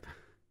in life,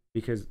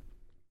 because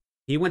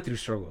He went through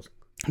struggles.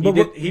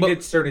 He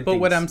did certain things. But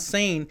what I'm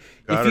saying,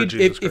 God or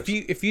Jesus Christ?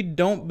 if you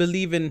don't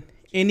believe in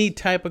any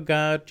type of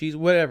God, Jesus,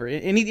 whatever,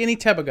 any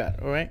type of God,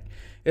 all right.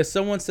 If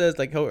someone says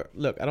like, "Oh,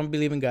 look, I don't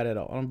believe in God at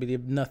all. I don't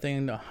believe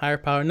nothing, no higher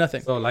power,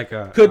 nothing." So like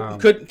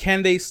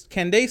can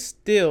they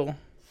still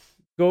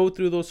go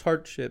through those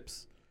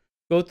hardships,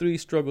 go through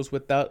these struggles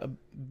without a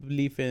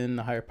belief in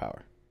a higher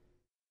power?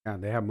 yeah,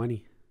 they have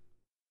money.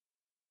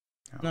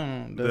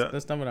 No,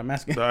 that's not what I'm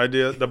asking.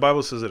 The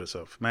Bible says it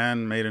itself.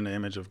 Man made in the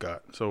image of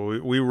God. So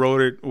we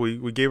wrote it.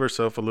 We gave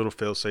ourselves a little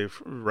fail-safe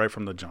right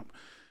from the jump.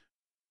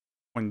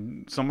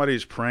 When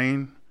somebody's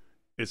praying,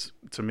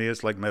 to me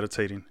it's like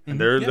meditating, and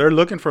they're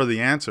looking for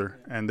the answer,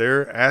 and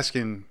they're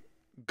asking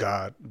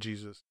God,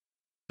 Jesus.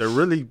 They're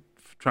really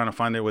trying to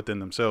find it within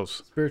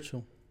themselves.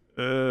 Spirituality.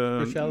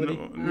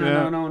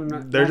 No.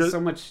 They're not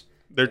so much.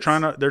 They're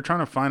trying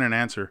to find an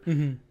answer,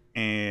 Mm-hmm.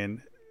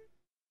 and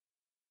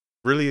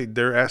really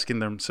they're asking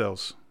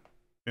themselves,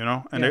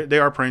 and Yeah. they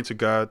are praying to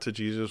God, to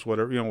Jesus,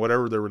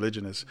 whatever their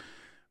religion is,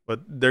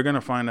 but they're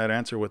gonna find that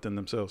answer within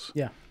themselves.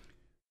 Yeah.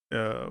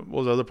 What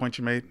was the other point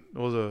you made?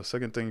 What was the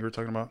second thing you were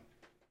talking about?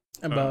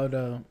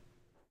 About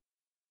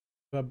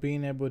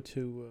being able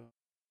to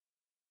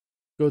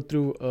go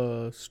through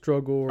a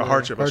struggle or A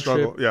hardship, a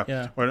struggle. Yeah.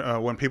 Yeah.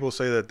 When people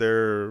say that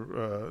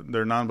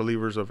they're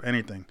non-believers of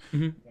anything,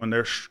 Mhm. when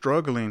they're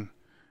struggling,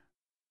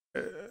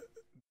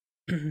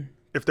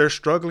 if they're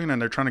struggling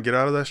and they're trying to get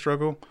out of that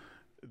struggle,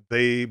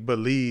 they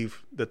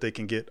believe that they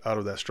can get out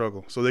of that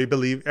struggle. So they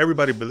believe,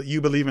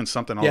 you believe in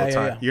something all the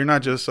time. Yeah. You're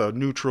not just a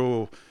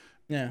neutral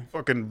Yeah.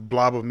 fucking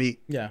blob of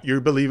meat. Yeah.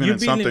 You're believing in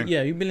something.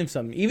 You believe in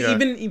something. Yeah.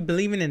 Even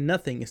believing in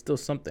nothing is still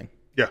something.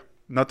 Yeah.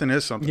 Nothing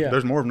is something. Yeah.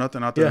 There's more of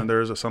nothing out there Yeah. than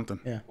there is of something.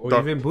 Yeah. Or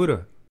Dog. even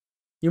Buddha.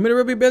 You want me to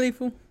rub your belly,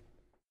 fool?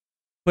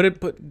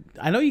 Put.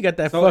 I know you got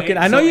that So fucking. a-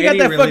 I know so you got any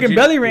that fucking religion,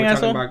 belly we're ring, talking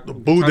asshole. about- The we're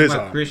talking Buddhism.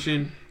 about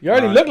Christian. You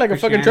already look like a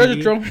fucking treasure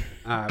Christianity,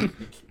 trove.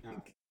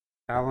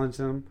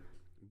 Catholicism,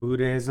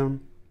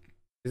 Buddhism.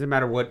 Doesn't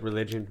matter what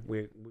religion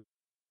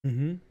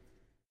Mm-hmm.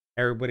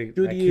 everybody.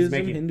 Judaism, he's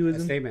making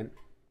Hinduism. a statement.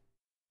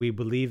 We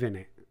believe in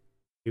it.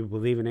 You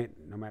believe in it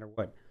no matter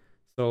what.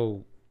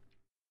 So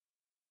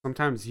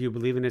sometimes you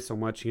believe in it so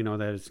much, you know,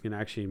 that it's going to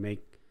actually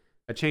make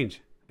a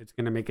change. It's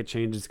going to make a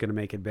change. It's going to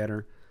make it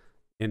better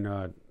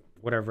in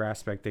whatever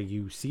aspect that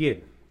you see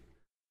it.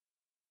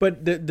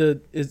 But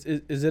is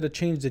it a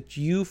change that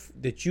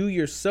you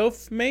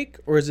yourself make,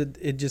 or is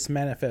it just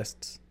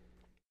manifests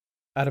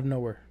out of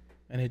nowhere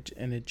and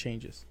it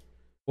changes?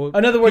 Well,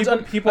 in other words,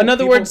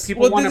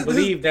 people want to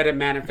believe that it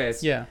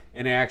manifests, yeah,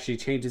 and it actually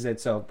changes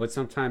itself. But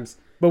sometimes,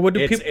 but what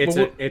do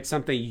people? It's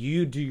something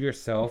you do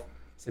yourself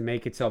to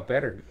make itself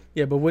better.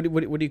 Yeah, but what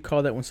do you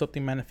call that when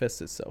something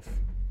manifests itself?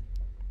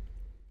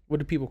 What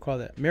do people call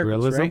that?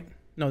 Miracles, Realism? right?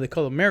 No, they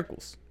call them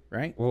miracles,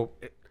 right? Well,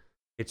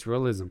 it's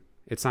realism.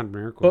 It's not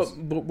miracles.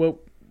 But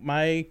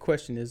my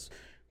question is,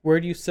 where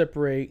do you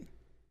separate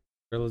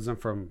realism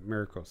from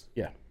miracles?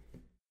 Yeah.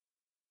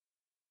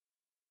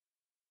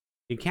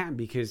 You can't,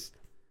 because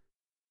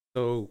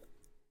so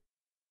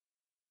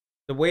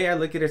the way I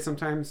look at it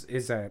sometimes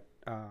is that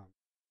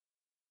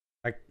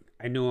like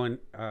I knew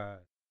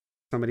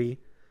somebody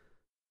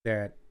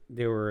that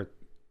they were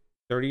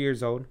 30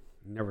 years old,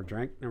 never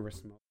drank, never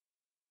smoked.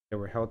 They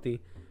were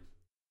healthy,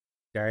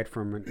 died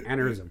from an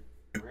aneurysm,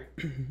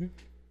 right?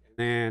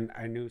 And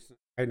I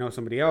know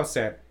somebody else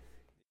that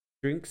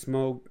drink,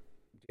 smoke,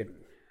 did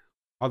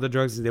all the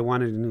drugs they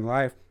wanted in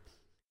life,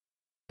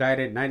 died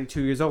at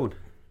 92 years old.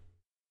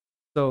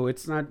 So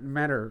it's not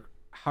matter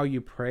how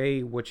you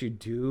pray, what you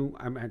do.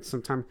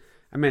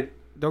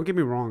 Don't get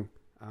me wrong.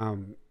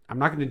 I'm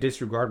not going to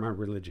disregard my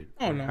religion.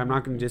 Oh, no. I'm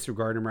not going to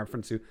disregard in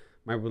reference to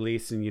my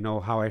beliefs and, you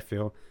know, how I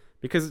feel.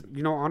 Because,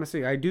 you know,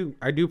 honestly, I do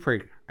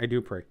pray. I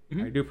do pray.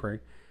 Mm-hmm. I do pray.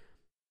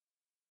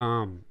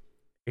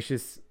 It's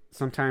just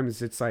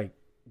sometimes it's like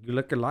you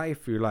look at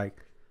life, you're like,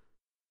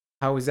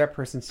 how is that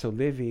person still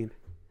living,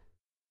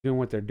 doing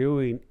what they're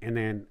doing? And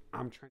then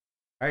I'm trying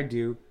what I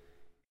do,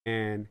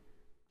 and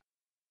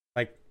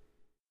like,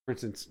 for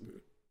instance,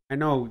 I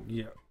know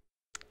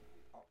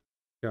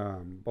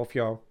both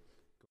y'all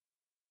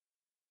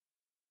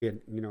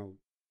get, you know,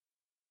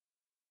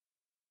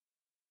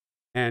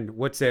 and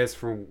what says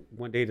from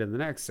one day to the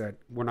next that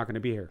we're not going to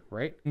be here,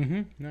 right?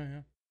 Mm-hmm. No,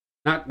 yeah.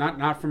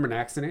 Not from an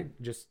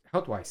accident, just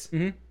health wise.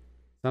 Mm-hmm.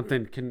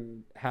 Something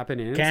can happen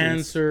in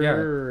cancer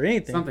or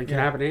anything. Something can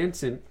happen in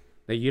instant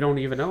that you don't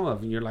even know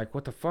of, and you're like,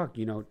 what the fuck?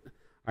 You know,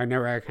 I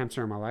never had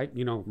cancer in my life.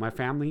 You know, my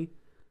family,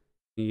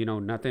 you know,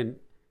 nothing,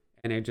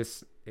 and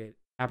it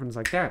happens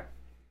like that.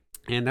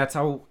 And that's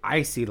how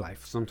I see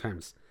life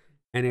sometimes.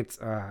 And it's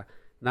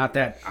not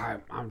that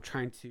I'm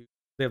trying to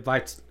live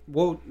life.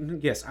 Well,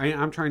 yes,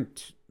 I'm trying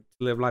to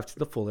live life to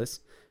the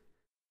fullest.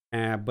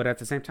 But at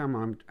the same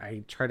time,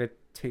 I try to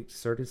take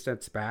certain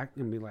steps back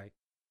and be like,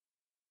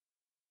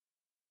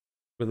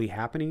 really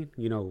happening?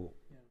 You know,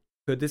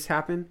 could this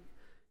happen?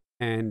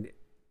 And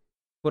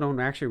people don't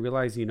actually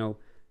realize, you know,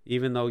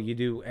 even though you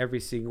do every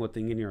single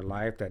thing in your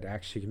life that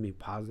actually can be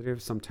positive,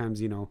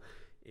 sometimes, you know,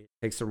 it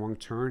takes the wrong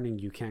turn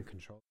and you can't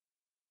control it.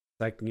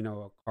 It's like, you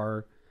know, a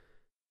car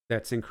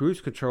that's in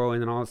cruise control,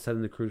 and then all of a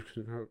sudden the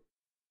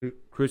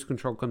cruise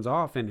control comes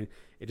off and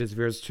it just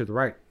veers to the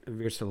right, it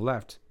veers to the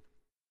left.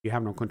 You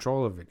have no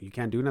control of it. You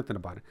can't do nothing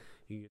about it.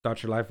 You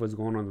thought your life was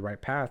going on the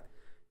right path,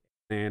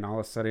 and all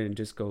of a sudden it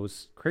just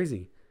goes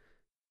crazy.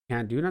 You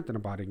can't do nothing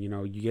about it. You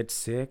know, you get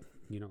sick,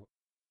 you know,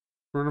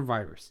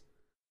 coronavirus.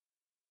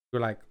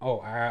 You're like, oh,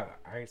 I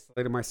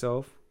isolated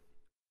myself.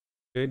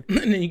 Good.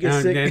 And then you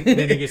get sick.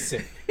 Then you get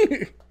sick.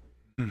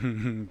 Yeah,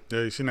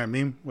 you seen that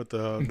meme with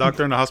the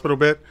doctor in the hospital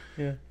bed?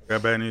 Yeah.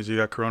 Got bad news, you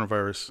got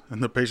coronavirus.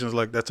 And the patient's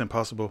like, that's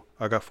impossible.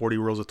 I got 40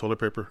 rolls of toilet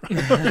paper.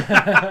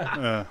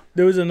 Yeah.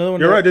 There was another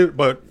one. You're right, dude.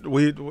 But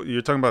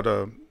you're talking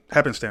about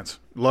happenstance,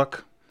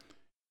 luck.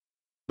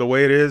 The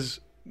way it is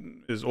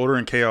order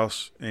and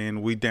chaos,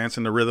 and we dance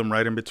in the rhythm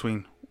right in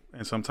between.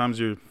 And sometimes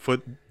your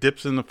foot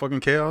dips in the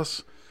fucking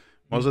chaos.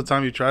 Most of the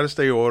time, you try to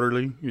stay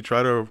orderly. You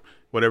try to,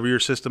 whatever your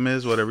system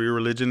is, whatever your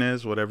religion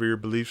is, whatever your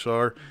beliefs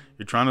are,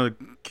 you're trying to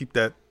keep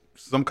that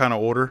some kind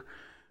of order.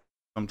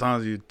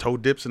 Sometimes you toe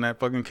dips in that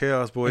fucking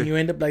chaos, boy. And you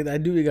end up like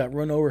that dude who got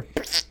run over.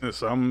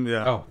 Some,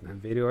 yeah. Oh, that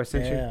video I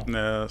sent you?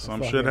 Yeah,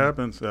 some Fuck shit yeah.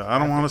 happens. Yeah, I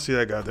don't want to see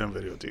that goddamn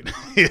video, dude.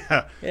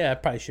 Yeah. Yeah, I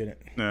probably shouldn't.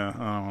 Yeah, I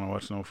don't want to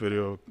watch no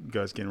video of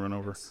guys getting run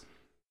over.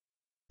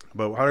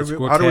 But how do we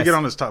grotesque. get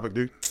on this topic,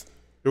 dude?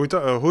 Who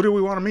do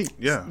we want to meet?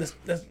 Yeah.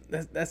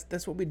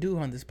 That's what we do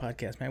on this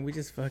podcast, man. We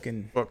just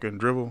fucking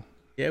dribble.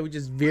 yeah, we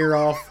just veer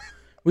off.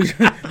 We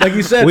like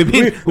you said,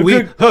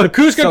 the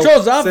cruise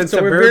control's off, since so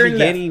the we're very veering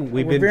beginning, left.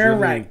 we've We're been veering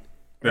dribbling. right.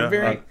 We're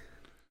Yeah,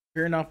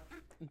 veering off,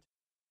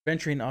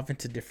 venturing off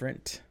into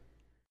different.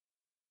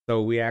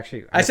 So we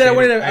actually. I said I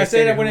wanted to who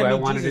meet I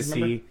wanted Jesus, to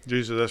see.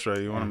 Jesus, that's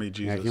right. You want to meet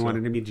Yeah, Jesus. you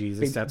wanted to meet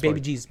Jesus. That's baby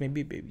what. Jesus,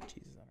 maybe baby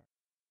Jesus.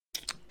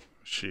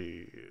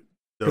 Shit.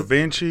 Da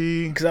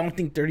Vinci. Because I don't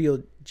think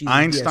 30-year-old Jesus.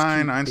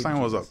 Einstein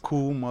was a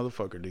cool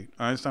motherfucker, dude.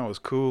 Einstein was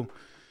cool.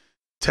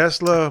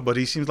 Tesla, but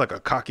he seems like a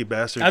cocky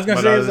bastard. I was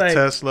gonna say, it's like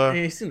Tesla.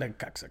 He seemed like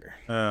a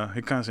cocksucker.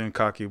 He kind of seemed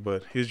cocky,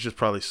 but he was just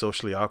probably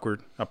socially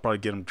awkward. I'll probably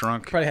get him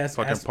drunk. Probably has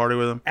fucking party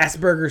with him.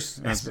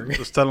 Asperger's.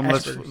 Let's tell him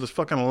let's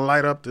fucking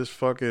light up this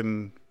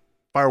fucking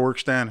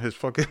fireworks stand, his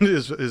fucking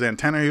his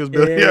antenna he was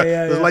building.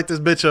 Yeah, let's light this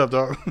bitch up,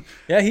 dog.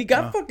 Yeah, he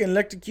got fucking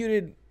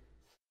electrocuted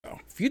a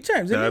few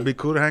times. Yeah, Didn't it'd be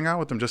cool to hang out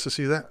with him just to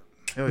see that.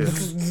 Hell yeah.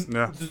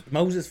 Yeah. he?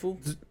 Moses, fool.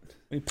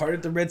 When he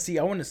parted the Red Sea,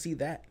 I want to see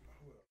that.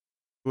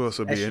 Who else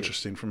would That be shit.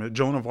 interesting from it?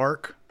 Joan of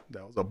Arc.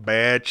 That was a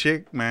bad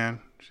chick, man.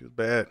 She was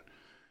bad.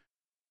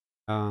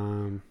 You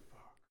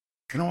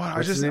know what? What's I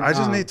his just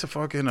name? need to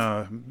fucking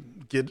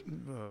get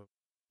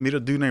meet a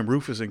dude named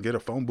Rufus and get a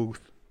phone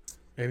booth.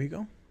 There we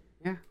go.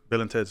 Bill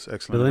and Ted's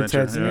Excellent Bill and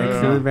Adventure. Ted's Yeah.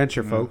 Excellent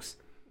Adventure, Yeah. folks.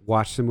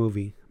 Watch the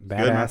movie.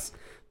 man. Badass.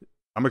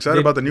 I'm excited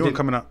Did- about the new one did-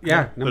 coming out.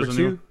 Yeah, number There's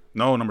a new 2.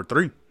 No, number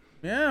 3.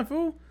 Yeah,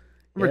 fool.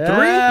 Number Yeah.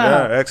 3?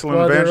 Yeah, Excellent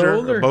Well, they're Adventure,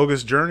 older. A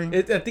Bogus Journey.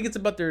 I think it's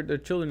about their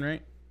children,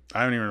 right?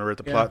 I haven't even read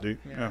the Yeah. plot, dude.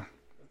 Yeah. Yeah.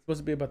 It's supposed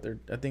to be about their.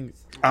 I think.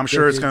 I'm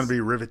sure it's kids. going to be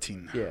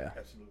riveting. Yeah.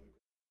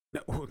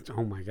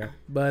 Oh my god.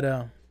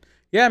 But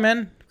yeah,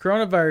 man.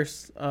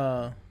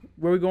 Coronavirus.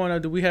 Where we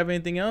going? Do we have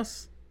anything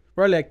else?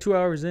 We're like 2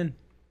 hours in.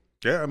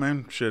 Yeah,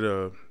 man.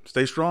 Should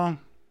stay strong.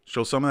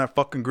 Show some of that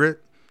fucking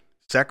grit.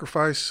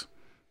 Sacrifice.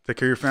 Take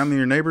care of your family and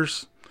your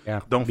neighbors.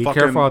 Yeah. Don't be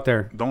fucking- careful out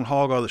there. Don't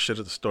hog all the shit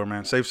at the store,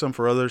 man. Save some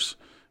for others.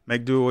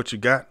 Make do with what you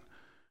got.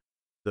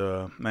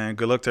 Man,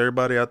 good luck to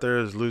everybody out there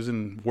who's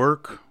losing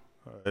work.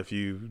 If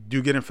you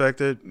do get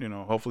infected,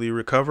 hopefully you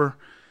recover.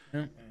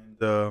 Yeah.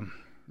 And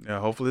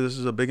hopefully this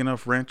is a big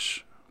enough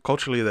wrench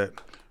culturally that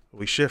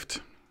we shift.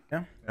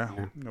 Yeah.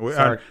 Yeah.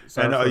 Sorry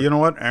for- You know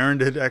what? Aaron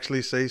did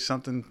actually say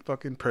something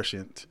fucking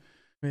prescient.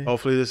 Yeah.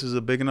 Hopefully this is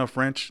a big enough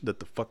wrench that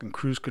the fucking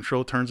cruise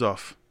control turns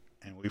off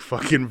and we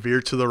fucking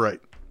veer to the right.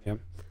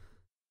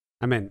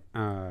 I mean,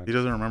 He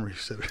doesn't remember he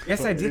said it.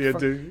 Yes, I did. Yeah, Fuck.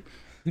 dude.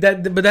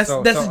 But that's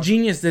So- that's so- a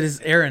genius that is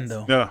Aaron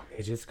though. Yeah.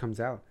 it just comes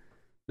out.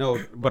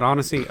 No, but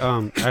honestly,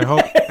 I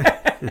hope.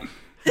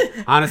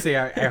 Honestly,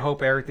 I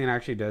hope everything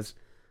actually does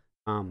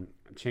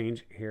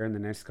change here in the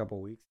next couple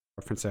of weeks.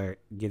 Reference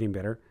getting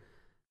better.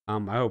 I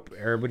hope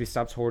everybody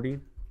stops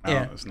hoarding. No,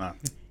 Yeah. it's not.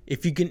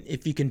 If you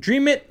can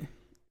dream it.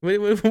 What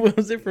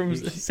was it from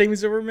Sammy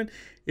Silverman?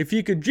 If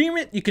you could dream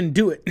it, you can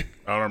do it.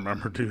 I don't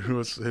remember, dude.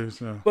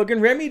 Fucking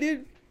Remy,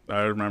 dude.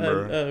 I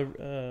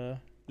remember.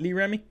 Lee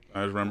Remy.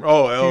 I just remember.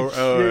 Oh, yeah.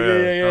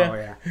 Oh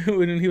yeah.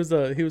 When he was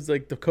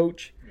like the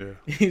coach. Yeah.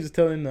 He was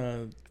telling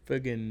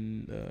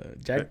fucking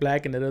Jack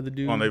Black and that other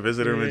dude. When they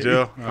visited him in Yeah.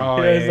 jail.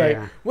 Oh Yeah, yeah. it's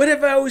like, what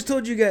have I always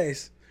told you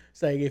guys?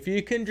 It's like, if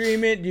you can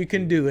dream it, you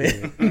can do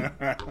it.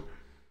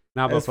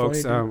 Now, but That's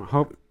folks, funny, dude.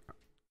 hope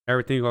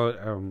everything goes.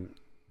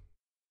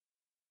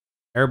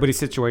 Everybody's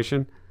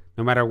situation,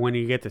 no matter when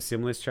you get the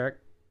stimulus check,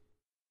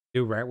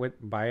 do right with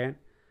buy it.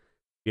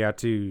 You have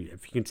to,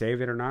 if you can save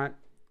it or not,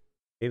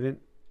 save it.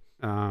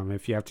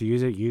 If you have to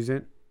use it, use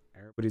it.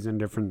 Everybody's in a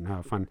different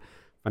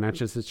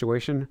financial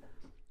situation,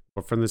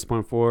 but from this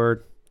point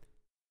forward,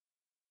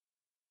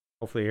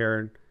 hopefully,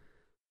 Aaron,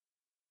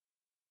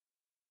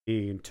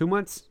 in 2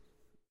 months,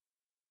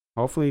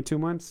 hopefully 2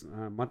 months,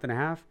 a month and a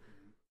half,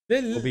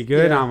 will be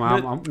good. Yeah,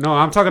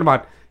 I'm talking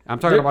about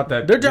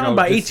the. They're talking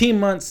about just- 18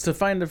 months to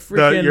find the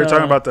freaking. You're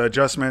talking about the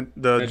adjustment,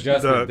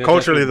 the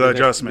culturally the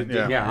adjustment.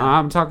 Yeah. Yeah,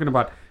 I'm talking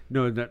about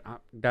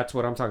that's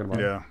what I'm talking about.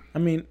 Yeah. I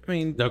mean,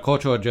 The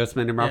cultural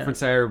adjustment in Yeah. reference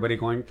to everybody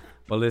going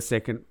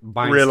ballistic and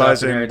buying Realizing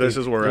stuff and everything. this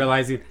is where-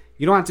 realizing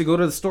you don't have to go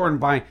to the store and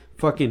buy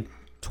fucking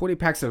 20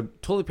 packs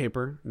of toilet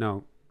paper.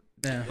 No,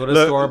 yeah. go to the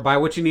Look- store, buy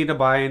what you need to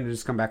buy, and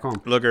just come back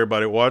home. Look,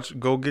 everybody,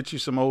 go get you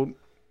some old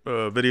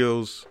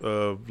videos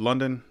of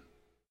London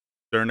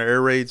during the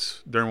air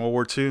raids during World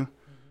War II.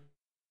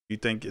 You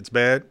think it's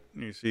bad?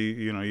 You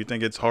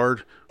think it's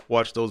hard?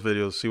 Watch those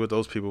videos. See what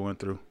those people went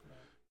through.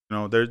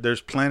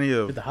 There's plenty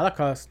of The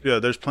Holocaust.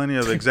 there's plenty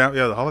of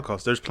the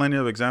Holocaust. There's plenty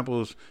of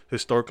examples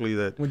historically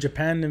that When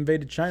Japan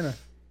invaded China.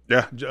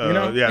 they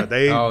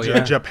Oh, yeah.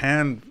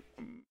 Japan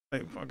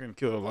they fucking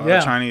killed a lot Yeah.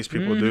 of Chinese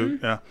people, dude.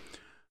 Mhm. Yeah.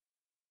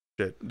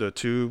 Shit, the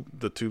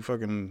two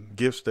fucking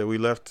gifts that we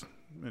left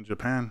in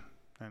Japan,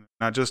 and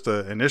not just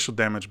the initial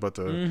damage, but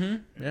the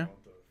Mm-hmm. Yeah.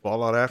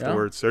 fallout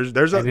afterwards. There's And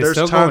it's there's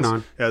still tons. going on.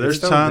 Yeah, There's there's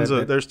still- tons that-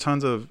 of there's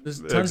tons of There's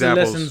tons of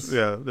examples. lessons.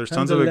 Yeah, there's Tons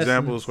tons of of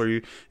examples lessons where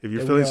if you're that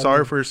we feeling all sorry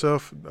do. for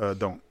yourself,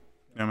 don't.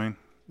 I mean,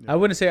 I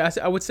wouldn't say.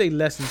 I would say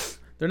lessons.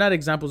 They're not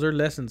examples. They're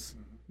lessons.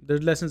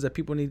 There's lessons that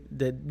people need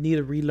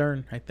to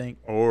relearn. I think.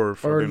 or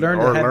fucking, learn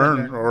or to have learn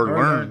that- or or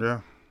learn. learn. Yeah.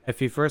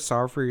 If you first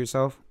sorry for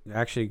yourself,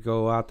 actually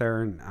go out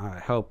there and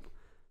help.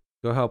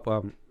 Go help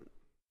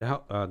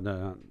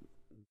the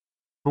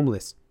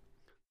homeless.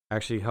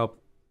 Actually help.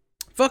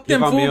 Fuck Give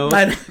them out fool. meals.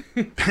 Man.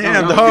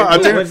 Yeah, No, dog, what I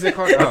think is it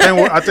called?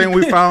 I think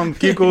we found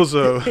Kiko's.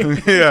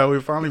 Yeah, we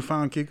finally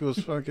found Kiko's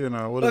fucking.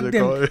 What is Fuck it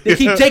them. called? They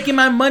keep taking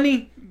my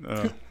money,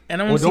 Uh,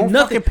 and I don't Well, see don't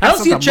nothing. fucking I pass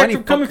don't see a on the check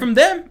money, coming from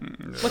them.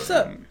 Mm, What's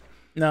up?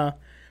 No,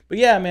 but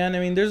yeah, man. I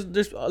mean,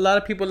 there's a lot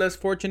of people less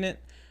fortunate.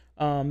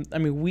 I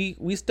mean,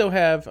 we still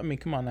have. I mean,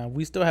 come on now.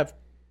 We still have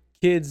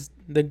kids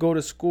that go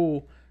to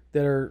school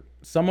that are.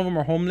 Some of them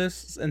are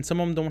homeless, and some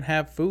of them don't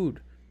have food.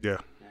 Yeah.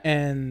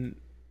 And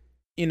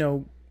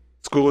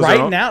School is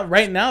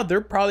right now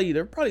they're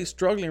probably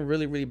struggling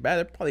really, really bad.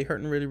 They're probably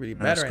hurting really, really Yeah,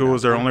 bad. school right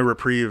is now. their only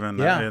reprieve, and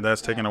Yeah.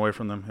 that's taken away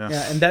from them. Yeah.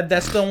 Yeah, and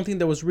that's the only thing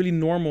that was really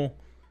normal,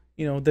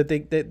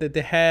 that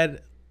they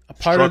had a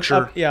part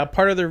Structure. of a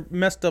part of their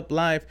messed up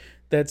life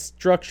that's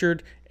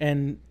structured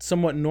and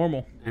somewhat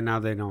normal. And now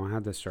they don't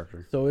have the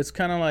structure. So it's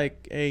kind of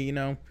like, hey,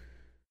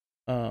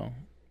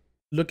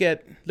 look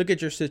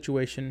at your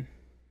situation,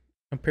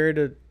 compare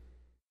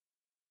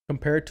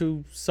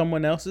to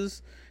someone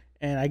else's,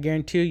 and I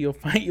guarantee you'll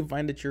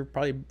find that you're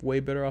probably way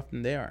better off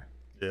than they are.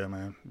 Yeah,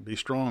 man. Be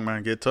strong,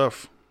 man. Get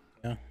tough.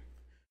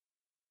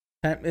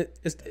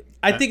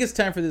 I think it's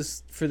time for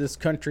this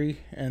country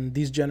and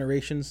these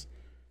generations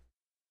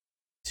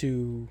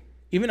to,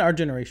 even our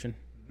generation,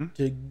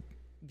 to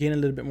gain a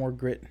little bit more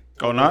grit.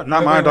 Oh, not Wait,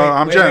 mine, wait, dog.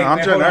 I'm wait, Gen wait, I'm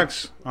wait, Gen hold on.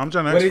 X. I'm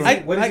Gen X. What is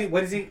fool. he?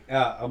 What is he?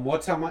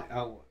 What's on my?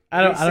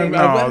 I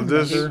don't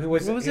It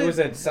was what was it it? was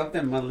a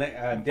something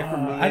different.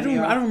 I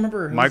don't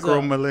remember. It was,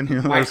 Micro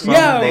millennial. Micro- or something.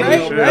 yeah, They right,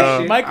 do right. that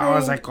shit. Micro. I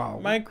was like, oh.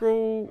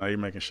 Micro. No, you're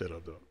making shit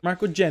up, though.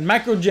 Microgen.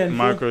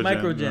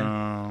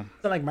 Microgen.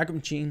 It's not like micro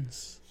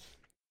machines.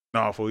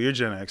 No, fool. You're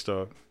Gen X,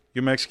 dog.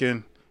 You're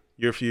Mexican.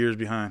 You're a few years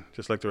behind,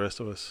 just like the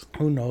rest of us.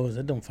 Who knows?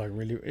 It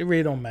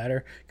really don't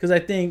matter, because I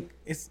think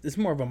it's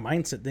more of a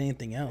mindset than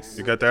anything else.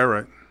 You got that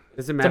right. It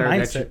doesn't matter that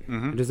mindset. you,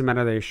 Mhm. it doesn't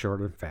matter that you're short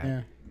and fat.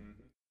 Yeah,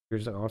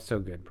 You're all so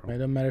good, bro. it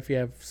doesn't matter if you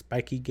have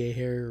spiky gay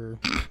hair or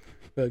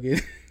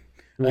fucking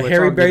Well, a it's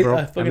hairy all good, belly, bro.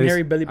 a At fucking least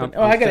hairy belly button.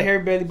 I'm I got a still-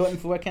 hairy belly button.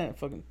 For I can't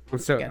fucking. I'm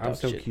so Can't I'm talk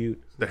so shit.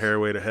 cute, The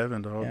hairway to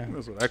heaven, dog. Yeah.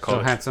 That's what I call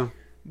so it. handsome.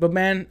 But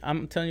man,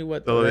 I'm telling you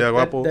what, Todavía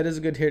guapo. that is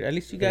a good hair. At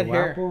least you got El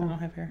hair. I guapo. don't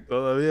have hair.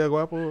 Todavía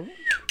guapo.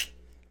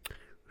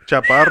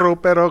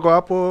 Chaparro, pero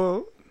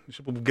guapo. You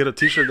should get a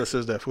t-shirt that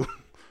says that, fool.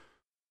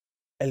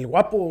 El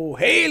guapo.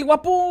 Hey, el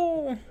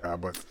guapo. Yeah,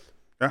 but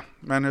yeah,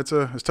 man, it's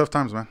tough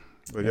times, man.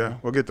 But yeah,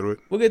 we'll get through it.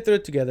 We'll get through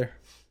it together.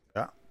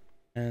 Yeah.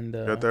 And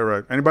Got that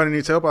right. Anybody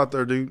needs help out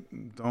there,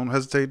 dude? Don't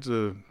hesitate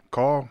to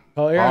call.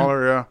 call Aaron.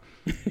 Holler, yeah.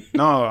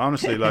 No,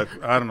 honestly, like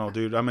I don't know,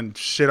 dude. I mean,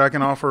 shit, I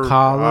can offer.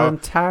 Call him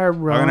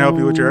Tyrone. I can help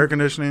you with your air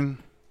conditioning.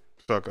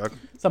 Fuck.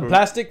 Some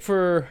plastic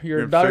for your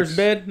Your daughter's fix.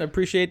 bed. I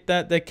appreciate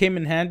that. That came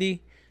in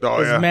handy. Oh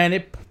 'Cause, yeah. man,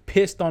 it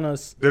pissed on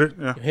us. Did it?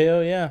 Yeah.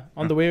 Hell yeah.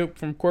 On the way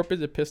from Corpus,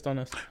 it pissed on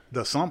us.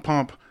 The sump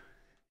pump.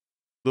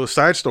 Little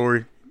side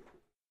story.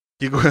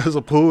 Kiko has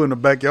a pool in the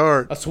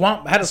backyard. A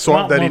swamp. I had a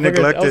Swamp swamp, that he motherfucker.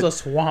 neglected. That was a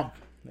swamp.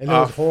 And it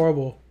was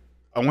horrible.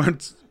 I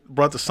went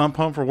brought the sump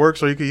pump for work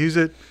so you could use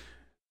it.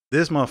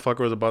 This motherfucker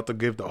was about to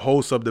give the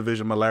whole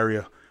subdivision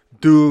malaria.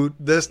 Dude,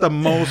 that's the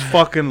most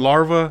fucking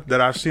larva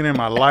that I've seen in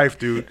my life,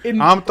 dude.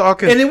 I'm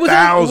talking And it was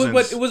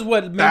thousands. it was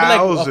what maybe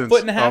like a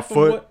foot and a half of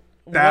what?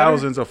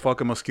 Thousands of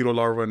fucking mosquito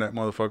larvae in that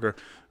motherfucker.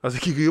 I was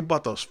like, you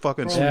about to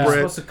fucking Bro, Yeah. you're spread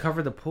supposed to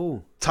cover the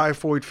pool.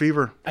 typhoid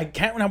fever. I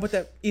can't remember what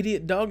that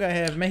idiot dog I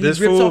have, man. He This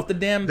rips fool, off the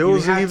damn. there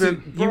was You have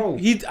even to- bro.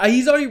 He's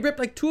already ripped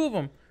like 2 of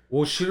them.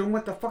 Well, shoot him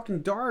with the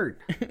fucking dart.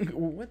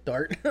 What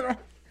dart? I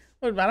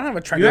don't have a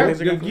You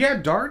tractor.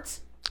 have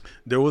darts?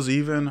 there was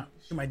even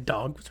My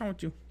dog. What's wrong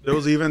with you? There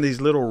was even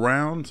these little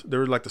rounds. They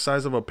were like the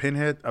size of a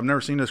pinhead. I've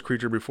never seen this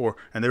creature before.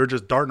 And they were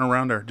just darting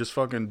around there. Just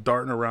fucking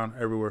darting around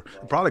everywhere.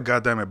 Probably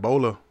goddamn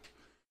Ebola.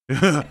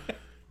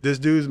 This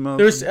dude's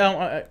mother. There's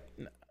I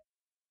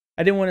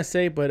didn't want to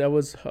say, but I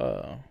was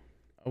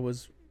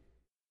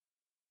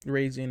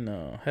raising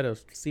had a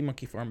sea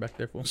monkey farm back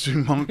there. Fool.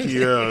 monkey,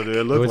 yeah.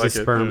 It looked was a like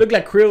sperm. it. Looked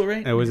like krill,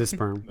 right? It was a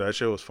sperm. That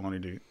shit was funny,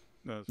 dude.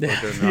 That's Yeah,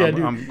 fucking, yeah, I'm-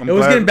 dude. I'm It was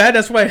glad- getting bad.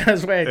 That's why.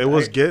 It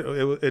was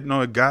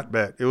it got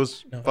bad. It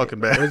was No, fucking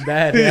bad. it was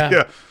bad, yeah.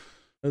 yeah.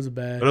 It was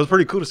bad. But it was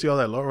pretty cool to see all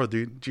that larva,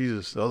 dude.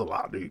 Jesus, that was a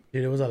lot, dude.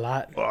 Dude, it was a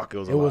lot. Fuck, it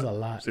was a It lot. was a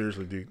lot.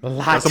 Seriously, dude. A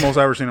lot. That's the most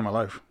I've ever seen in my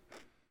life.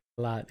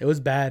 A lot. It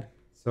was bad.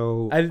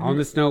 So I didn't- on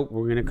this note,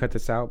 we're gonna cut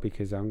this out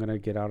because I'm gonna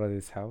get out of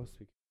this house.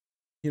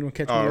 You don't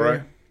catch me. All earlier.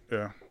 right.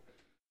 Yeah.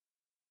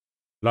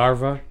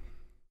 Larva.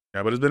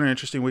 Yeah, but it's been an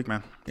interesting week,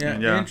 man. Yeah.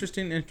 And yeah.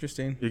 Interesting.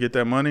 You get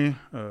that money,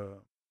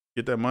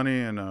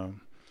 and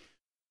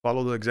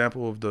follow the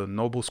example of the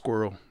noble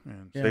squirrel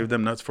and Yeah. save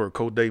them nuts for a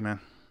cold day, man.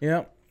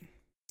 Yep.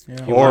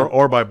 Yeah.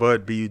 Or by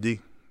Bud, BUD.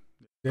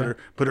 Yeah.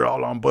 Put it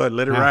all on Bud.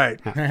 Let it ride.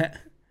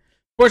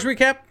 Sports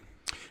recap.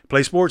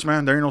 Play sports,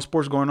 man. There ain't no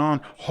sports going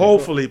on.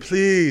 Hopefully,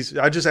 please.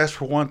 I just ask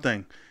for one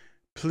thing.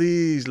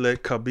 Please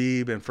let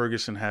Khabib and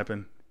Ferguson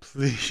happen.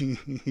 Please.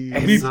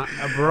 It's not,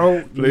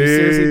 bro. You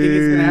seriously think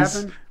it's gonna Please.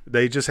 happen?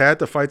 They just had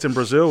the fights in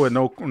Brazil with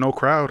no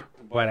crowd.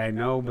 But I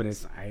know, but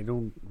I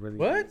don't really.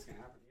 What?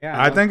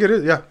 Yeah, I think it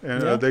is, yeah.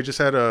 And, Yeah. they just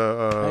had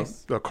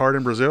Nice. a card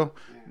in Brazil.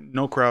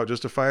 No crowd,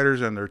 just the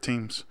fighters and their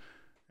teams.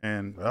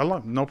 And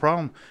no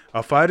problem.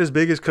 A fight as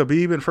big as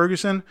Khabib and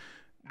Ferguson,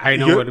 I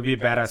know you- it'll be a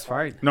badass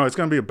fight. no, it's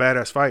going to be a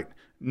badass fight.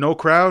 No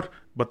crowd,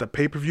 but the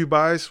pay-per-view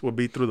buys will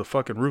be through the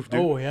fucking roof, dude.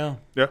 Oh yeah.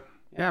 Yeah.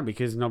 Yeah,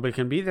 because nobody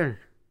can be there.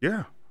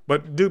 Yeah.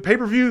 But, dude,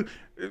 pay-per-view,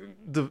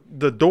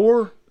 the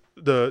door,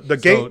 the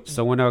gate,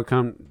 So when I'll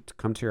come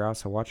to your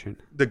house, I'll watch it.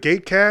 the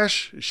gate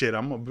cash, shit,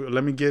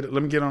 let me get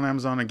on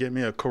Amazon and get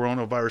me a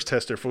coronavirus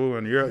tester, fool,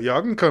 and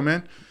y'all can come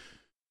in.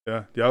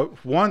 Yeah,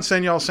 y'all,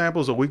 send y'all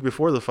samples a week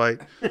before the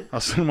fight. I'll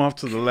send them off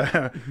to the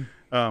lab.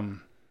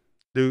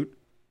 Dude,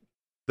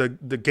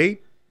 the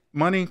gate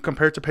money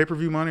compared to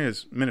pay-per-view money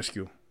is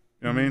minuscule.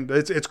 You know what I mean?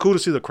 It's cool to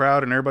see the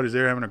crowd and everybody's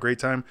there having a great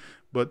time,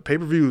 but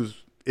pay-per-view is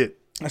it.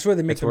 That's where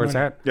they make That's the where money.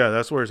 it's at. Yeah,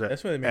 that's where it's at.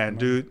 That's where they make And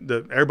the money.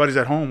 dude, everybody's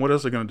at home. What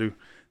else are they gonna do?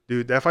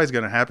 Dude, that fight's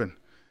gonna happen.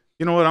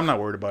 You know what? I'm not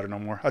worried about it no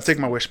more. I take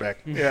my wish back.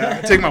 Yeah,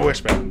 I take my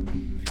wish back.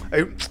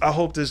 I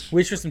hope this.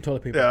 Wish for some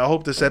toilet paper. Yeah, I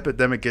hope this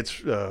epidemic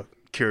gets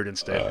cured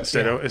instead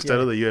of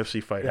the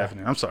UFC fight Yeah.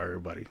 happening. I'm sorry,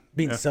 everybody.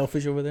 Being Yeah.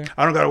 selfish over there.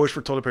 I don't gotta wish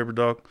for toilet paper,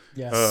 dog.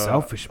 Yeah.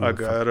 Selfish I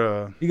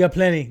motherfucker. got You got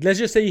plenty. Let's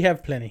just say you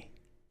have plenty.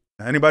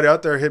 anybody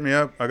out there hit me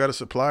up. I got a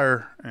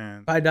supplier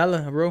and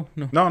 $5 a row?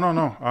 No.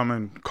 no. I'm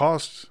in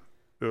costs.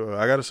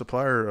 I got a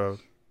supplier,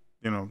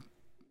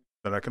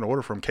 that I can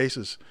order from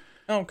cases.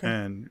 Oh, okay.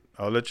 And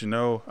I'll let you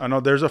know. I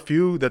know there's a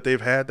few that they've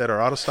had that are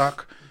out of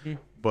stock, Mhm.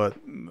 but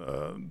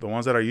the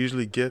ones that I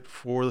usually get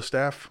for the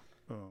staff,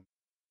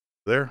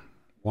 there.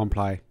 One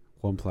ply.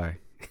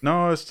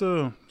 No, it's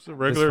a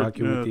regular Just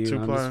fucking with you. two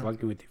I'm ply. just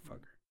fucking with you, fucker.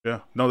 Yeah,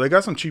 no, they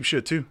got some cheap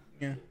shit too.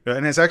 Yeah.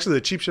 And it's actually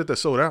the cheap shit that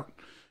sold out.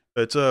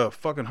 It's a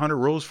fucking 100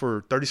 rolls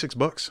for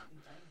 $36.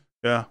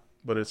 Yeah,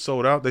 but it's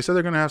sold out. They said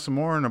they're gonna have some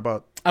more in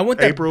about. I want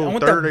that, April I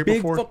want 3rd, that April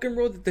big 4th. fucking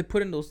road that they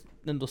put in those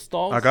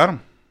stalls. I got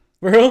them.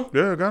 For real?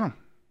 Yeah, I got them.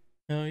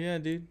 Hell yeah,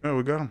 dude. Yeah,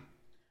 we got them.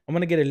 I'm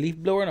gonna get a leaf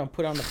blower and I'll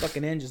put it on the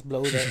fucking end, just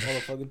blow that all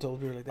the fucking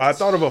toilet paper like that. I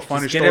thought of a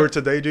funny get story it.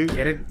 today, dude.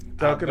 Get it.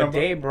 Talking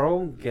bidet,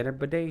 bro. Get a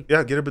bidet.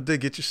 Yeah, get a bidet.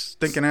 Get your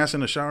stinking ass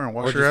in the shower and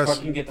wash Or your just ass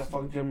fucking get the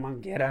fucking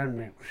man. Get out of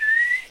there.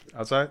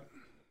 outside.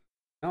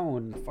 No,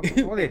 in the fucking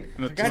toilet.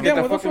 In the Just Goddamn, get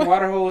the what the fucking fuck?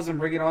 water hose and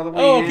bring it all the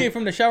way Oh, in. okay,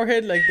 from the shower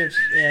head, like the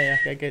yeah.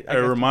 I get. It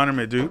reminded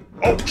me, dude.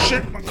 Oh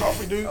shit, my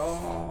coffee, dude.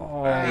 Oh,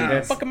 Hey,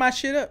 that's, fucking my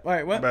shit up. All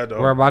right, what? Bad dog.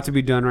 we're about to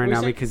be done right What now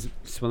you say? because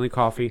spilling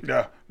coffee.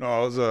 Yeah, no, I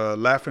was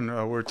laughing. We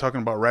were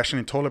talking about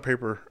rationing toilet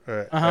paper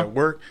at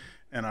work,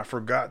 and I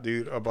forgot,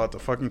 dude, about the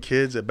fucking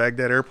kids at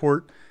Baghdad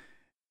Airport.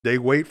 They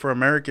wait for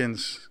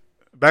Americans.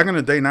 Back in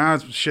the day, now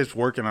shit's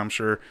working, I'm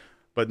sure,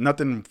 but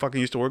nothing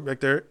fucking used to work back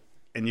there.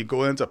 And you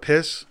go in to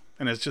piss,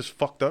 and it's just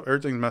fucked up.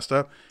 Everything's messed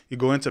up. You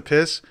go in to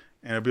piss,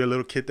 and there'll be a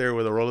little kid there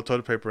with a roll of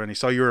toilet paper, and he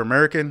saw you were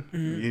American.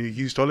 Mm-hmm. You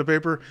use toilet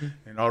paper,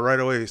 and all right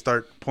away he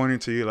start pointing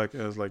to you like,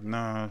 I was like,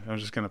 nah, I'm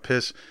just gonna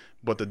piss.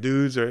 But the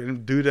dude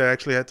that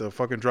actually had to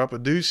fucking drop a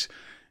deuce,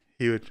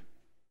 he would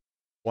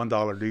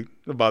 $1, dude.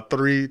 About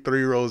three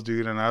rolls,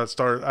 dude. And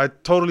I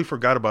totally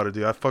forgot about it,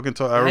 dude. I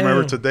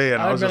remember Damn. today,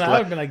 and I was just I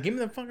would been like, give me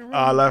the fucking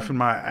roll. laughing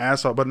my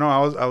ass off. But no,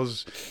 I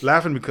was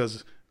laughing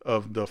because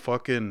of the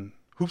fucking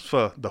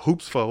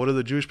hoopsfa. What do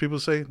the Jewish people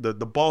say? The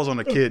balls on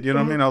the kid. You know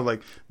what I mean? I was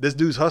like, this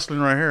dude's hustling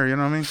right here. You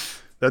know what I mean?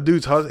 That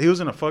dude's he was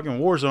in a fucking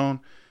war zone,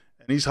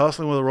 and he's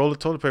hustling with a roll of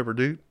toilet paper,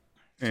 dude.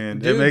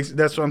 And Dude,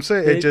 that's what I'm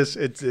saying.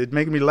 It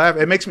makes me laugh.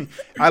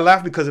 I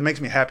laugh because it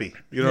makes me happy.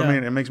 You know what I Yeah.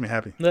 mean? It makes me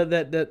happy.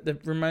 That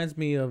reminds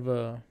me of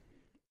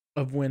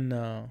when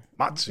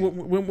Matzi.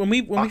 when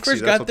we Oxy, first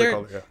that's got what they there,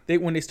 call it, yeah.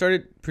 when they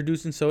started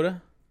producing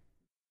soda,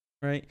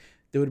 right?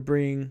 They would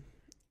bring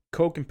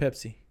Coke and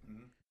Pepsi.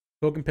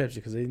 Coke and Pepsi,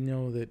 because they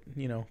know that,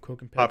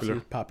 Coke and Pepsi Popular.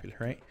 is popular,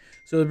 right?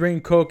 So they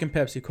bring Coke and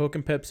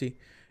Pepsi.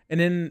 And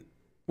then,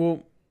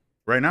 well,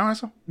 Right now,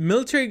 Asa?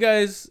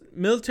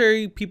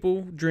 military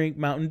people drink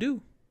Mountain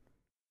Dew.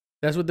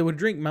 That's what they would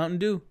drink, Mountain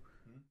Dew,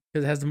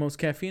 because it has the most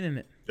caffeine in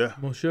it, Yeah.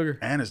 most sugar.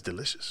 And it's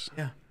delicious.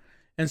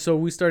 And so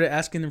we started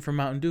asking them for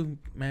Mountain Dew.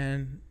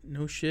 Man,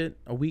 no shit.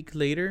 A week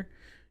later,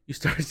 you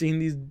start seeing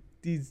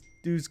these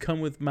dudes come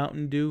with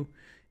Mountain Dew,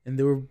 and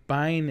they were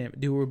buying it.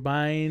 They were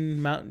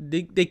buying Mountain.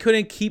 They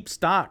couldn't keep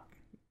stock.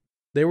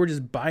 They were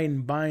just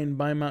buying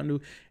Mountain Dew.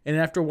 And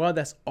after a while,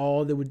 that's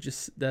all they would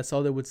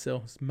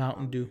sell. Is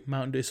Mountain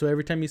Dew. So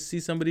every time you see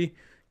somebody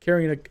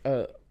carrying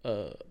a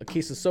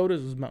case of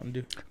sodas, it was Mountain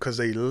Dew. Because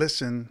they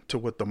listen to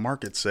what the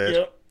market said.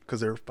 Yep.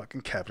 Because they're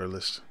fucking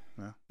capitalists.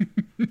 Yeah.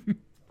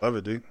 Love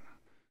it, dude.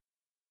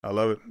 I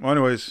love it. Well,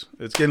 anyways,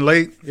 it's getting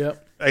late.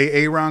 Yep.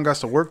 Aaron got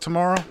to work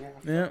tomorrow.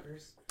 Yep.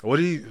 What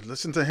do you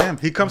listen to him?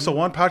 He comes to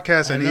one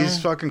podcast and I he's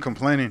know. fucking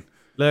complaining.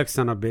 Look,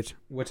 son of a bitch.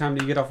 What time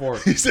do you get off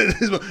work? He said,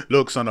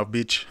 "Look, son of a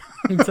bitch."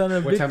 Son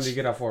of a What time bitch. do you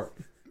get off work?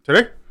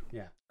 Today?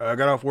 Yeah. I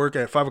got off work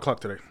at 5:00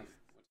 today.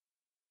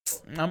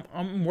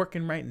 I'm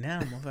working right now.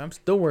 Motherfucker. I'm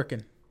still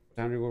working. What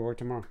time do you go to work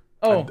tomorrow?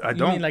 Oh, I you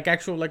don't. mean like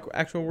actual work?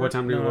 What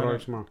time do you No, go to no,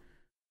 work no. tomorrow?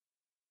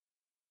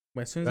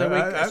 As soon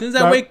as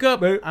I wake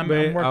up, I'm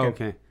working. Oh,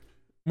 okay.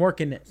 I'm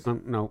working it.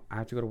 No, I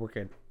have to go to work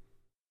at.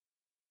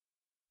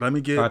 Let me I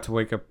have get to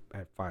wake up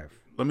at 5.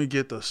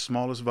 the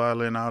smallest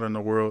violin out in the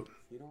world.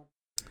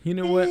 You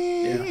know what?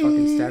 Yeah,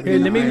 fucking stab you Here,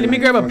 in let the eye me like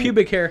grab a fucking-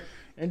 pubic hair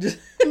and just.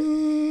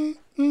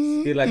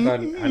 Be like a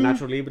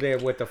Nacho Libre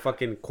with the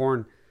fucking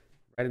corn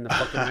right in the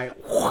fucking eye.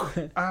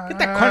 Get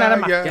that corn out of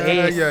my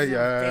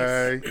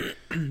face.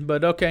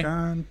 But okay.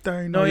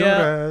 No,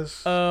 yeah.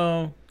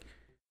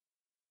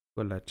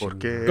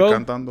 Porque Go-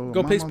 cantando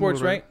Go play mamá sports,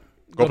 dura. right?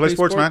 Go play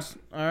sports, man.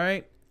 All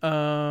right.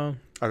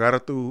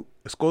 Agarra tu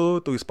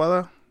escudo, tu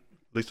espada,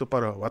 listo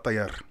para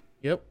batallar.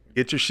 Yep.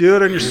 Get your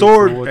shield and your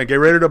sword and get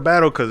ready to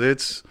battle because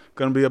it's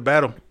gonna be a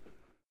battle.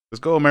 Let's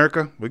go,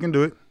 America. We can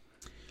do it.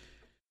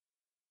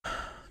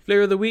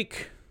 Flavor of the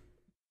week.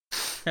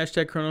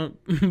 Hashtag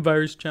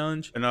coronavirus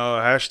challenge. And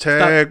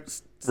hashtag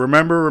Stop.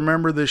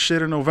 remember this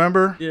shit in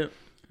November. Yeah.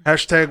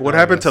 Hashtag what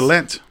happened to yes.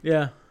 Lent.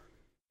 Yeah.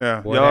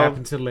 Yeah, What y'all.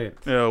 happened to Lent?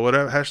 Yeah,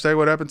 whatever. Hashtag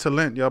what happened to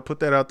Lent. Y'all put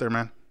that out there,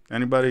 man.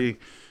 Anybody?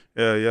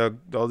 Yeah.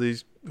 All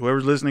these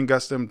whoever's listening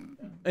got them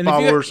And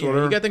followers. if you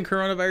whatever. got them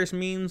coronavirus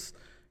memes,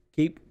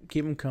 keep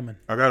them coming.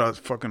 I got a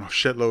fucking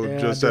shitload Yeah,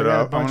 just dude, that I got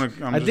a out.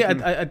 bunch. I'm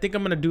I think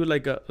I'm gonna do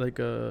like a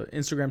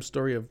Instagram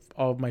story of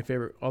all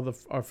of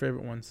our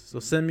favorite ones. So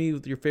send me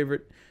your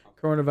favorite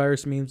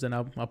coronavirus memes, and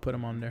I'll put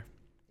them on there.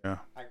 Yeah,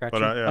 I got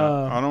but you.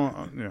 I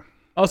don't. Yeah.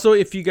 Also,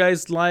 if you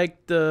guys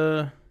liked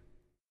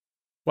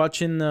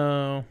watching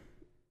us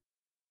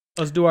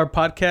do our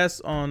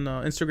podcast on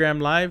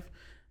Instagram Live,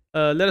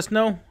 let us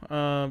know.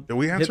 Did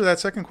we answer that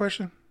second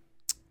question?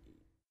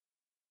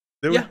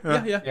 Did we?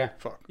 Yeah.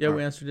 Fuck. Yeah, All we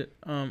right. answered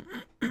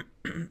it.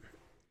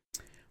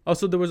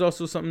 Also, there was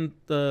also something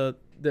that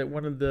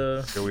one of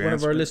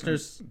our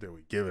listeners Did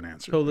we give an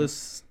answer? told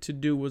us to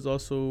do was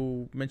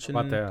also mention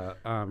About the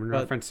in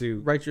reference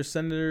to write your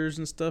senators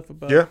and stuff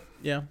about. Yeah.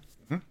 Yeah.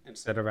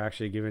 instead of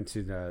actually giving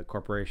to the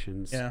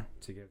corporations. Yeah.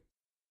 To give.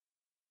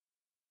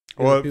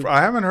 Well, People-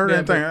 I haven't heard Yeah,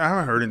 anything. but- I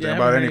haven't heard anything Yeah, I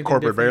about haven't any heard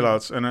corporate anything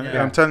bailouts, different. and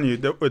Yeah. I'm telling you,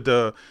 with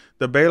the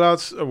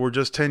bailouts were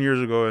just 10 years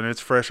ago, and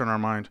it's fresh on our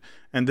mind.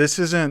 And this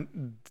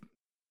isn't.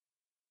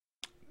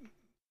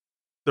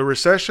 The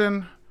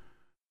recession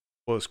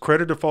was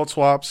credit default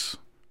swaps,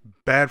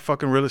 bad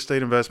fucking real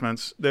estate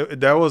investments.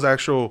 That was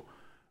actual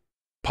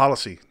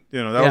policy.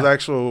 That was Yeah.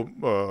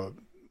 actual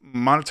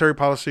monetary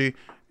policy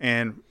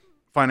and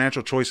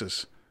financial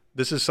choices.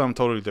 This is something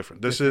totally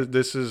different. This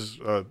is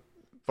a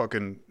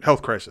fucking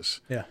health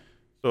crisis. Yeah.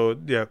 So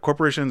yeah,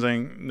 corporations they're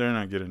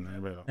not getting a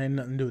bailout. Ain't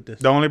nothing to do with this.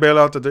 The only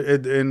bailout that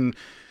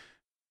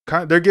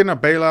they're getting a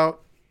bailout.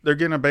 They're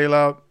getting a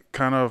bailout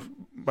kind of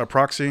by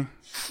proxy.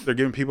 They're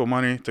giving people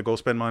money to go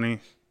spend money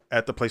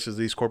at the places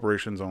these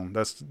corporations own.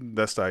 That's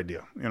the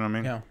idea. You know what I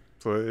mean? Yeah.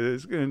 So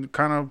it's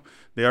kind of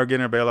they are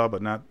getting a bailout,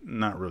 but not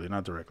really,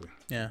 not directly.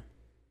 Yeah.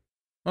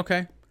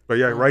 Okay. But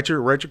yeah, write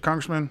your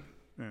congressman.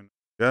 And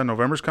yeah,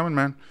 November's coming,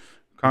 man.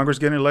 Congress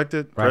getting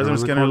elected. Right around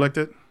President's the getting corner.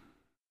 elected.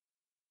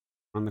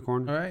 On the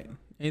corner. All right.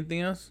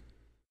 Anything else?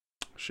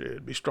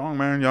 Shit, be strong,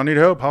 man. Y'all need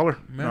help. Holler.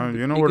 Man,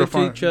 You know be where to good to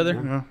find each other.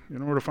 Yeah, you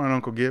know where to find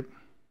Uncle Gib.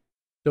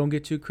 Don't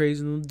get too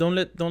crazy. Don't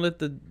let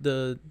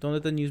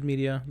the news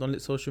media, don't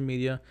let social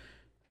media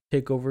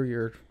take over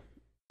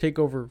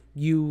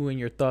you and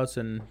your thoughts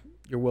and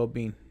your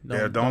well-being.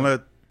 Don't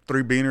let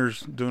three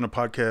beaners doing a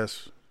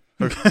podcast.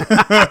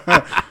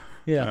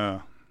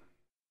 Yeah.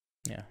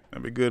 Yeah.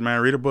 That'd be good,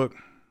 man. Read a book.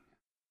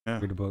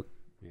 Read a book.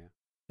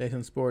 Play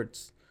some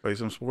sports. Play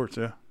some sports,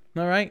 yeah.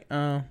 All right.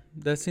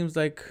 That seems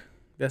like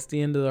that's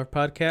the end of our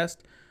podcast.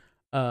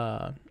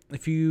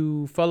 If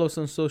you follow us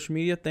on social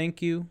media,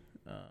 thank you.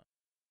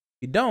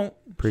 If you don't,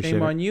 Appreciate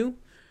shame it. on you.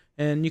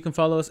 And you can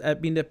follow us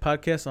at Bean That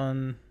Podcast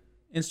on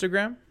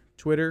Instagram,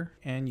 Twitter,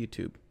 and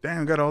YouTube.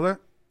 Damn, got all that?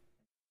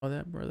 All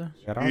that, brother.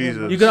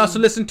 Jesus. You can also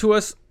listen to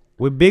us.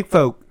 With big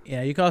folk.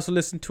 Yeah, you can also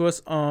listen to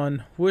us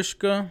on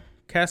Whooshka,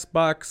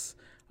 Castbox,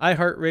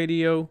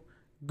 iHeartRadio,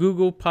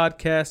 Google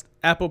Podcast,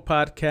 Apple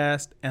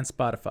Podcast, and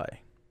Spotify.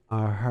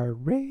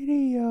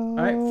 iHeartRadio. All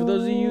right, for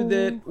those of you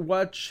that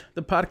watch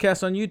the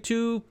podcast on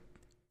YouTube,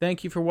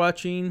 thank you for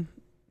watching.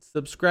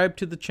 Subscribe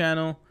to the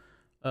channel.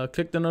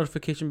 Click the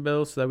notification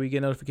bell so that we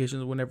get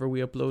notifications whenever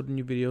we upload a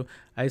new video.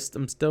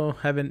 I'm still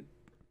haven't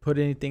put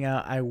anything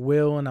out. I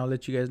will, and I'll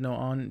let you guys know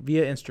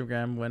via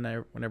Instagram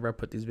whenever I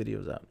put these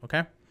videos out.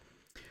 Okay.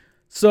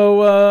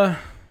 So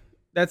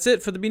that's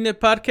it for the BNet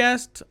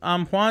podcast.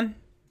 I'm Juan,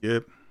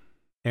 Yep.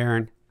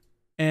 Aaron.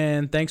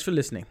 and thanks for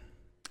listening.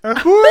 Yeah,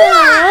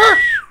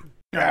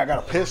 I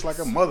gotta piss like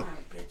a mother.